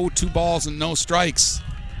but low, 2 balls and no strikes.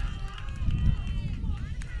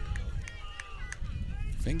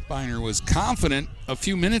 Finkbeiner was confident a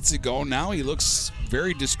few minutes ago. Now he looks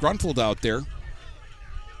very disgruntled out there.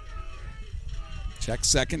 Check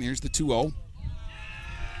second. Here's the 2-0.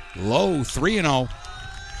 Low, 3-0.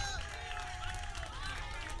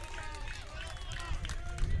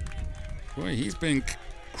 Boy, he's been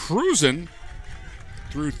cruising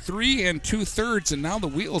through 3 2/3, and now the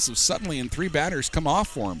wheels have suddenly, in 3 batters, come off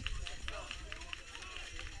for him.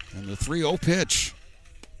 And the 3-0 pitch.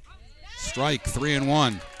 Strike,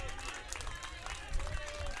 3-1.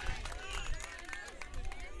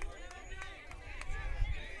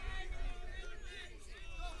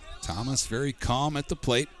 Thomas very calm at the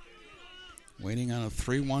plate. Waiting on a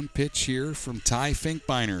 3-1 pitch here from Ty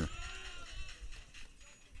Finkbeiner.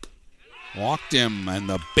 Walked him, and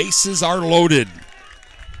the bases are loaded.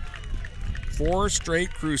 4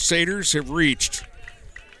 straight Crusaders have reached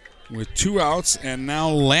with 2 outs, and now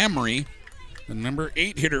Lamry, the number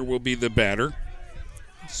 8 hitter, will be the batter.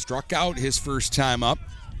 Struck out his first time up.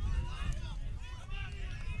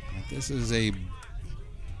 This is a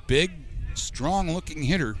big, strong-looking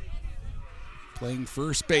hitter playing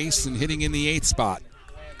first base and hitting in the 8th spot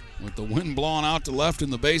with the wind blowing out to left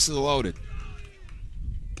and the bases loaded.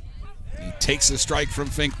 He takes a strike from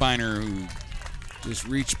Finkbeiner, who just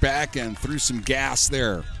reached back and threw some gas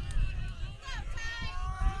there.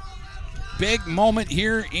 Big moment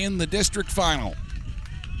here in the district final.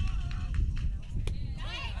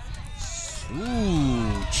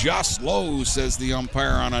 Ooh, just low, says the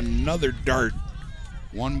umpire on another dart.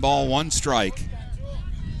 1 ball, 1 strike.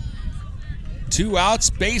 2 outs,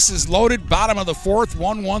 bases loaded, bottom of the 4th,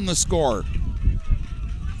 1-1 the score.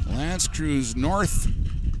 Lance Cruz North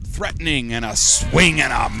threatening, and a swing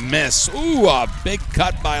and a miss. Ooh, a big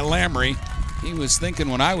cut by Lamry. He was thinking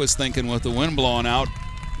what I was thinking with the wind blowing out.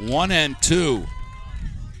 1-2. I'm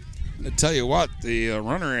going to tell you what, the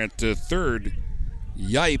runner at third,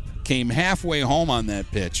 Yipe, came halfway home on that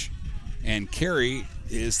pitch. And Carey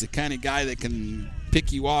is the kind of guy that can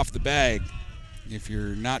pick you off the bag if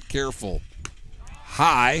you're not careful.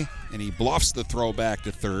 High, and he bluffs the throw back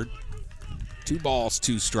to third. 2 balls,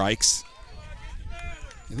 2 strikes.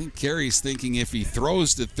 I think Carey's thinking if he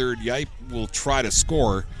throws to third, Yipe will try to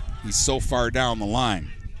score. He's so far down the line.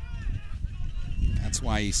 That's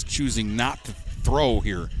why he's choosing not to throw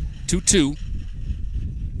here. 2-2.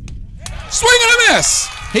 Swing and a miss!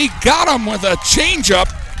 He got him with a changeup.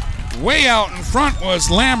 Way out in front was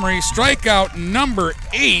Lamry, strikeout number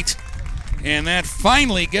 8. And that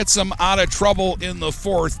finally gets them out of trouble in the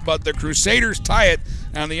 4th. But the Crusaders tie it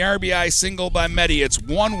on the RBI single by Meddy. It's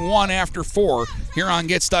 1-1 after 4 here on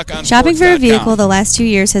Get Stuck on Shopping for a Sports.com. vehicle the last 2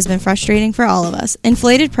 years has been frustrating for all of us.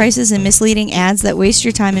 Inflated prices and misleading ads that waste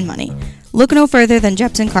your time and money. Look no further than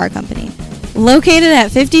Jepson Car Company. Located at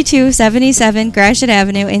 5277 Gratiot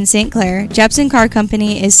Avenue in St. Clair, Jepson Car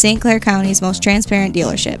Company is St. Clair County's most transparent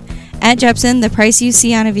dealership. At Jepson, the price you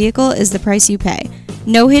see on a vehicle is the price you pay.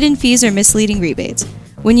 No hidden fees or misleading rebates.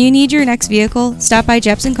 When you need your next vehicle, stop by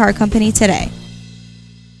Jepson Car Company today.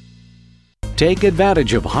 Take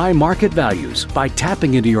advantage of high market values by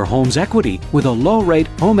tapping into your home's equity with a low-rate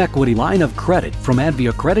home equity line of credit from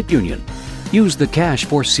Advia Credit Union. Use the cash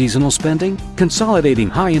for seasonal spending, consolidating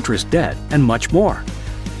high-interest debt, and much more.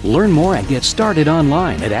 Learn more and get started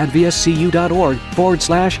online at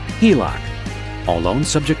adviacu.org/HELOC. All loans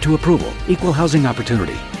subject to approval. Equal housing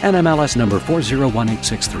opportunity. NMLS number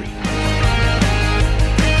 401863.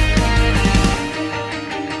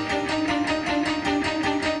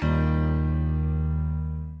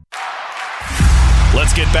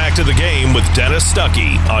 Let's get back to the game with Dennis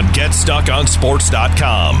Stuckey on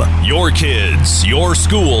GetStuckOnSports.com. Your kids, your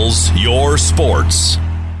schools, your sports.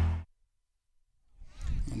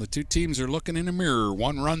 The 2 teams are looking in a mirror.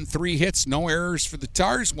 1 run, 3 hits, no errors for the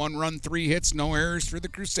Tars. 1 run, 3 hits, no errors for the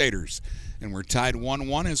Crusaders. And we're tied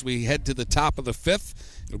 1-1 as we head to the top of the 5th.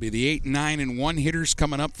 It'll be the 8, 9, and 1 hitters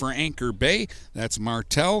coming up for Anchor Bay. That's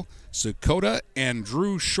Martell, Sakota, and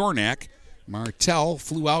Drew Shornack. Martell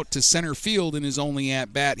flew out to center field in his only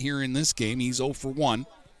at-bat here in this game. He's 0 for 1.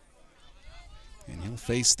 And he'll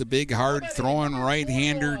face the big, hard-throwing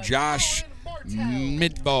right-hander Josh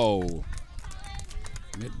Midbow.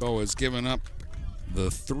 Midbow has given up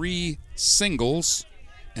the 3 singles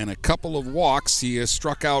and a couple of walks. He has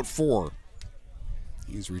struck out 4.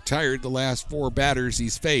 He's retired the last 4 batters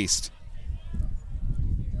he's faced.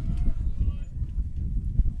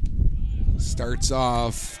 Starts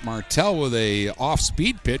off Martell with a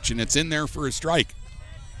off-speed pitch, and it's in there for a strike.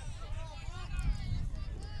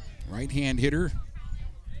 Right-hand hitter.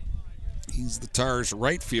 He's the Tars'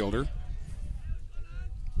 right fielder.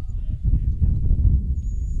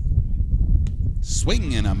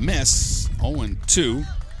 Swing and a miss, 0-2.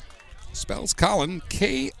 Spells Colin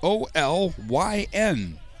Kolyn.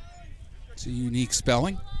 It's a unique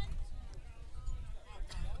spelling.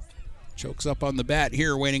 Chokes up on the bat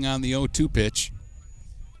here, waiting on the 0-2 pitch.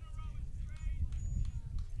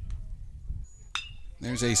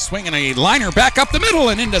 There's a swing and a liner back up the middle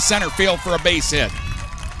and into center field for a base hit.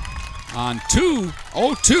 On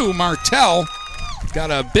 2-0-2, Martell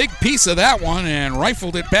got a big piece of that one and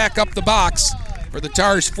rifled it back up the box for the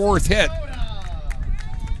Tars' 4th hit.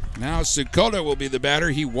 Now Sakota will be the batter.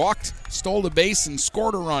 He walked, stole the base, and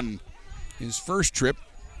scored a run his first trip.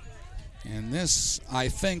 And this, I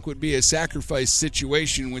think, would be a sacrifice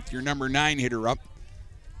situation with your number 9 hitter up.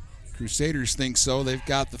 Crusaders think so. They've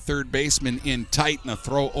got the third baseman in tight and a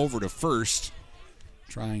throw over to first.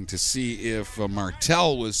 Trying to see if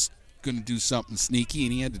Martell was going to do something sneaky,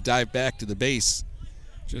 and he had to dive back to the base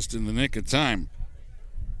just in the nick of time.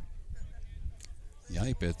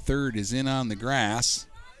 Yipe at third is in on the grass.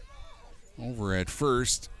 Over at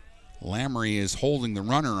first, Lamry is holding the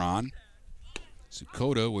runner on.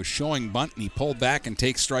 Sakota was showing bunt, and he pulled back and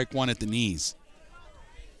takes strike 1 at the knees.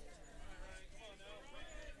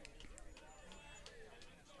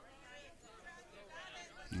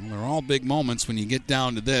 Well, they're all big moments when you get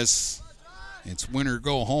down to this. It's win or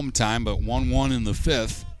go home time, but 1-1 in the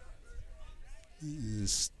 5th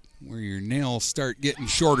is where your nails start getting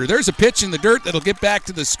shorter. There's a pitch in the dirt that'll get back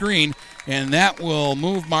to the screen, and that will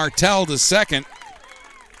move Martell to second.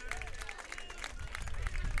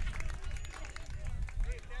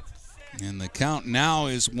 And the count now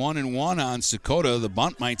is 1-1 on Sakota. The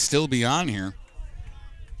bunt might still be on here.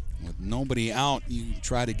 With nobody out, you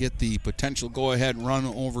try to get the potential go-ahead run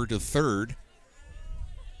over to third.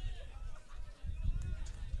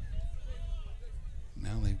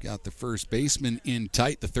 Now they've got the first baseman in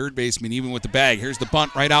tight, the third baseman even with the bag. Here's the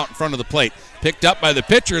bunt right out in front of the plate. Picked up by the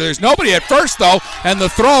pitcher. There's nobody at first, though, and the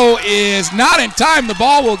throw is not in time. The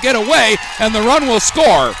ball will get away, and the run will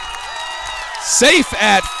score. Safe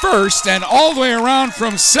at first, and all the way around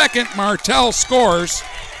from second, Martell scores.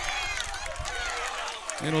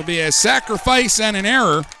 It'll be a sacrifice and an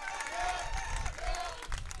error.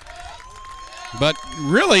 But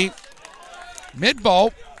really,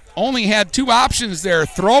 Midbolt only had 2 options there.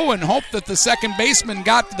 Throw and hope that the second baseman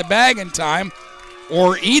got to the bag in time,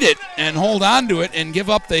 or eat it and hold on to it and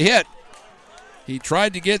give up the hit. He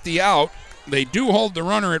tried to get the out. They do hold the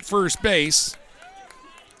runner at first base.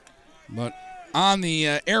 But on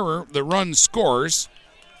the error, the run scores.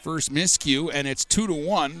 First miscue, and it's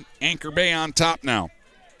 2-1. Anchor Bay on top now.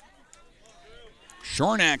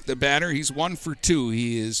 Shornack, the batter, he's 1 for 2.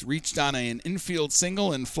 He has reached on an infield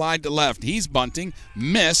single and flied to left. He's bunting,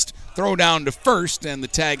 missed, throw down to first, and the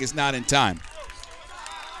tag is not in time.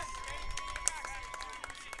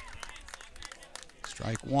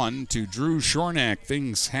 Strike 1 to Drew Shornack.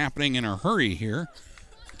 Things happening in a hurry here.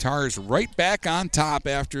 Tars right back on top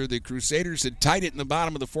after the Crusaders had tied it in the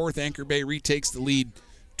bottom of the 4th. Anchor Bay retakes the lead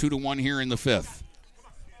 2-1 here in the 5th.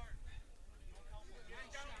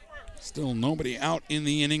 Still nobody out in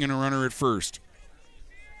the inning and a runner at first.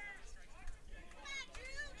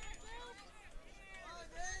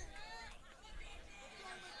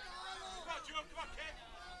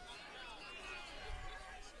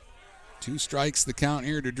 Two strikes the count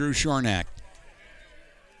here to Drew Shornack.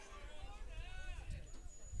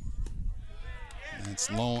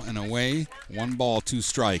 That's low and away. 1 ball, 2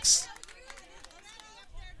 strikes.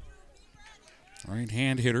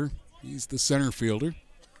 Right-hand hitter. He's the center fielder.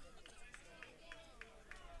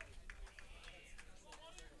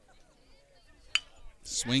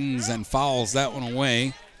 Swings and fouls that one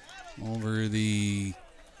away over the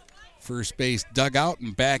first base dugout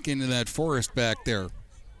and back into that forest back there.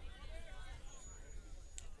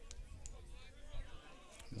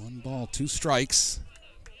 1 ball, 2 strikes.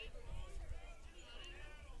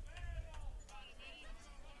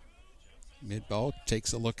 Midbolt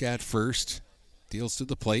takes a look at first, deals to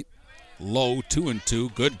the plate. Low,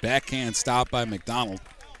 2-2. Good backhand stop by McDonald.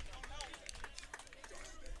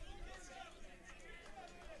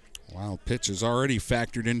 Wild pitch is already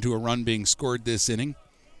factored into a run being scored this inning.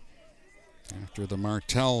 After the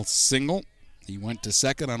Martell single, he went to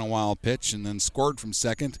second on a wild pitch and then scored from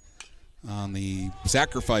second on the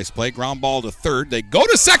sacrifice play. Ground ball to third. They go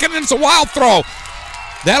to second, and it's a wild throw.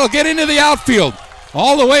 That'll get into the outfield.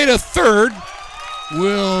 All the way to third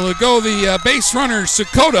will go the base runner,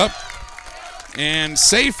 Sakota. And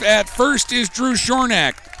safe at first is Drew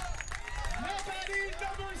Shornack.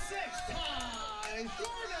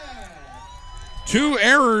 Two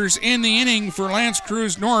errors in the inning for L'Anse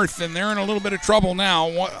Creuse North, and they're in a little bit of trouble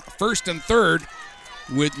now. First and third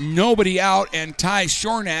with nobody out, and Ty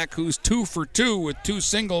Shornack, who's 2 for 2 with 2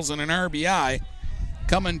 singles and an RBI,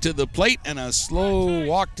 coming to the plate, and a slow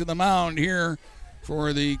walk to the mound here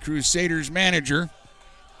for the Crusaders manager.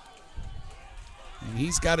 And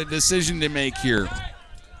he's got a decision to make here.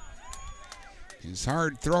 His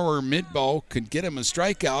hard thrower, Midbow, could get him a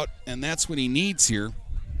strikeout, and that's what he needs here.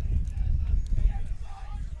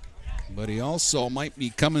 But he also might be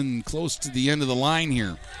coming close to the end of the line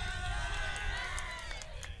here.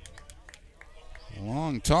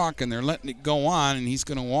 Long talk, and they're letting it go on, and he's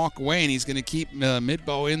going to walk away, and he's going to keep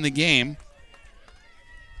Midbow in the game.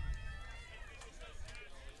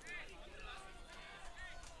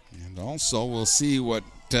 And also we'll see what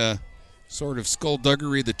sort of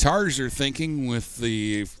skullduggery the Tars are thinking with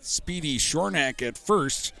the speedy Shornack at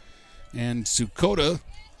first and Sakota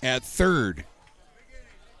at third.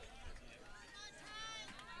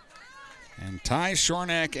 And Ty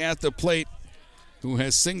Shornack at the plate, who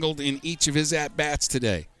has singled in each of his at-bats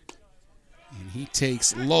today. And he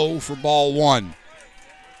takes low for ball 1.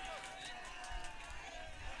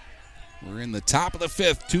 We're in the top of the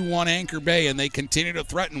 5th, 2-1 Anchor Bay, and they continue to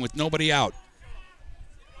threaten with nobody out.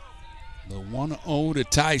 The 1-0 to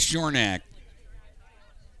Ty Shornack.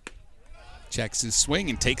 Checks his swing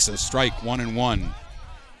and takes a strike, 1-1.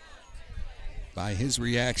 By his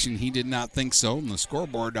reaction, he did not think so, and the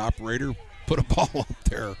scoreboard operator put a ball up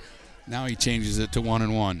there. Now he changes it to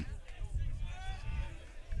 1-1.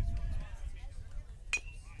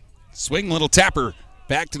 Swing, little tapper.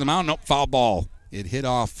 Back to the mound. Nope, foul ball. It hit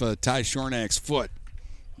off Ty Shornack's foot.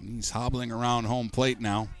 He's hobbling around home plate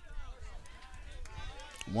now.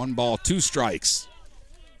 1 ball, 2 strikes.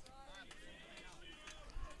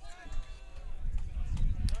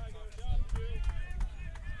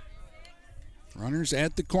 Runners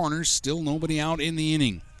at the corners, still nobody out in the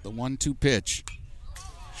inning. The 1-2 pitch.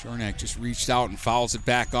 Shornack just reached out and fouls it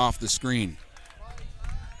back off the screen.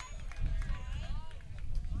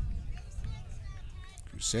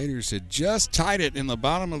 Crusaders had just tied it in the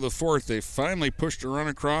bottom of the 4th. They finally pushed a run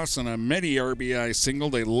across on a Medi RBI single.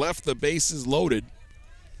 They left the bases loaded.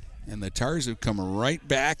 And the Tars have come right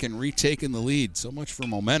back and retaken the lead. So much for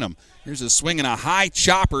momentum. Here's a swing and a high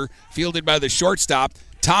chopper fielded by the shortstop.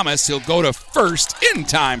 Thomas, he'll go to first in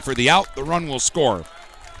time for the out. The run will score.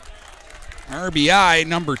 RBI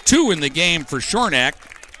number 2 in the game for Shornack.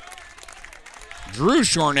 Drew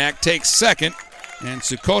Shornack takes second, and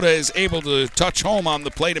Sakota is able to touch home on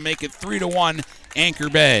the play to make it 3-1 Anchor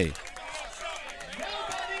Bay.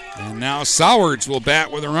 And now Sowards will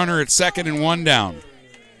bat with a runner at second and 1 down.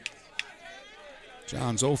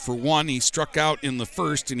 John's 0 for 1. He struck out in the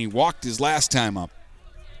first, and he walked his last time up.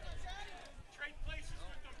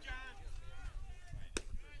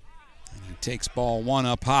 And he takes ball 1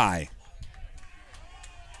 up high.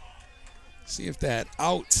 See if that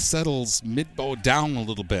out settles Midbow down a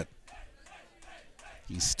little bit.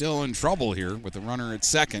 He's still in trouble here with the runner at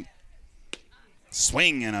second.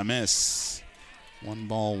 Swing and a miss. 1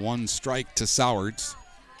 ball, 1 strike to Sowards.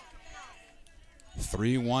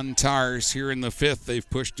 3-1 Tars here in the 5th. They've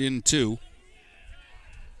pushed in 2.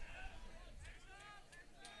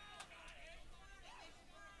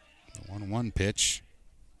 The 1-1 pitch.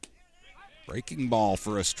 Breaking ball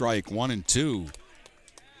for a strike, 1-2.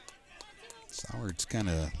 Sowards kind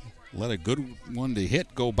of let a good one to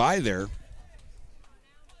hit go by there.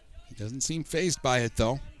 He doesn't seem fazed by it,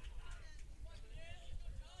 though.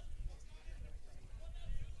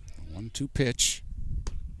 1-2 pitch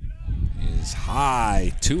is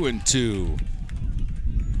high, 2-2.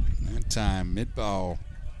 That time, Midbow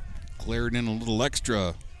cleared in a little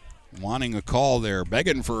extra, wanting a call there,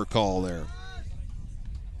 begging for a call there.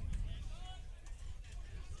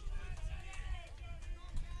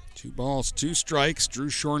 Two balls, 2 strikes. Drew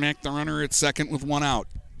Shornack, the runner, at second with 1 out.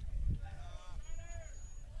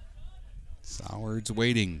 Sowards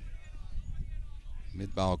waiting.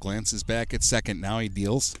 Midbow glances back at second. Now he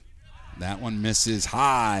deals. That one misses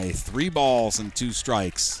high. 3 balls and 2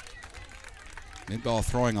 strikes. Midbow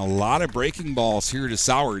throwing a lot of breaking balls here to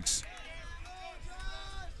Sowards.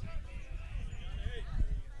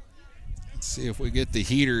 Let's see if we get the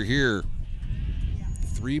heater here.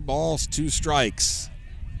 3 balls, 2 strikes.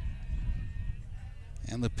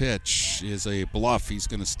 And the pitch is a bluff. He's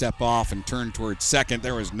going to step off and turn towards second.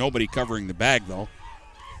 There was nobody covering the bag, though.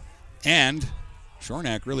 And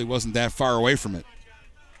Shornack really wasn't that far away from it.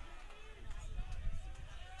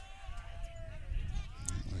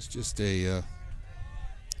 It was just a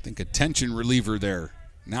tension reliever there.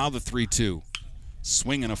 Now the 3-2.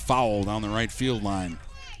 Swing and a foul down the right field line.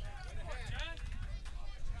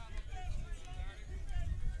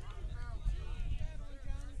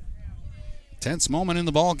 Tense moment in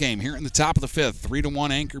the ball game here in the top of the fifth.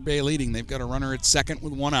 3-1 Anchor Bay leading. They've got a runner at second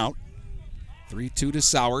with one out. 3-2 to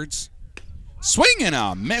Sowards. Swing and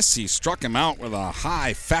a miss. He struck him out with a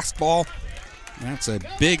high fastball. That's a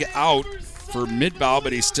big out for Midbow,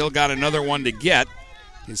 but he's still got another one to get.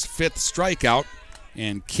 His fifth strikeout,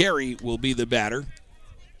 and Carey will be the batter.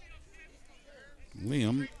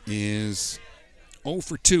 Liam is 0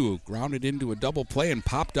 for 2. Grounded into a double play and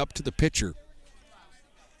popped up to the pitcher.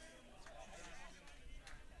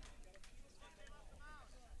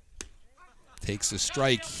 Takes a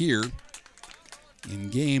strike here.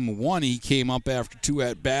 In game one, he came up after 2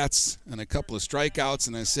 at-bats and a couple of strikeouts,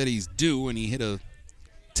 and I said he's due, and he hit a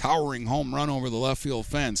towering home run over the left field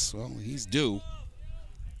fence. Well, he's due.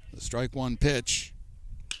 The strike one pitch.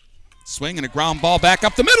 Swing and a ground ball back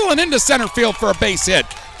up the middle and into center field for a base hit.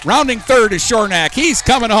 Rounding third is Shornack. He's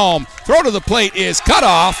coming home. Throw to the plate is cut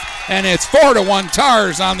off, and it's 4-1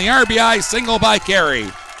 Tars on the RBI single by Carey.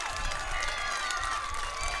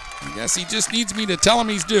 I guess he just needs me to tell him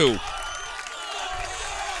he's due.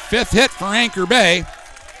 Fifth hit for Anchor Bay.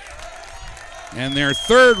 And their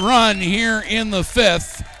third run here in the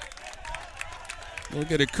fifth. We'll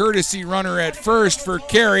get a courtesy runner at first for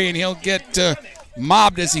Carey, and he'll get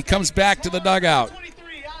mobbed as he comes back to the dugout.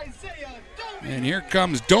 And here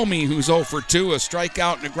comes Domi, who's 0 for 2, a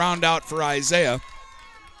strikeout and a ground out for Isaiah.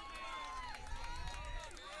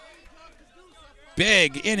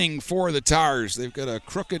 Big inning for the Tars. They've got a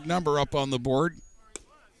crooked number up on the board.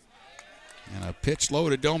 And a pitch low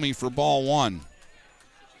to Domi for ball one.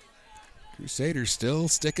 Crusaders still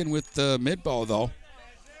sticking with Midbow, though.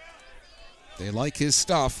 They like his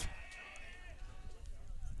stuff.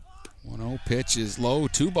 1-0 pitch is low.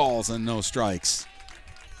 2 balls and no strikes.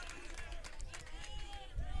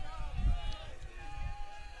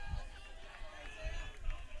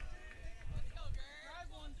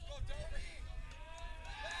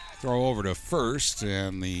 Throw over to first,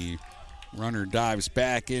 and the runner dives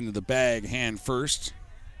back into the bag, hand first.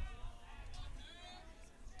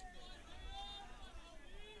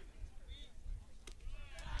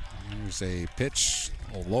 There's a pitch,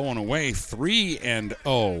 low and away,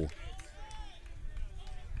 3-0.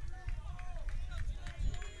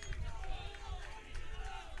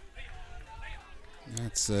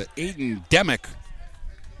 That's Aiden Demick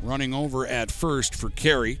running over at first for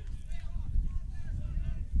Carey.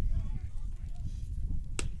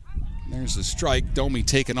 There's the strike. Domi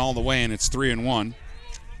taken all the way, and it's 3-1.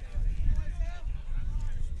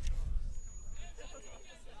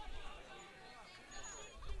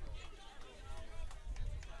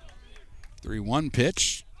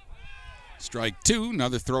 Pitch. Strike 2.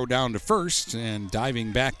 Another throw down to first, and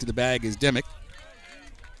diving back to the bag is Demick.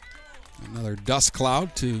 Another dust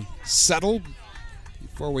cloud to settle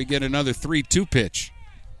before we get another 3-2 pitch.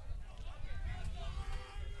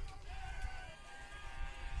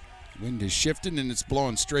 Wind is shifting, and it's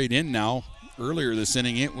blowing straight in now. Earlier this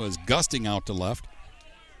inning, it was gusting out to left.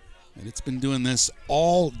 And it's been doing this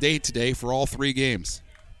all day today for all 3 games.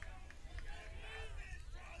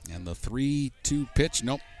 And the 3-2 pitch,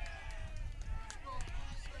 nope.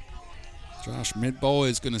 Josh Midbow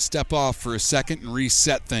is going to step off for a second and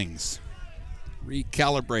reset things.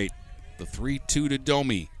 Recalibrate. The 3-2 to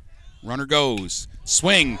Domi. Runner goes.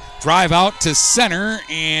 Swing. Drive out to center.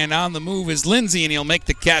 And on the move is Lindsay, and he'll make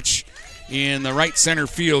the catch in the right center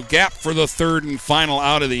field gap for the third and final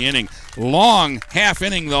out of the inning. Long half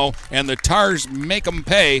inning, though, and the Tars make them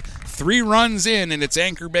pay. 3 runs in, and it's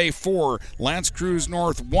Anchor Bay 4, L'Anse Creuse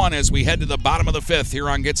North 1 as we head to the bottom of the fifth here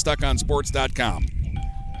on GetStuckOnSports.com.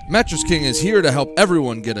 Mattress King is here to help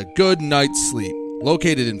everyone get a good night's sleep.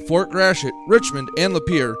 Located in Fort Gratiot, Richmond, and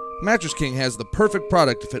Lapeer, Mattress King has the perfect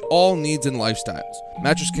product to fit all needs and lifestyles.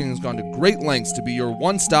 Mattress King has gone to great lengths to be your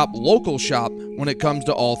one-stop local shop when it comes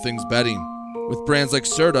to all things bedding. With brands like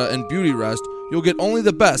Serta and Beauty Rest, you'll get only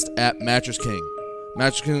the best at Mattress King.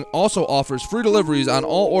 Mattress King also offers free deliveries on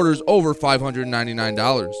all orders over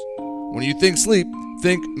 $599. When you think sleep,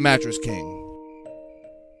 think Mattress King.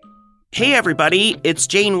 Hey everybody, it's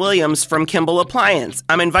Jane Williams from Kimball Appliance.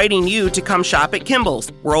 I'm inviting you to come shop at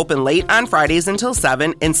Kimball's. We're open late on Fridays until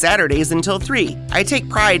 7 and Saturdays until 3. I take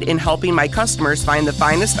pride in helping my customers find the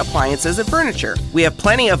finest appliances and furniture. We have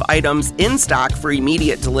plenty of items in stock for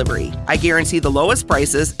immediate delivery. I guarantee the lowest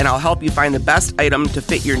prices and I'll help you find the best item to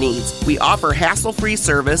fit your needs. We offer hassle-free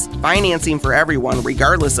service, financing for everyone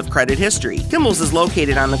regardless of credit history. Kimball's is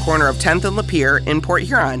located on the corner of 10th and Lapeer in Port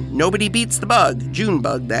Huron. Nobody beats the bug,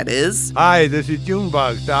 Junebug that is. Hi, this is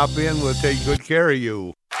Junebug. Stop in. We'll take good care of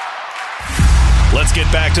you. Let's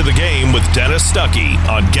get back to the game with Dennis Stuckey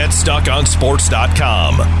on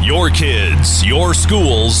GetStuckOnSports.com. Your kids, your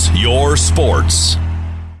schools, your sports.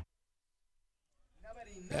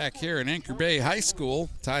 Back here in Anchor Bay High School,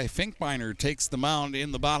 Ty Finkbeiner takes the mound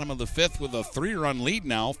in the bottom of the 5th with a 3-run lead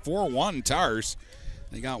now, 4-1 Tars.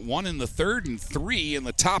 They got 1 in the 3rd and 3 in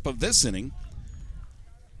the top of this inning.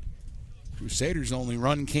 Crusaders' only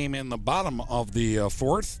run came in the bottom of the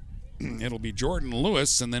 4th. It'll be Jordan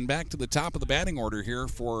Lewis, and then back to the top of the batting order here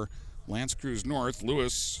for L'Anse Creuse North.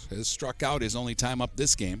 Lewis has struck out his only time up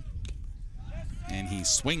this game, and he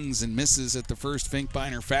swings and misses at the first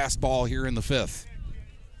Finkbeiner fastball here in the 5th.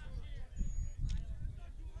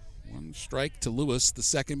 1 strike to Lewis, the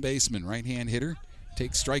second baseman, right-hand hitter.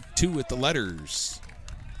 Takes strike 2 at the letters.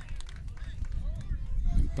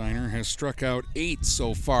 Finkbeiner has struck out 8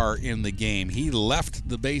 so far in the game. He left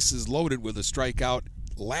the bases loaded with a strikeout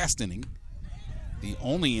last inning, the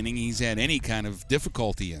only inning he's had any kind of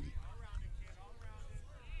difficulty in.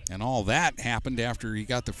 And all that happened after he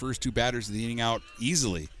got the first 2 batters of the inning out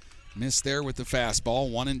easily. Missed there with the fastball,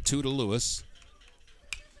 1-2 to Lewis.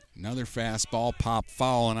 Another fastball, pop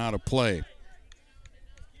foul and out of play.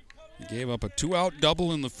 He gave up a 2-out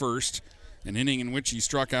double in the first, an inning in which he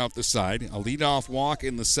struck out the side. A leadoff walk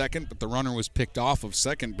in the second, but the runner was picked off of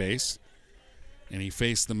second base. And he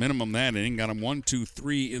faced the minimum that inning, got him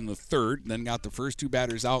 1-2-3 in the 3rd, then got the first 2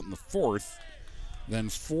 batters out in the 4th. Then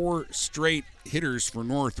 4 straight hitters for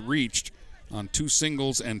North reached on 2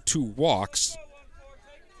 singles and 2 walks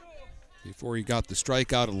before he got the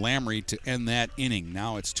strikeout of Lamry to end that inning.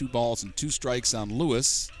 Now it's 2 balls and 2 strikes on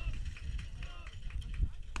Lewis.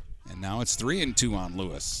 And now it's 3-2 on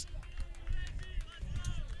Lewis.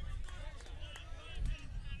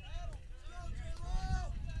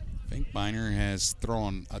 Finkbeiner has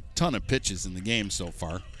thrown a ton of pitches in the game so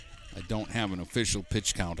far. I don't have an official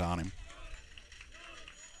pitch count on him.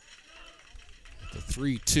 The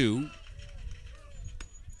 3-2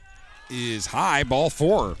 is high, ball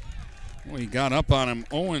 4. Well, he got up on him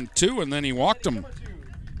 0-2, and then he walked him.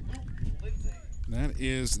 That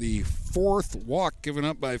is the 4th walk given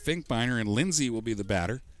up by Finkbeiner, and Lindsay will be the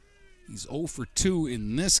batter. He's 0-2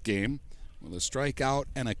 in this game with a strikeout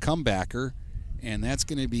and a comebacker. And that's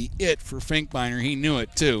going to be it for Finkbeiner. He knew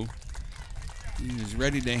it, too. He was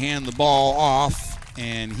ready to hand the ball off,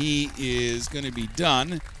 and he is going to be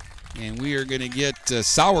done. And we are going to get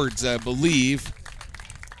Sowards, I believe,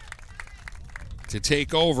 to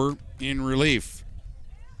take over in relief.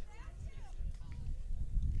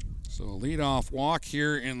 So a leadoff walk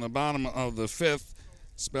here in the bottom of the 5th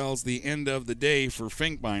spells the end of the day for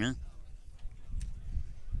Finkbeiner.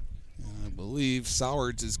 I believe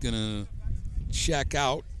Sowards is going to check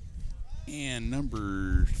out, and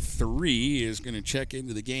number 3 is going to check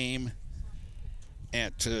into the game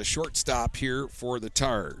at shortstop here for the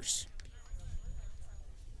Tars.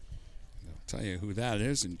 I'll tell you who that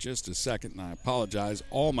is in just a second, and I apologize.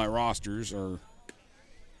 All my rosters are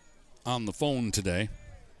on the phone today.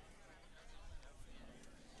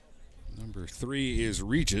 Number 3 is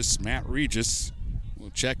Regis. Matt Regis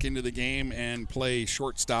will check into the game and play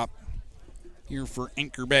shortstop here for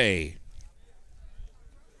Anchor Bay.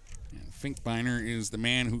 Finkbeiner is the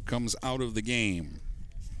man who comes out of the game.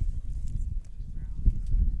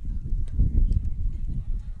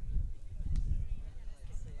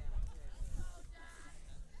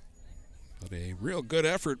 But a real good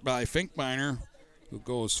effort by Finkbeiner, who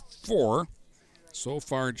goes 4. So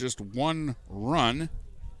far, just 1 run,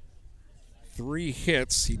 3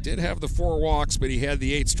 hits. He did have the 4 walks, but he had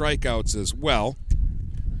the 8 strikeouts as well.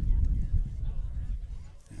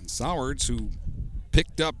 And Sowards, who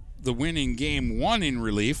picked up the winning game 1 in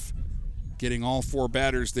relief, getting all 4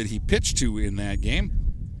 batters that he pitched to in that game.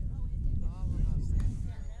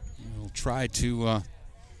 We'll try to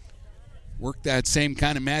work that same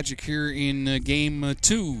kind of magic here in game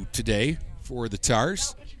 2 today for the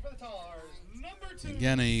Tars.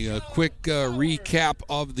 Again, a quick recap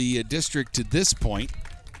of the district to this point.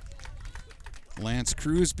 L'Anse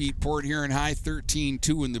Creuse beat Port Huron High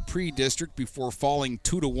 13-2 in the pre-district before falling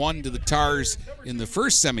 2-1 to the Tars in the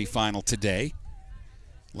first semifinal today.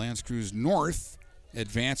 L'Anse Creuse North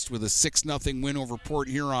advanced with a 6-0 win over Port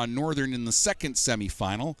Huron Northern in the second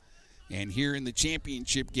semifinal. And here in the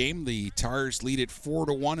championship game, the Tars lead it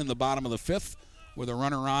 4-1 in the bottom of the fifth with a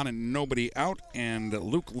runner on and nobody out, and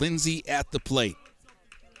Luke Lindsay at the plate.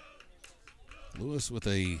 Lewis with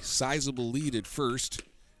a sizable lead at first.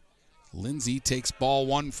 Lindsay takes ball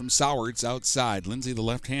one from Sowards outside. Lindsay, the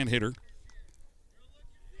left-hand hitter.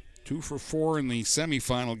 2 for 4 in the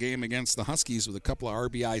semifinal game against the Huskies with a couple of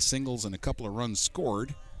RBI singles and a couple of runs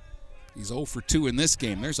scored. He's 0 for 2 in this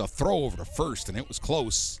game. There's a throw over to first, and it was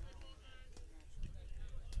close.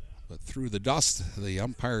 But through the dust, the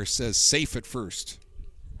umpire says safe at first.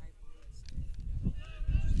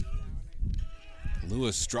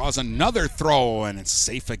 Lewis draws another throw, and it's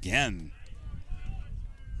safe again.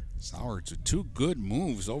 Sowards with 2 good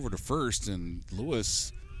moves over to first, and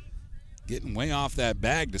Lewis getting way off that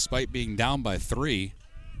bag despite being down by 3.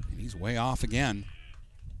 And he's way off again.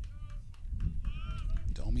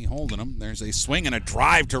 Domi holding him. There's a swing and a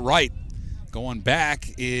drive to right. Going back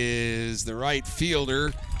is the right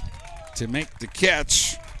fielder to make the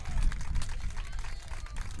catch.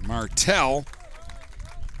 Martell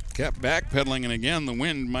kept backpedaling, and again, the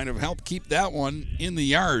wind might have helped keep that one in the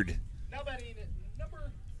yard.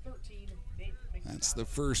 That's the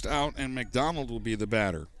first out, and McDonald will be the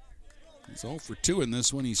batter. He's 0 for 2 in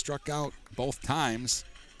this one. He struck out both times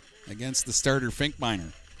against the starter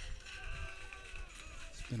Finkbeiner.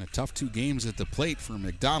 It's been a tough 2 games at the plate for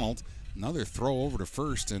McDonald. Another throw over to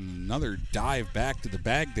first and another dive back to the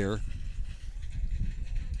bag there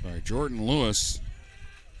by Jordan Lewis.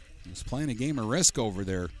 He's playing a game of risk over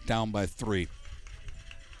there, down by 3.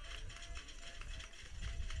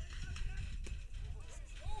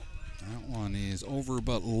 That one is over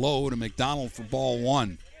but low to McDonald for ball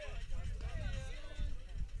 1.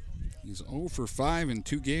 He's 0 for 5 in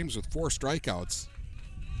 2 games with 4 strikeouts.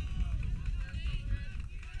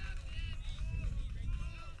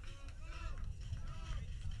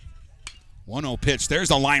 One-0 pitch. There's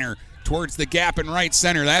a liner towards the gap in right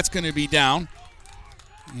center. That's going to be down.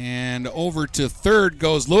 And over to third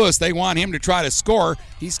goes Lewis. They want him to try to score.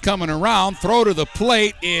 He's coming around. Throw to the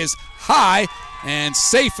plate is high and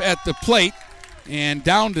safe at the plate. And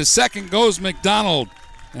down to second goes McDonald.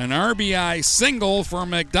 An RBI single for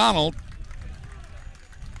McDonald.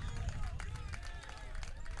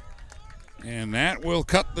 And that will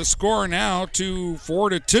cut the score now to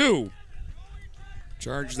 4-2.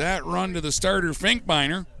 Charge that run to the starter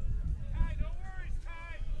Finkbeiner.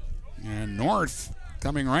 And North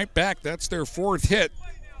coming right back. That's their 4th hit.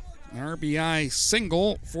 An RBI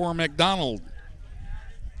single for McDonald.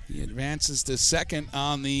 He advances to second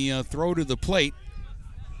on the throw to the plate.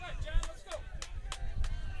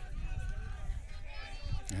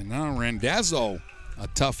 And now Randazzo, a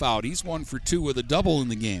tough out. He's 1 for 2 with a double in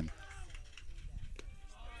the game.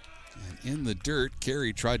 And in the dirt,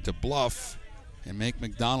 Carey tried to bluff and make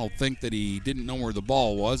McDonald think that he didn't know where the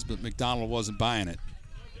ball was, but McDonald wasn't buying it.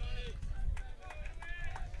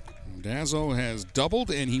 Randazzo has doubled,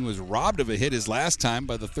 and he was robbed of a hit his last time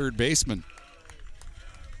by the third baseman.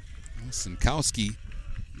 Sinkowski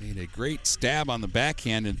made a great stab on the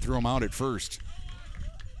backhand and threw him out at first.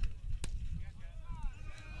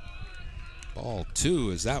 Ball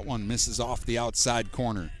 2 as that one misses off the outside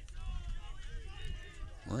corner.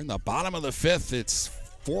 We're in the bottom of the 5th. It's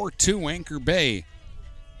 4-2 Anchor Bay.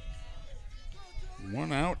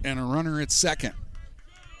 1 out and a runner at second.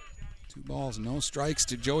 2 balls, no strikes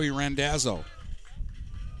to Joey Randazzo.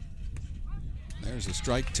 There's a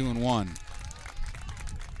strike, 2-1.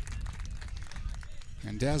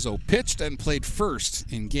 Randazzo pitched and played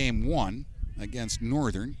first in game 1 against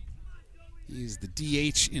Northern. He's the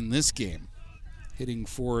DH in this game, hitting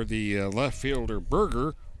for the left fielder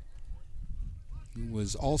Berger, who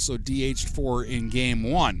was also DH'd for in game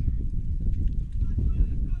 1.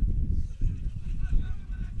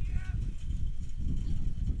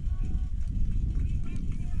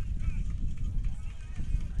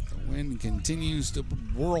 The wind continues to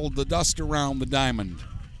whirl the dust around the diamond.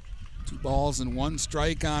 2 balls and 1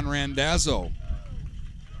 strike on Randazzo.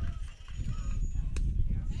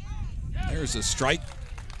 There's a strike.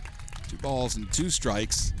 2 balls and 2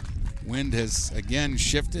 strikes. Wind has again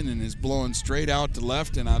shifted and is blowing straight out to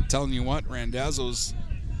left, and I'm telling you what, Randazzo's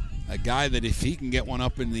a guy that if he can get one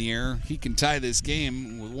up in the air, he can tie this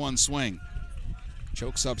game with 1 swing.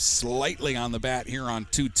 Chokes up slightly on the bat here on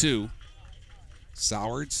 2-2.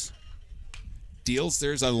 Sowards deals.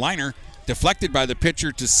 There's a liner deflected by the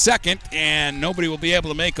pitcher to second, and nobody will be able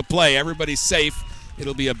to make a play. Everybody's safe.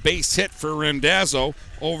 It'll be a base hit for Randazzo.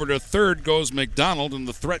 Over to third goes McDonald, and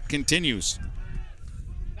the threat continues.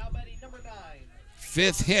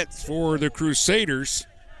 fifth hit for the Crusaders.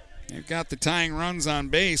 They've got the tying runs on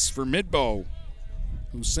base for Midbow,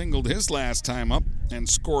 who singled his last time up and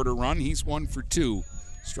scored a run. He's 1 for 2.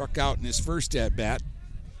 Struck out in his first at-bat,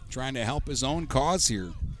 trying to help his own cause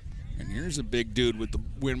here. And here's a big dude with the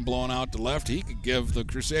wind blowing out to left. He could give the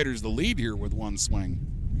Crusaders the lead here with one swing.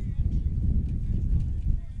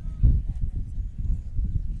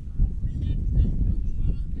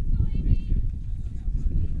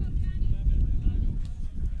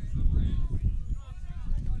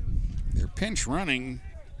 They're pinch running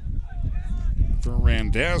for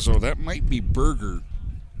Randazzo. That might be Berger,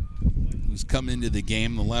 who's come into the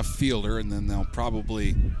game, the left fielder, and then they'll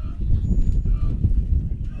probably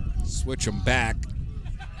switch him back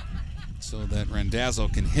so that Randazzo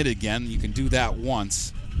can hit again. You can do that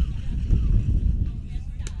once.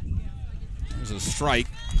 There's a strike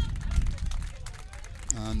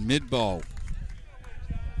on Midbow.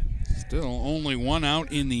 Still only one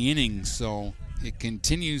out in the inning, so it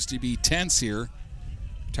continues to be tense here.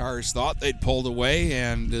 Tars thought they'd pulled away,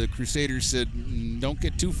 and the Crusaders said, don't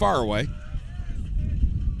get too far away.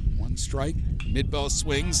 One strike, Midbow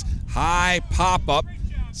swings, high pop-up.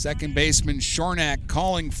 Second baseman Shornack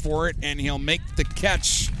calling for it, and he'll make the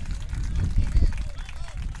catch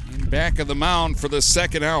in back of the mound for the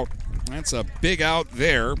second out. That's a big out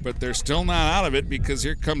there, but they're still not out of it because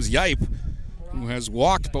here comes Yipe, who has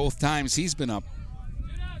walked both times he's been up.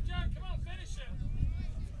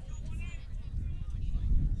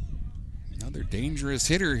 Another dangerous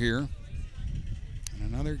hitter here.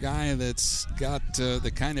 And another guy that's got the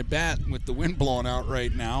kind of bat with the wind blowing out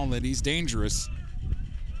right now that he's dangerous.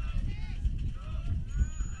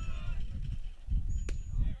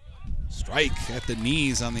 Strike at the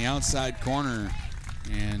knees on the outside corner.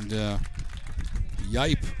 And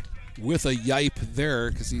Yipe with a yipe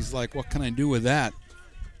there because he's like, what can I do with that?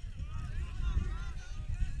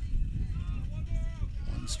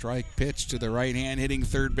 One strike pitch to the right hand hitting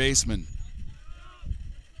third baseman.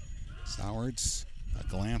 Sowards, a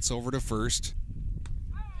glance over to first.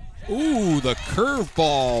 Ooh, the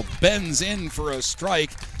curveball bends in for a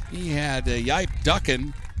strike. He had Yipe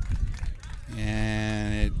ducking,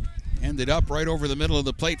 and it ended up right over the middle of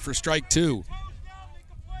the plate for strike two.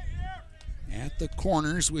 At the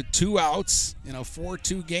corners with 2 outs in a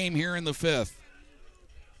 4-2 game here in the fifth.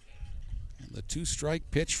 And the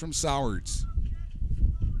 2-strike pitch from Sowards.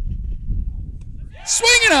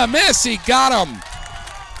 Swing and a miss, he got him.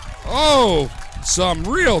 Oh, some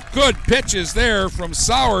real good pitches there from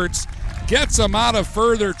Sowards. Gets them out of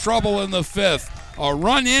further trouble in the fifth. A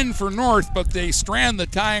run in for North, but they strand the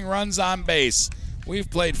tying runs on base. We've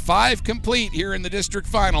played 5 complete here in the district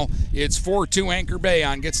final. It's 4-2 Anchor Bay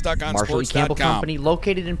on GetStuckOnSports.com. Marshall E. Campbell Company,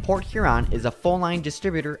 located in Port Huron, is a full-line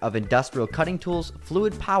distributor of industrial cutting tools,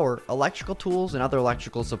 fluid power, electrical tools, and other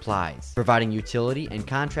electrical supplies, providing utility and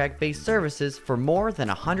contract-based services for more than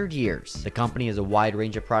 100 years. The company has a wide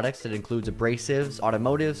range of products that includes abrasives,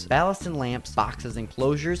 automotives, ballast and lamps, boxes and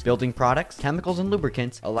closures, building products, chemicals and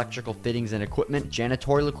lubricants, electrical fittings and equipment,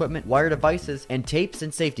 janitorial equipment, wire devices, and tapes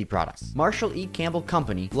and safety products. Marshall E. Campbell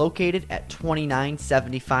Company, located at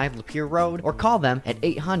 2975 Lapeer Road, or call them at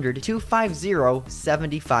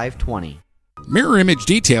 800-250-7520. Mirror Image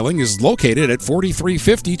Detailing is located at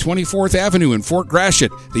 4350 24th Avenue in Fort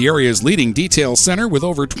Gratiot, the area's leading detail center with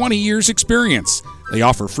over 20 years' experience. They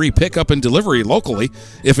offer free pickup and delivery locally.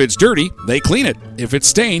 If it's dirty, they clean it. If it's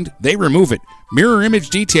stained, they remove it. Mirror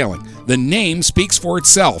Image Detailing. The name speaks for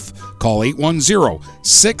itself. Call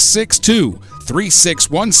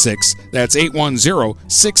 810-662-3616. That's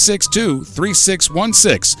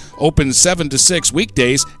 810-662-3616. Open 7 to 6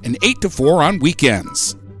 weekdays and 8 to 4 on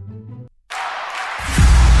weekends.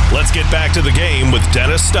 Let's get back to the game with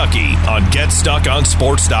Dennis Stuckey on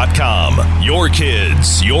GetStuckOnSports.com. Your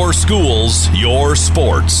kids, your schools, your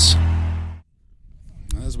sports.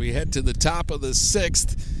 As we head to the top of the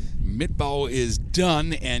 6th, Midbow is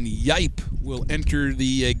done, and Yipe will enter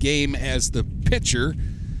the game as the pitcher,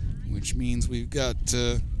 which means we've got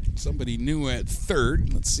somebody new at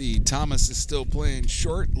third. Let's see, Thomas is still playing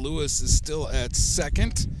short. Lewis is still at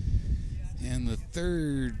second. And the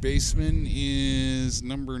third baseman is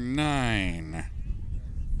number 9.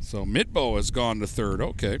 So Midbow has gone to third.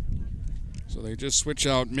 Okay. So they just switch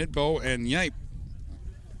out Midbow and Yipe.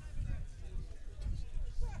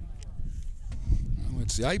 Well,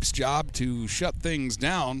 it's Yipe's job to shut things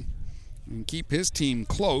down and keep his team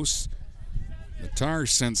close. The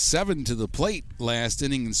Tars sent 7 to the plate last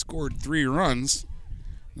inning and scored 3 runs.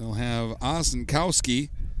 They'll have Ozenkowski,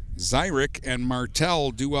 Zyrick, and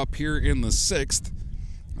Martell due up here in the 6th.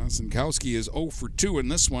 Osenkowski is 0 for 2 in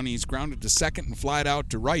this one. He's grounded to second and flied out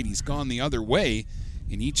to right. He's gone the other way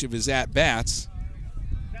in each of his at-bats.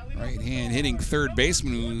 Right hand hitting third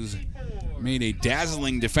baseman who's made a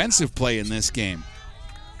dazzling defensive play in this game.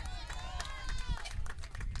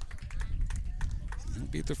 He'll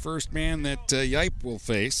be the first man that Yipe will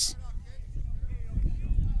face.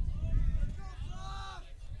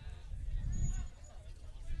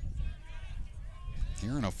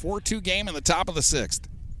 Here in a 4-2 game in the top of the 6th.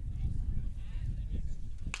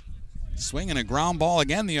 Swinging a ground ball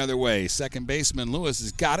again the other way. Second baseman Lewis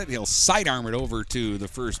has got it. He'll sidearm it over to the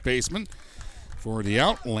first baseman for the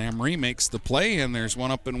out. Lamry makes the play, and there's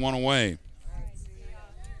one up and one away.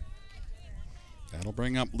 That'll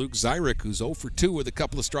bring up Luke Zyrick, who's 0 for 2 with a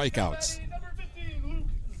couple of strikeouts.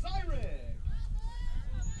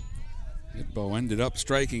 Hidbo ended up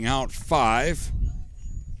striking out 5.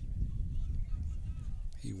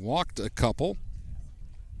 He walked a couple.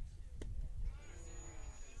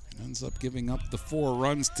 Ends up giving up the 4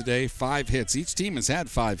 runs today, 5 hits. Each team has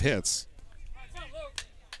had 5 hits.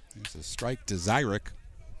 There's a strike to Zyrick.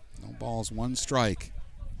 No balls, 1 strike.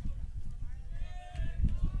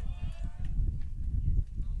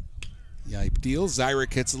 Yipe deals.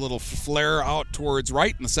 Zyrick hits a little flare out towards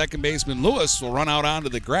right, and the second baseman Lewis will run out onto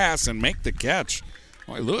the grass and make the catch.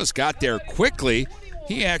 Boy, Lewis got there quickly.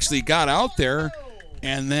 He actually got out there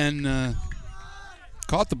and then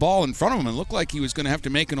caught the ball in front of him and looked like he was going to have to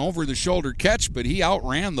make an over-the-shoulder catch, but he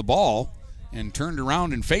outran the ball and turned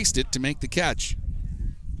around and faced it to make the catch.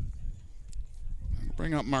 I'll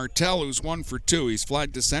bring up Martell, who's 1 for 2. He's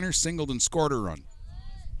flied to center, singled, and scored a run.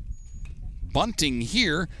 Bunting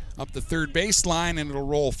here up the third baseline, and it'll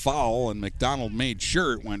roll foul, and McDonald made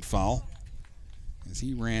sure it went foul as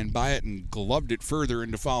he ran by it and gloved it further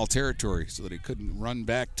into foul territory so that it couldn't run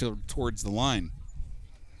back towards the line.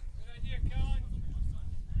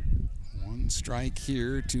 1 strike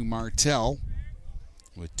here to Martell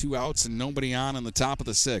with 2 outs and nobody on in the top of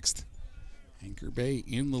the 6th. Anchor Bay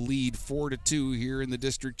in the lead 4-2 here in the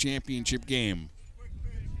district championship game.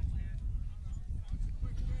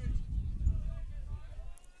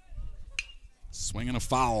 Swinging a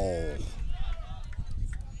foul.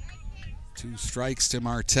 2 strikes to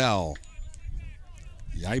Martell.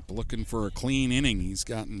 Yipe looking for a clean inning. He's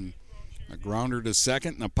gotten a grounder to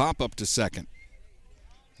second and a pop-up to second.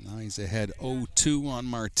 Now he's ahead 0-2 on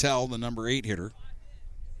Martell, the number 8 hitter.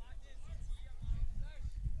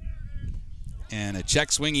 And a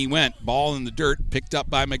check swing he went. Ball in the dirt, picked up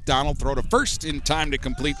by McDonald. Throw to first in time to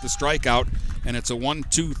complete the strikeout. And it's a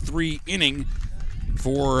 1-2-3 inning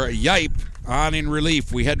for Yipe on in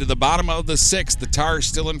relief. We head to the bottom of the 6th. The Tars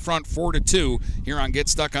still in front 4-2 here on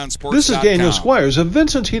GetStuckOnSports.com. This is Daniel Squires of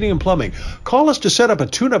Vincent's Heating and Plumbing. Call us to set up a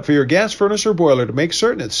tune-up for your gas furnace or boiler to make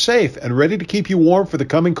certain it's safe and ready to keep you warm for the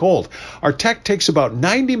coming cold. Our tech takes about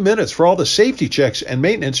 90 minutes for all the safety checks and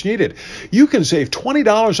maintenance needed. You can save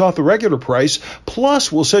 $20 off the regular price,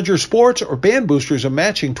 plus we'll send your sports or band boosters a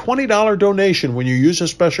matching $20 donation when you use a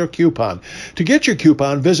special coupon. To get your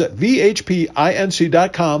coupon, visit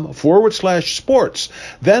vhpinc.com/sports.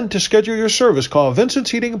 Then, to schedule your service, call Vincent's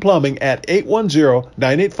Heating and Plumbing at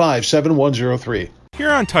 810-985-7103.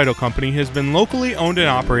 Huron Title Company has been locally owned and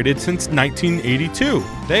operated since 1982.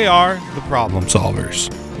 They are the problem solvers.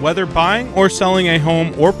 Whether buying or selling a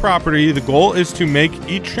home or property, the goal is to make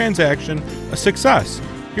each transaction a success.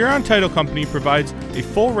 Huron Title Company provides a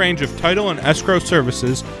full range of title and escrow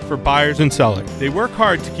services for buyers and sellers. They work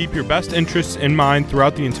hard to keep your best interests in mind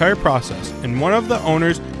throughout the entire process, and one of the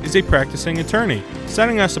owners is a practicing attorney,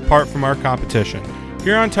 setting us apart from our competition.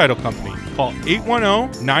 Huron Title Company. Call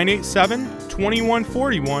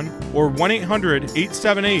 810-987-2141 or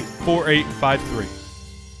 1-800-878-4853.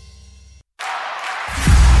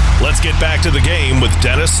 Let's get back to the game with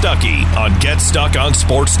Dennis Stuckey on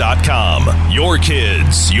GetStuckOnSports.com. Your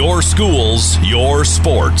kids, your schools, your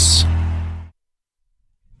sports.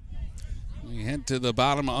 We head to the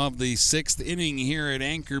bottom of the 6th inning here at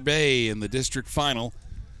Anchor Bay in the district final.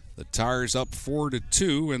 The Tars up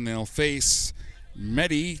 4-2, and they'll face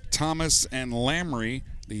Meddy, Thomas, and Lamry,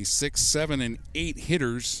 the 6, 7, and 8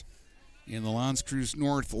 hitters in the L'Anse Creuse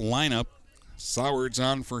North lineup. Soward's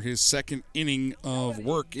on for his 2nd inning of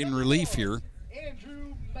work in relief here.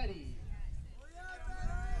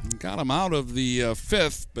 Got him out of the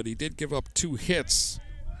 5th, but he did give up 2 hits.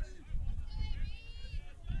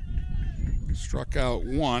 Struck out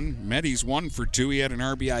 1. Meddy's 1 for 2. He had an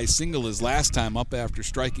RBI single his last time up after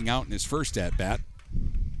striking out in his first at-bat.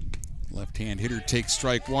 Left-hand hitter takes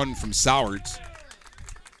strike 1 from Sowards.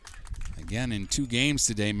 Again, in 2 games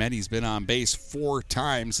today, Meddy's been on base 4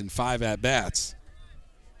 times in 5 at-bats.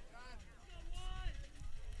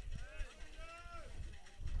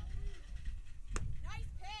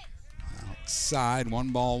 inside. 1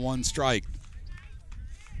 ball, 1 strike.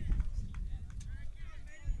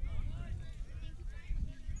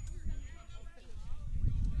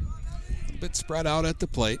 A bit spread out at the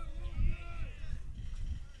plate.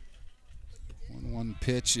 1-1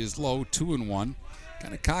 pitch is low, 2-1.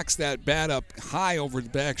 Kind of cocks that bat up high over the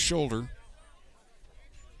back shoulder.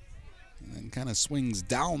 And then kind of swings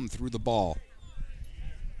down through the ball.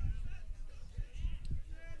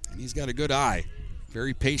 And he's got a good eye.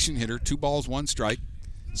 Very patient hitter. 2 balls, 1 strike.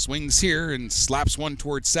 Swings here and slaps one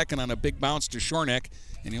towards second on a big bounce to Shornack.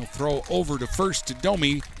 And he'll throw over to first to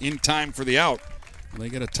Domi in time for the out. They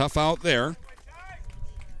get a tough out there.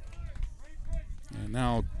 And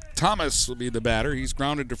now Thomas will be the batter. He's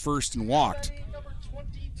grounded to first and walked.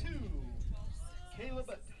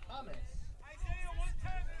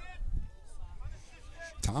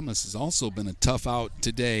 Thomas has also been a tough out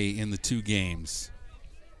today in the 2 games.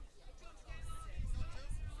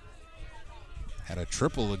 Had a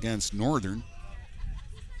triple against Northern.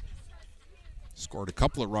 Scored a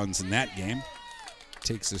couple of runs in that game.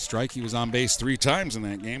 Takes a strike. He was on base 3 times in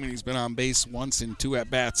that game, and he's been on base once in 2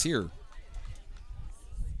 at-bats here.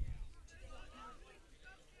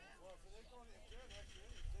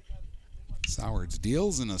 Sowards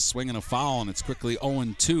deals and a swing and a foul, and it's quickly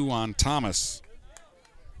 0-2 on Thomas.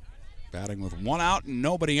 Batting with 1 out and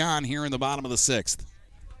nobody on here in the bottom of the 6th.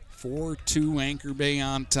 4-2 Anchor Bay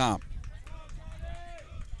on top.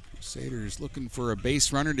 Crusaders looking for a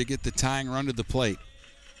base runner to get the tying run to the plate.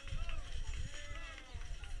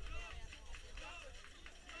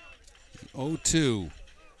 The 0-2.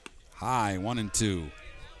 High, 1-2.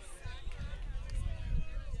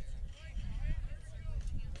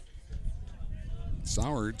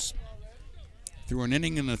 Sowards threw an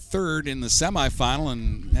inning and a third in the semifinal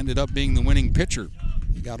and ended up being the winning pitcher.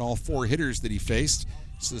 He got all 4 hitters that he faced.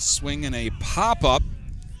 It's a swing and a pop-up.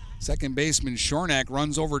 Second baseman Shornack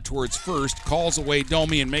runs over towards first, calls away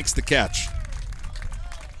Domi, and makes the catch.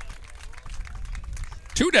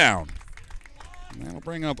 2 down. And that'll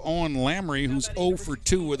bring up Owen Lamry, who's 0 for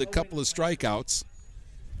 2 with a couple of strikeouts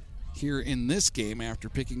here in this game after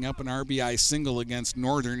picking up an RBI single against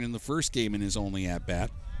Northern in the first game in his only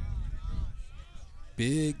at-bat.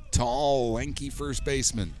 Big, tall, lanky first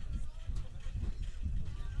baseman.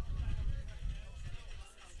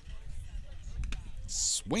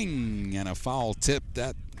 Swing and a foul tip.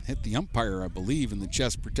 That hit the umpire, I believe, in the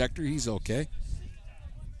chest protector. He's okay.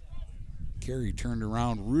 Carey turned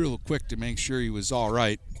around real quick to make sure he was all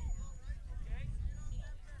right.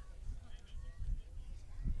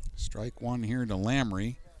 Strike 1 here to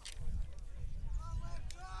Lamry.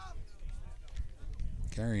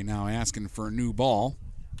 Carey now asking for a new ball.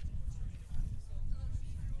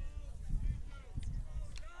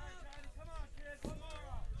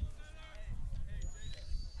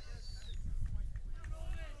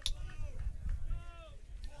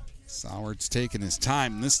 Sowards taking his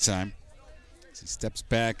time this time as he steps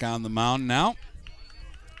back on the mound now.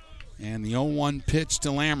 And the 0-1 pitch to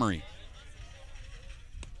Lamry.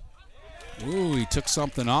 Ooh, he took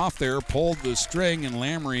something off there, pulled the string, and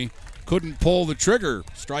Lamry couldn't pull the trigger.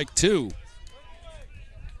 Strike 2.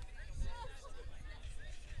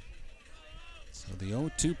 So the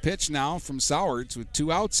 0-2 pitch now from Sowards with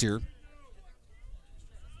 2 outs here.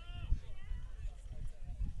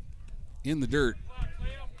 In the dirt.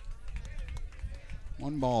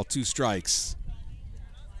 1 ball, 2 strikes.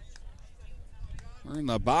 We're in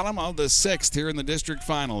the bottom of the 6th here in the district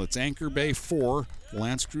final. It's Anchor Bay 4,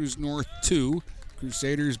 L'Anse Creuse North 2.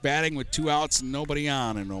 Crusaders batting with 2 outs and nobody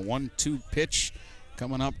on. And a 1-2 pitch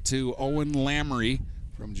coming up to Owen Lamry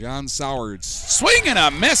from John Sowards. Swing and a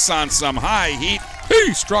miss on some high heat.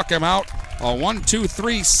 He struck him out. A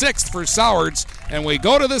 1-2-3 6th for Sowards. And we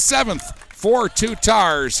go to the 7th. 4-2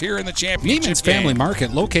 Tars here in the championship Neiman's game. Family Market,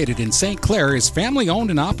 located in St. Clair, is family-owned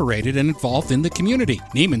and operated and involved in the community.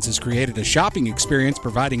 Neiman's has created a shopping experience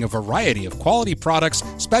providing a variety of quality products,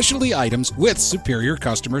 specialty items with superior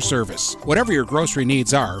customer service. Whatever your grocery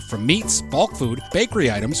needs are, from meats, bulk food, bakery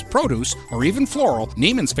items, produce, or even floral,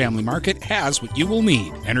 Neiman's Family Market has what you will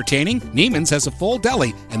need. Entertaining? Neiman's has a full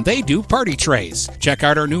deli, and they do party trays. Check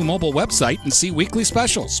out our new mobile website and see weekly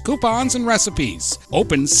specials, coupons, and recipes.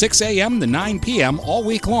 Open 6 a.m. to 9 p.m. all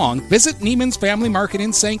week long. Visit Neiman's Family Market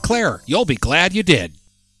in St. Clair. You'll be glad you did.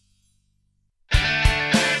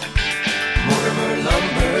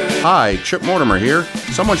 Hi, Chip Mortimer here.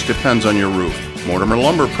 So much depends on your roof. Mortimer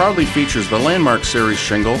Lumber proudly features the Landmark Series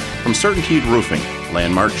shingle from Certainteed Roofing.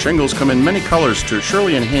 Landmark shingles come in many colors to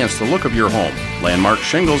surely enhance the look of your home. Landmark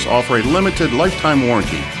shingles offer a limited lifetime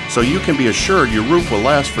warranty, so you can be assured your roof will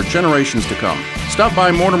last for generations to come. Stop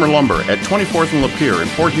by Mortimer Lumber at 24th and Lapeer in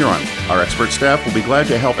Port Huron. Our expert staff will be glad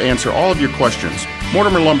to help answer all of your questions.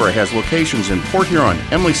 Mortimer Lumber has locations in Port Huron,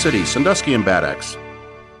 Emily City, Sandusky, and Bad Axe.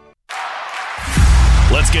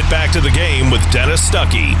 Let's get back to the game with Dennis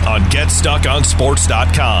Stuckey on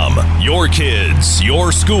GetStuckOnSports.com. Your kids,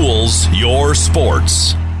 your schools, your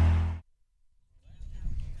sports.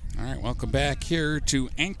 All right, welcome back here to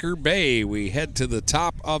Anchor Bay. We head to the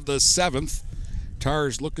top of the 7th.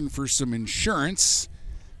 Tars looking for some insurance.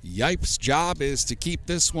 Yipe's job is to keep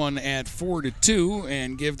this one at 4-2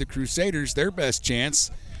 and give the Crusaders their best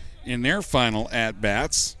chance in their final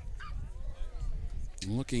at-bats.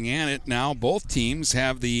 Looking at it now, both teams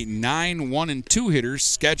have the 9, 1, and 2 hitters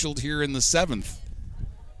scheduled here in the 7th.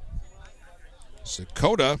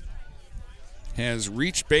 Sakota has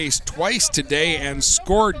reached base twice today and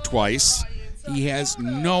scored twice. He has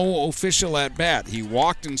no official at-bat. He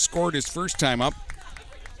walked and scored his first time up.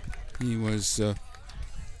 He was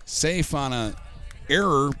safe on an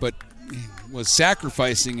error, but was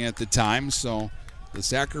sacrificing at the time, so the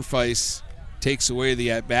sacrifice takes away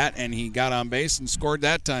the at-bat, and he got on base and scored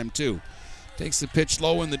that time too. Takes the pitch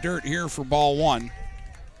low in the dirt here for ball 1.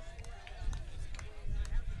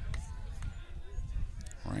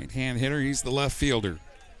 Right-hand hitter, he's the left fielder.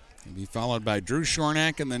 He'll be followed by Drew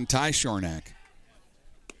Shornack and then Ty Shornack.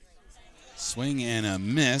 Swing and a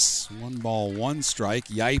miss. 1 ball, 1 strike.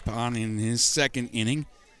 Yipe on in his second inning.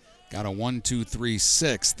 Got a 1-2-3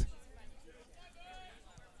 6th.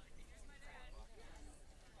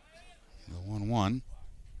 The 1-1.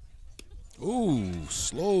 Ooh,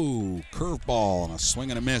 slow curveball and a swing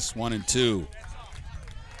and a miss, 1-2.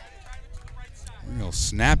 Real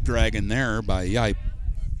snapdragon there by Yipe.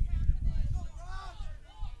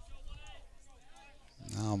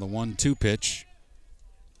 Now the 1-2 pitch.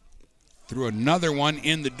 Threw another one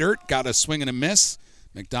in the dirt, got a swing and a miss.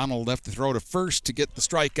 McDonald left the throw to first to get the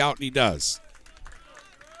strikeout, and he does.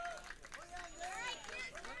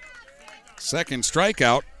 Second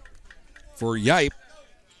strikeout for Yipe.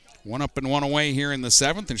 1 up and 1 away here in the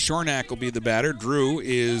 7th, and Shornack will be the batter. Drew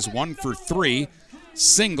is 1 for 3,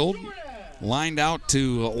 singled, lined out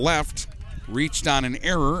to left, reached on an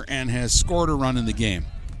error, and has scored a run in the game.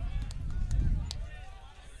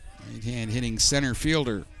 Right-hand hitting center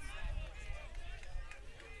fielder.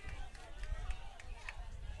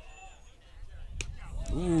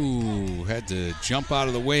 Ooh, had to jump out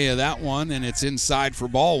of the way of that one, and it's inside for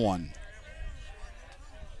ball 1.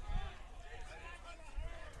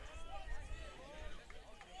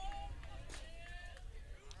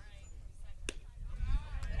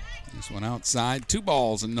 This one outside. 2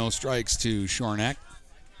 balls and no strikes to Shornack.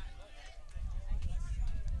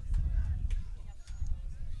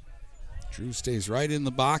 Drew stays right in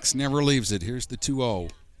the box, never leaves it. Here's the 2-0.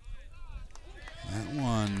 That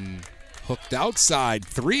one hooked outside,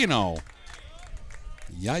 3-0.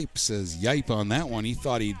 Yipe says yipe on that one. He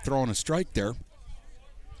thought he'd thrown a strike there.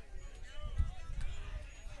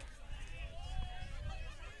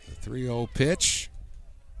 The 3-0 pitch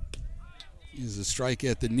is a strike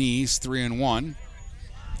at the knees, 3-1.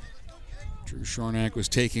 Drew Shornack was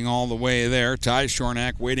taking all the way there. Ty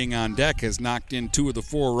Shornack, waiting on deck, has knocked in 2 of the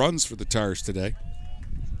 4 runs for the Tars today.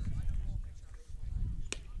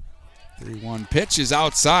 3-1 pitch is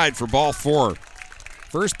outside for ball 4.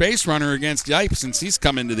 First base runner against Yipe since he's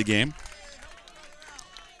come into the game.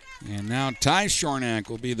 And now Ty Shornack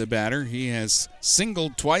will be the batter. He has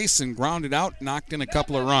singled twice and grounded out, knocked in a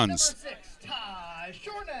couple of runs.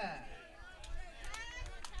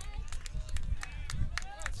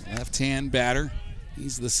 Left-hand batter.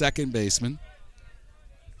 He's the second baseman.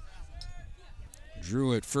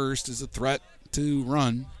 Drew at first is a threat to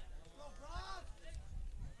run.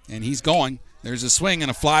 And he's going. There's a swing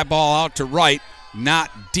and a fly ball out to right.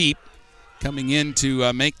 Not deep. Coming in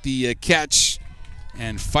to make the catch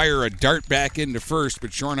and fire a dart back into first. But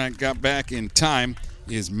Shornack got back in time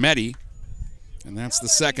is Meddy. And that's the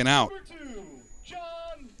second out.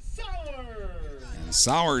 And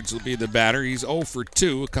Sowards will be the batter. He's 0 for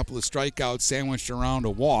 2. A couple of strikeouts sandwiched around a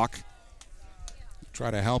walk.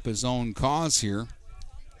 Try to help his own cause here.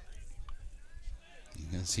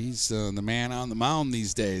 Because he's the man on the mound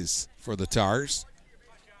these days for the Tars.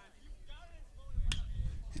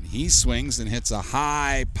 And he swings and hits a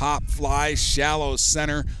high pop fly, shallow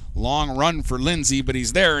center, long run for Lindsay, but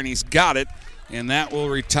he's there and he's got it, and that will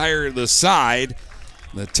retire the side.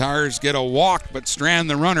 The Tars get a walk but strand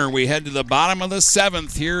the runner. We head to the bottom of the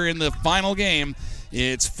 7th here in the final game.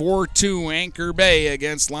 It's 4-2 Anchor Bay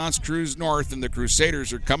against L'Anse Creuse North, and the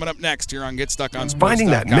Crusaders are coming up next here on GetStuckOnSports.com. Finding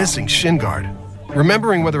that missing shin guard.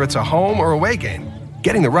 Remembering whether it's a home or away game.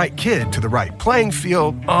 getting the right kid to the right playing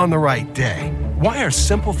field on the right day. Why are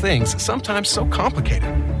simple things sometimes so complicated?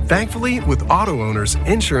 Thankfully, with auto owners,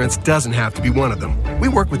 insurance doesn't have to be one of them. We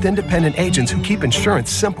work with independent agents who keep insurance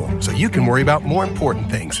simple so you can worry about more important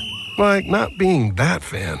things, like not being that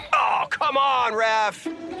fan. Oh, come on, ref!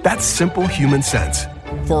 That's simple human sense.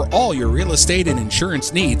 For all your real estate and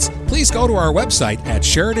insurance needs, please go to our website at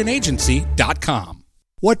SheridanAgency.com.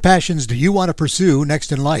 What passions do you want to pursue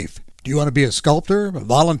next in life? Do you want to be a sculptor, a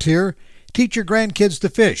volunteer, teach your grandkids to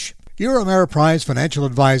fish? Your Ameriprise financial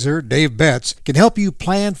advisor, Dave Betts, can help you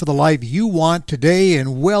plan for the life you want today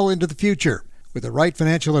and well into the future. With the right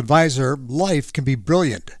financial advisor, life can be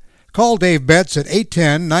brilliant. Call Dave Betts at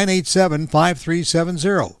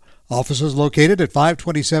 810-987-5370. Office is located at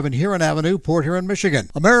 527 Huron Avenue, Port Huron, Michigan.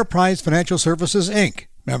 Ameriprise Financial Services, Inc.,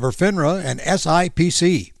 member FINRA and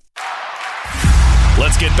SIPC.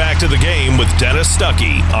 Let's get back to the game with Dennis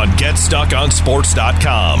Stuckey on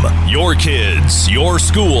GetStuckOnSports.com. Your kids, your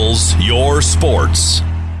schools, your sports.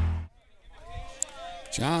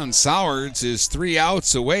 John Sowards is 3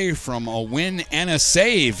 outs away from a win and a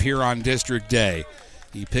save here on District Day.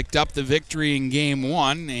 He picked up the victory in Game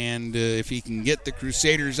 1, and if he can get the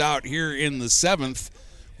Crusaders out here in the 7th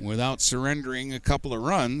without surrendering a couple of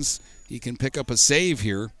runs, he can pick up a save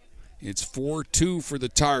here. It's 4-2 for the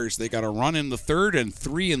Tars. They got a run in the 3rd and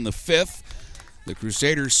 3 in the 5th. The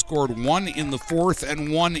Crusaders scored 1 in the 4th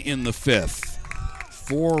and 1 in the 5th.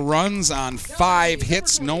 4 runs on 5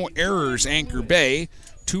 hits, no errors, Anchor Bay.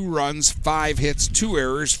 2 runs, 5 hits, 2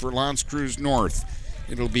 errors for L'Anse Creuse North.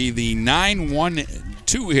 It'll be the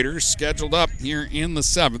 9-1-2 hitters scheduled up here in the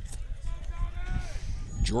 7th.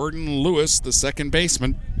 Jordan Lewis, the second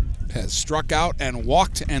baseman, has struck out and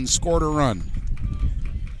walked and scored a run.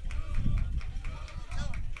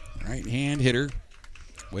 Right-hand hitter,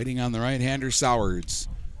 waiting on the right-hander Sowards,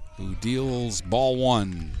 who deals ball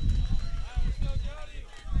 1.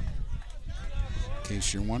 In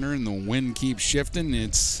case you're wondering, the wind keeps shifting.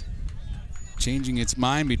 It's changing its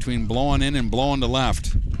mind between blowing in and blowing to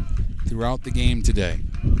left throughout the game today.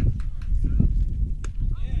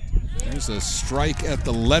 There's a strike at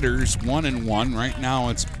the letters, 1-1. Right now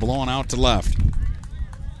it's blowing out to left.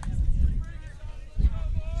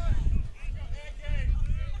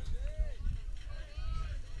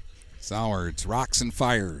 Sowards rocks and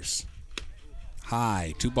fires.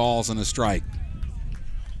 High, 2 balls and a strike.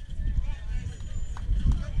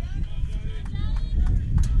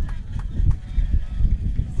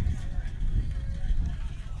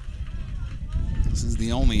 This is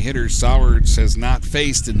the only hitter Sowards has not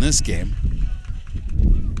faced in this game.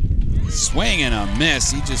 Swing and a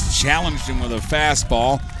miss. He just challenged him with a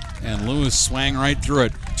fastball, and Lewis swung right through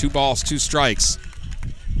it. 2 balls, 2 strikes.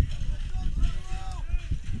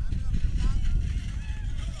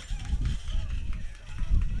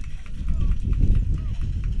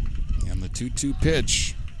 And the 2-2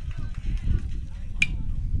 pitch.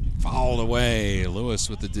 Fouled away. Lewis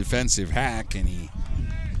with the defensive hack, and he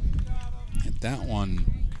hit that one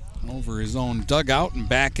over his own dugout and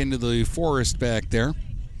back into the forest back there.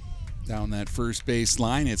 Down that first base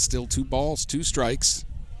line, it's still 2 balls, 2 strikes.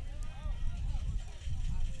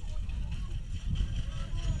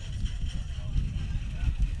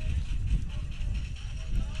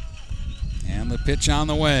 And the pitch on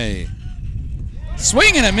the way.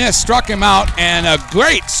 Swing and a miss, struck him out, and a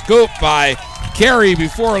great scoop by Carey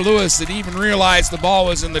before Lewis had even realized the ball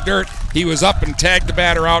was in the dirt. He was up and tagged the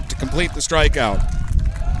batter out to complete the strikeout.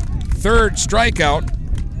 3rd strikeout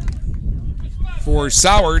for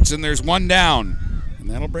Sowards, and there's 1 down. And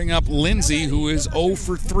that'll bring up Lindsay, who is 0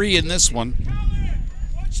 for 3 in this one.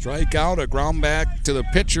 Strikeout, a ground back to the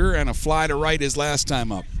pitcher, and a fly to right his last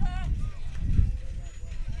time up.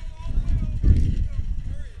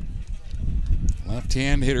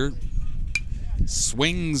 Left-hand hitter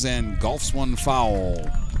swings and golfs one foul.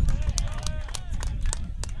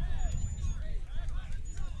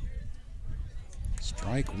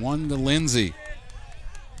 Strike 1 to Lindsay.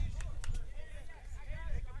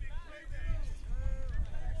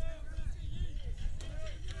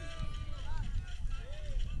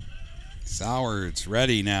 Sowards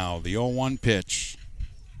ready now. The 0-1 pitch.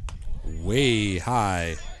 Way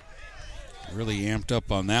high. Really amped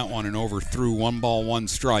up on that one and overthrew. 1 ball, 1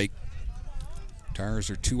 strike. Tars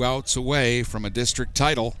are 2 outs away from a district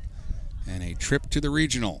title and a trip to the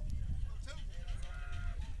regional.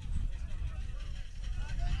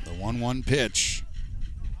 The 1-1 pitch.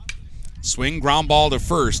 Swing, ground ball to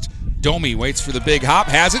first. Domi waits for the big hop,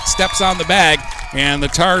 has it, steps on the bag, and the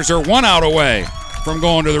Tars are 1 out away from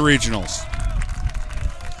going to the regionals.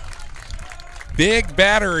 Big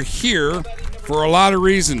batter here for a lot of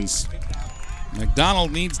reasons.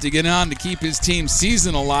 McDonald needs to get on to keep his team's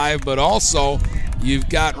season alive, but also you've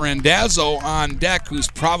got Randazzo on deck, who's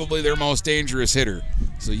probably their most dangerous hitter.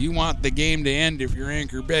 So you want the game to end if you're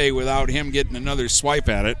Anchor Bay without him getting another swipe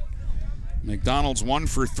at it. McDonald's 1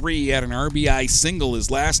 for 3. He had an RBI single his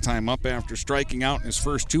last time up after striking out in his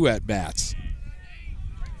first 2 at-bats.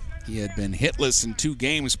 He had been hitless in 2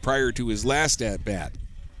 games prior to his last at-bat.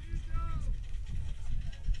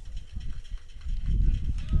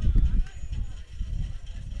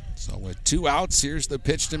 So with 2 outs, here's the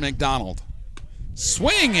pitch to McDonald.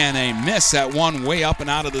 Swing and a miss at 1 way up and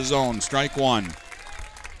out of the zone. Strike 1.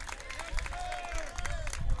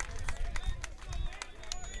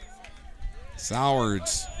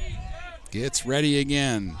 Sowards gets ready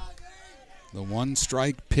again. The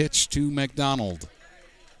 1-strike pitch to McDonald.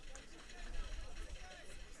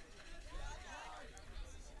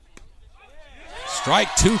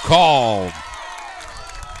 Strike 2 called.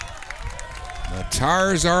 The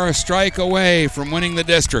Tars are a strike away from winning the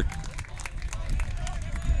district.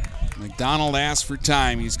 McDonald asks for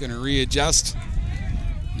time. He's going to readjust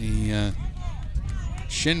the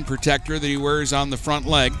shin protector that he wears on the front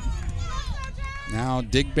leg. Now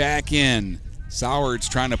dig back in. Sowards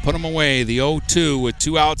trying to put him away. The 0-2 with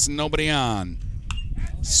 2 outs and nobody on.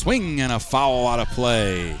 Swing and a foul out of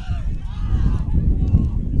play.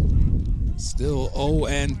 Still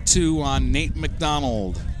 0-2 on Nate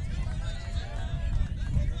McDonald.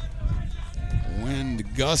 Wind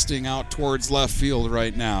gusting out towards left field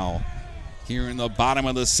right now. Here in the bottom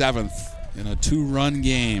of the 7th in a 2-run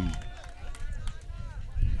game.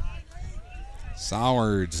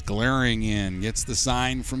 Sowards glaring in, gets the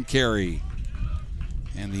sign from Carey.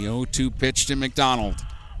 And the 0-2 pitch to McDonald.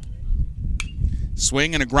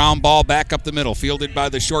 Swing and a ground ball back up the middle, fielded by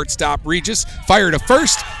the shortstop Regis. Fire to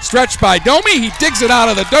first, stretched by Domi. He digs it out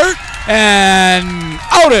of the dirt and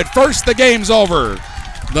out at first. The game's over.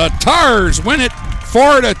 The Tars win it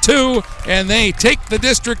 4-2, and they take the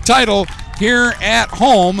district title here at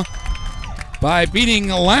home by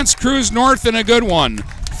beating L'Anse Creuse North in a good one.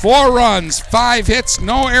 4 runs, 5 hits,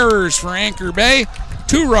 no errors for Anchor Bay.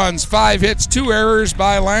 2 runs, 5 hits, 2 errors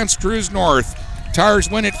by L'Anse Creuse North.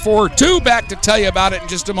 Tars win it 4-2. Back to tell you about it in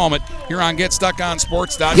just a moment here on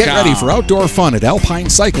GetStuckOnSports.com. Get ready for outdoor fun at Alpine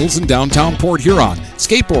Cycles in downtown Port Huron.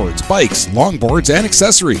 Skateboards, bikes, longboards, and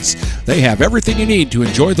accessories. They have everything you need to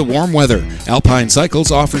enjoy the warm weather. Alpine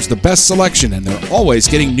Cycles offers the best selection, and they're always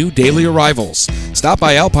getting new daily arrivals. Stop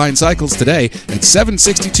by Alpine Cycles today at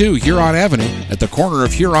 762 Huron Avenue at the corner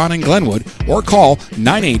of Huron and Glenwood, or call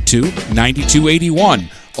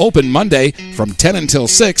 982-9281. Open Monday from 10 until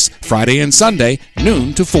 6, Friday and Sunday,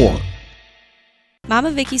 noon to 4.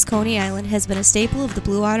 Mama Vicky's Coney Island has been a staple of the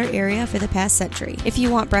Blue Water area for the past century. If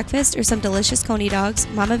you want breakfast or some delicious Coney dogs,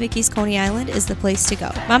 Mama Vicky's Coney Island is the place to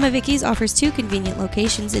go. Mama Vicky's offers 2 convenient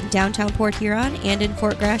locations in downtown Port Huron and in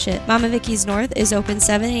Fort Gratiot. Mama Vicky's North is open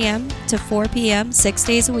 7 a.m. to 4 p.m. 6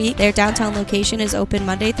 days a week. Their downtown location is open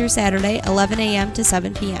Monday through Saturday, 11 a.m. to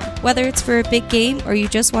 7 p.m. Whether it's for a big game or you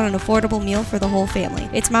just want an affordable meal for the whole family,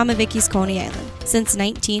 it's Mama Vicky's Coney Island since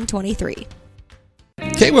 1923.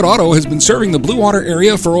 Kaywood Auto has been serving the Blue Water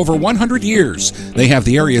area for over 100 years. They have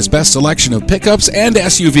the area's best selection of pickups and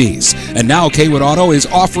SUVs. And now Kaywood Auto is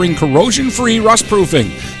offering corrosion-free rust proofing.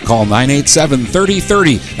 Call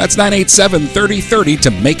 987-3030. That's 987-3030 to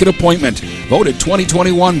make an appointment. Voted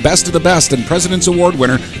 2021 Best of the Best and President's Award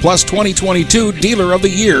winner, plus 2022 Dealer of the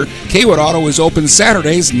Year. Kaywood Auto is open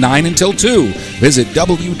Saturdays 9 until 2. Visit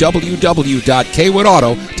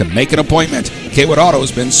www.kaywoodauto to make an appointment. Kaywood Auto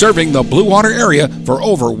has been serving the Blue Water area for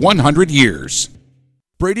over 100 years.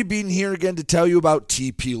 Brady Beaton here again to tell you about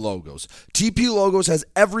TP Logos. TP Logos has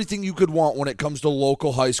everything you could want when it comes to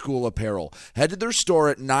local high school apparel. Head to their store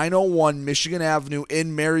at 901 Michigan Avenue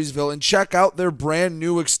in Marysville and check out their brand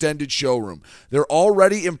new extended showroom. Their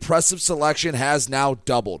already impressive selection has now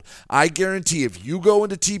doubled. I guarantee if you go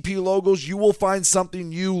into TP Logos, you will find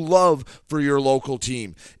something you love for your local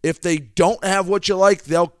team. If they don't have what you like,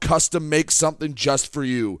 they'll custom make something just for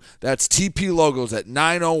you. That's TP Logos at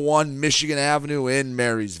 901 Michigan Avenue in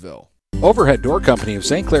Marysville. Overhead Door Company of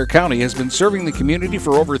St. Clair County has been serving the community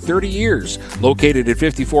for over 30 years. Located at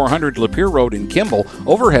 5400 Lapeer Road in Kimball,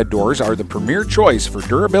 Overhead Doors are the premier choice for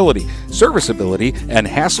durability, serviceability, and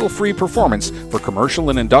hassle-free performance for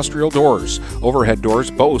commercial and industrial doors. Overhead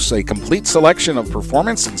Doors boasts a complete selection of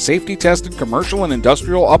performance and safety-tested commercial and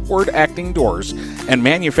industrial upward-acting doors and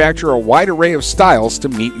manufacture a wide array of styles to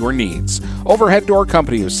meet your needs. Overhead Door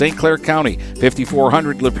Company of St. Clair County,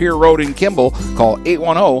 5400 Lapeer Road in Kimball. Call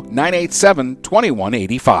 810-987-2185.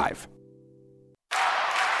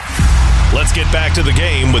 Let's get back to the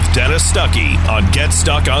game with Dennis Stuckey on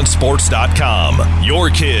GetStuckOnSports.com. Your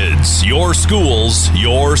kids, your schools,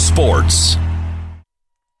 your sports.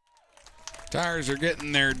 Tires are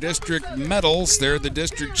getting their district medals. They're the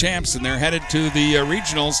district champs, and they're headed to the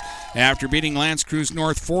regionals after beating L'Anse Creuse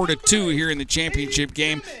North 4-2 here in the championship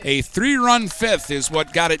game. A 3-run fifth is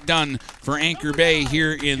what got it done for Anchor Bay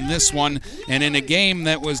here in this one. And in a game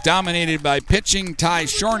that was dominated by pitching, Ty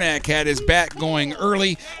Shornack had his bat going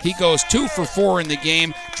early. He goes 2 for 4 in the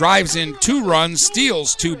game, drives in 2 runs,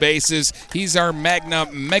 steals 2 bases. He's our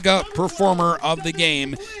mega performer of the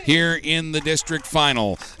game here in the district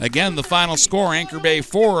final. Again, the final score, Anchor Bay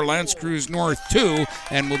 4, L'Anse Creuse North 2,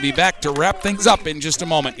 and we'll be back to wrap things up in just a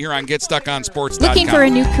moment here on GetStuckOnSports.com. Looking for a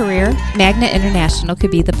new career? Magna International could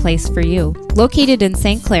be the place for you. Located in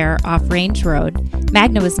St. Clair off Range Road,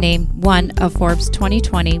 Magna was named one of Forbes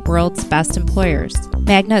 2020 World's Best Employers.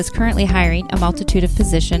 Magna is currently hiring a multitude of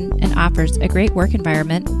positions and offers a great work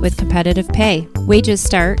environment with competitive pay. Wages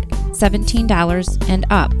start $17 and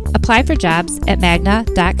up. Apply for jobs at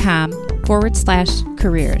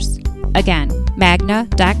magna.com/careers. Again,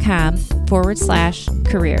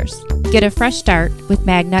 magna.com/careers. Get a fresh start with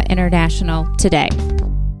Magna International today.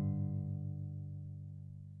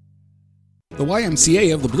 The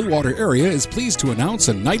YMCA of the Blue Water area is pleased to announce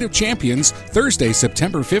a Night of Champions Thursday,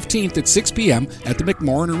 September 15th at 6 p.m. at the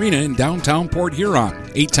McMorran Arena in downtown Port Huron.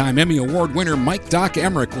 8-time Emmy Award winner Mike Doc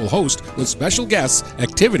Emmerich will host with special guests,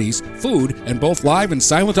 activities, food, and both live and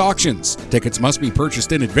silent auctions. Tickets must be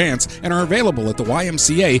purchased in advance and are available at the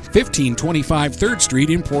YMCA, 1525 3rd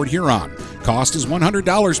Street in Port Huron. Cost is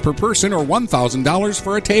 $100 per person or $1,000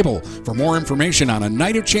 for a table. For more information on a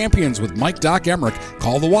Night of Champions with Mike Doc Emmerich,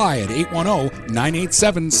 call the Y at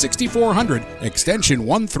 810-987-6400, extension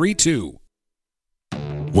 132.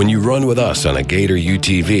 When you run with us on a Gator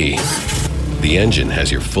UTV, the engine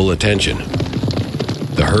has your full attention.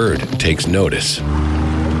 The herd takes notice.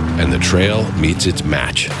 And the trail meets its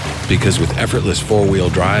match. Because with effortless four-wheel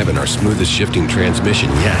drive and our smoothest shifting transmission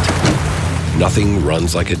yet, nothing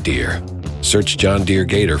runs like a deer. Search John Deere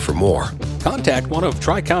Gator for more. Contact one of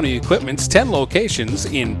Tri-County Equipment's 10 locations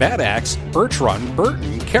in Bad Axe, Birch Run,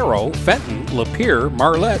 Burton, Caro, Fenton, Lapeer,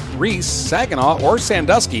 Marlette, Reese, Saginaw, or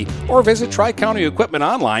Sandusky, or visit Tri-County Equipment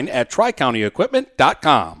online at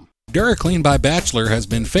tricountyequipment.com. DuraClean by Bachelor has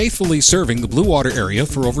been faithfully serving the Blue Water area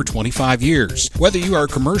for over 25 years. Whether you are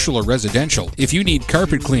commercial or residential, if you need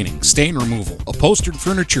carpet cleaning, stain removal, upholstered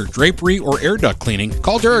furniture, drapery, or air duct cleaning,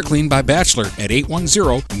 call DuraClean by Bachelor at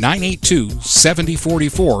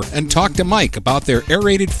 810-982-7044 and talk to Mike about their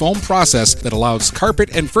aerated foam process that allows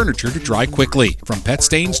carpet and furniture to dry quickly. From pet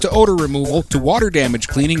stains to odor removal to water damage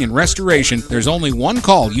cleaning and restoration, there's only one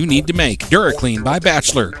call you need to make. DuraClean by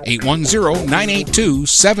Bachelor,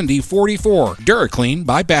 810-982-7044. DuraClean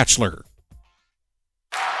by Bachelor.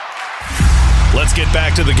 Let's get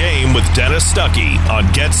back to the game with Dennis Stuckey on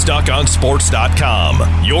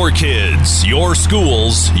GetStuckOnSports.com. Your kids, your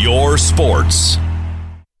schools, your sports.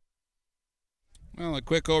 Well, a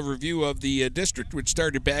quick overview of the district, which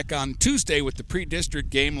started back on Tuesday with the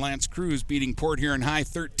pre-district game. L'Anse Creuse beating Port Huron High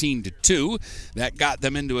 13-2. That got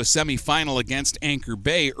them into a semifinal against Anchor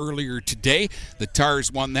Bay earlier today. The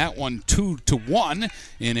Tars won that one 2-1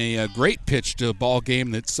 in a great pitched ball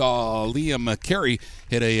game that saw Liam Carey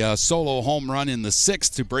hit a solo home run in the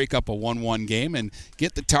 6th to break up a 1-1 game and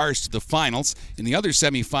get the Tars to the finals. In the other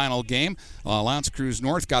semifinal game, L'Anse Creuse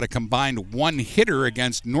North got a combined one-hitter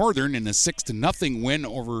against Northern in a 6-0 win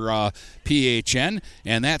over PHN,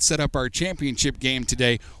 and that set up our championship game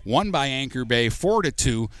today, won by Anchor Bay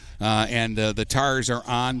 4-2, and the Tars are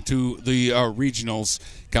on to the regionals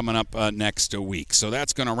coming up next week. So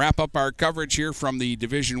that's going to wrap up our coverage here from the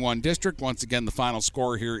Division I district. Once again, the final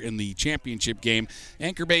score here in the championship game,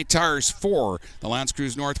 Anchor Bay Tars 4, the L'Anse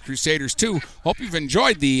Creuse North Crusaders 2. Hope you've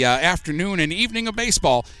enjoyed the afternoon and evening of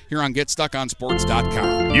baseball here on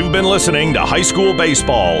GetStuckOnSports.com. You've been listening to High School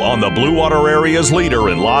Baseball on the Blue Water area's leader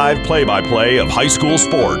in live play-by-play of high school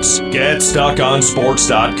sports.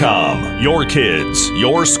 GetStuckOnSports.com. Your kids,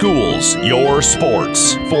 your schools, your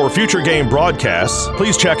sports. For future game broadcasts,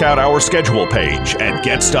 please check out our schedule page at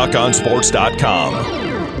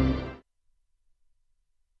GetStuckOnSports.com.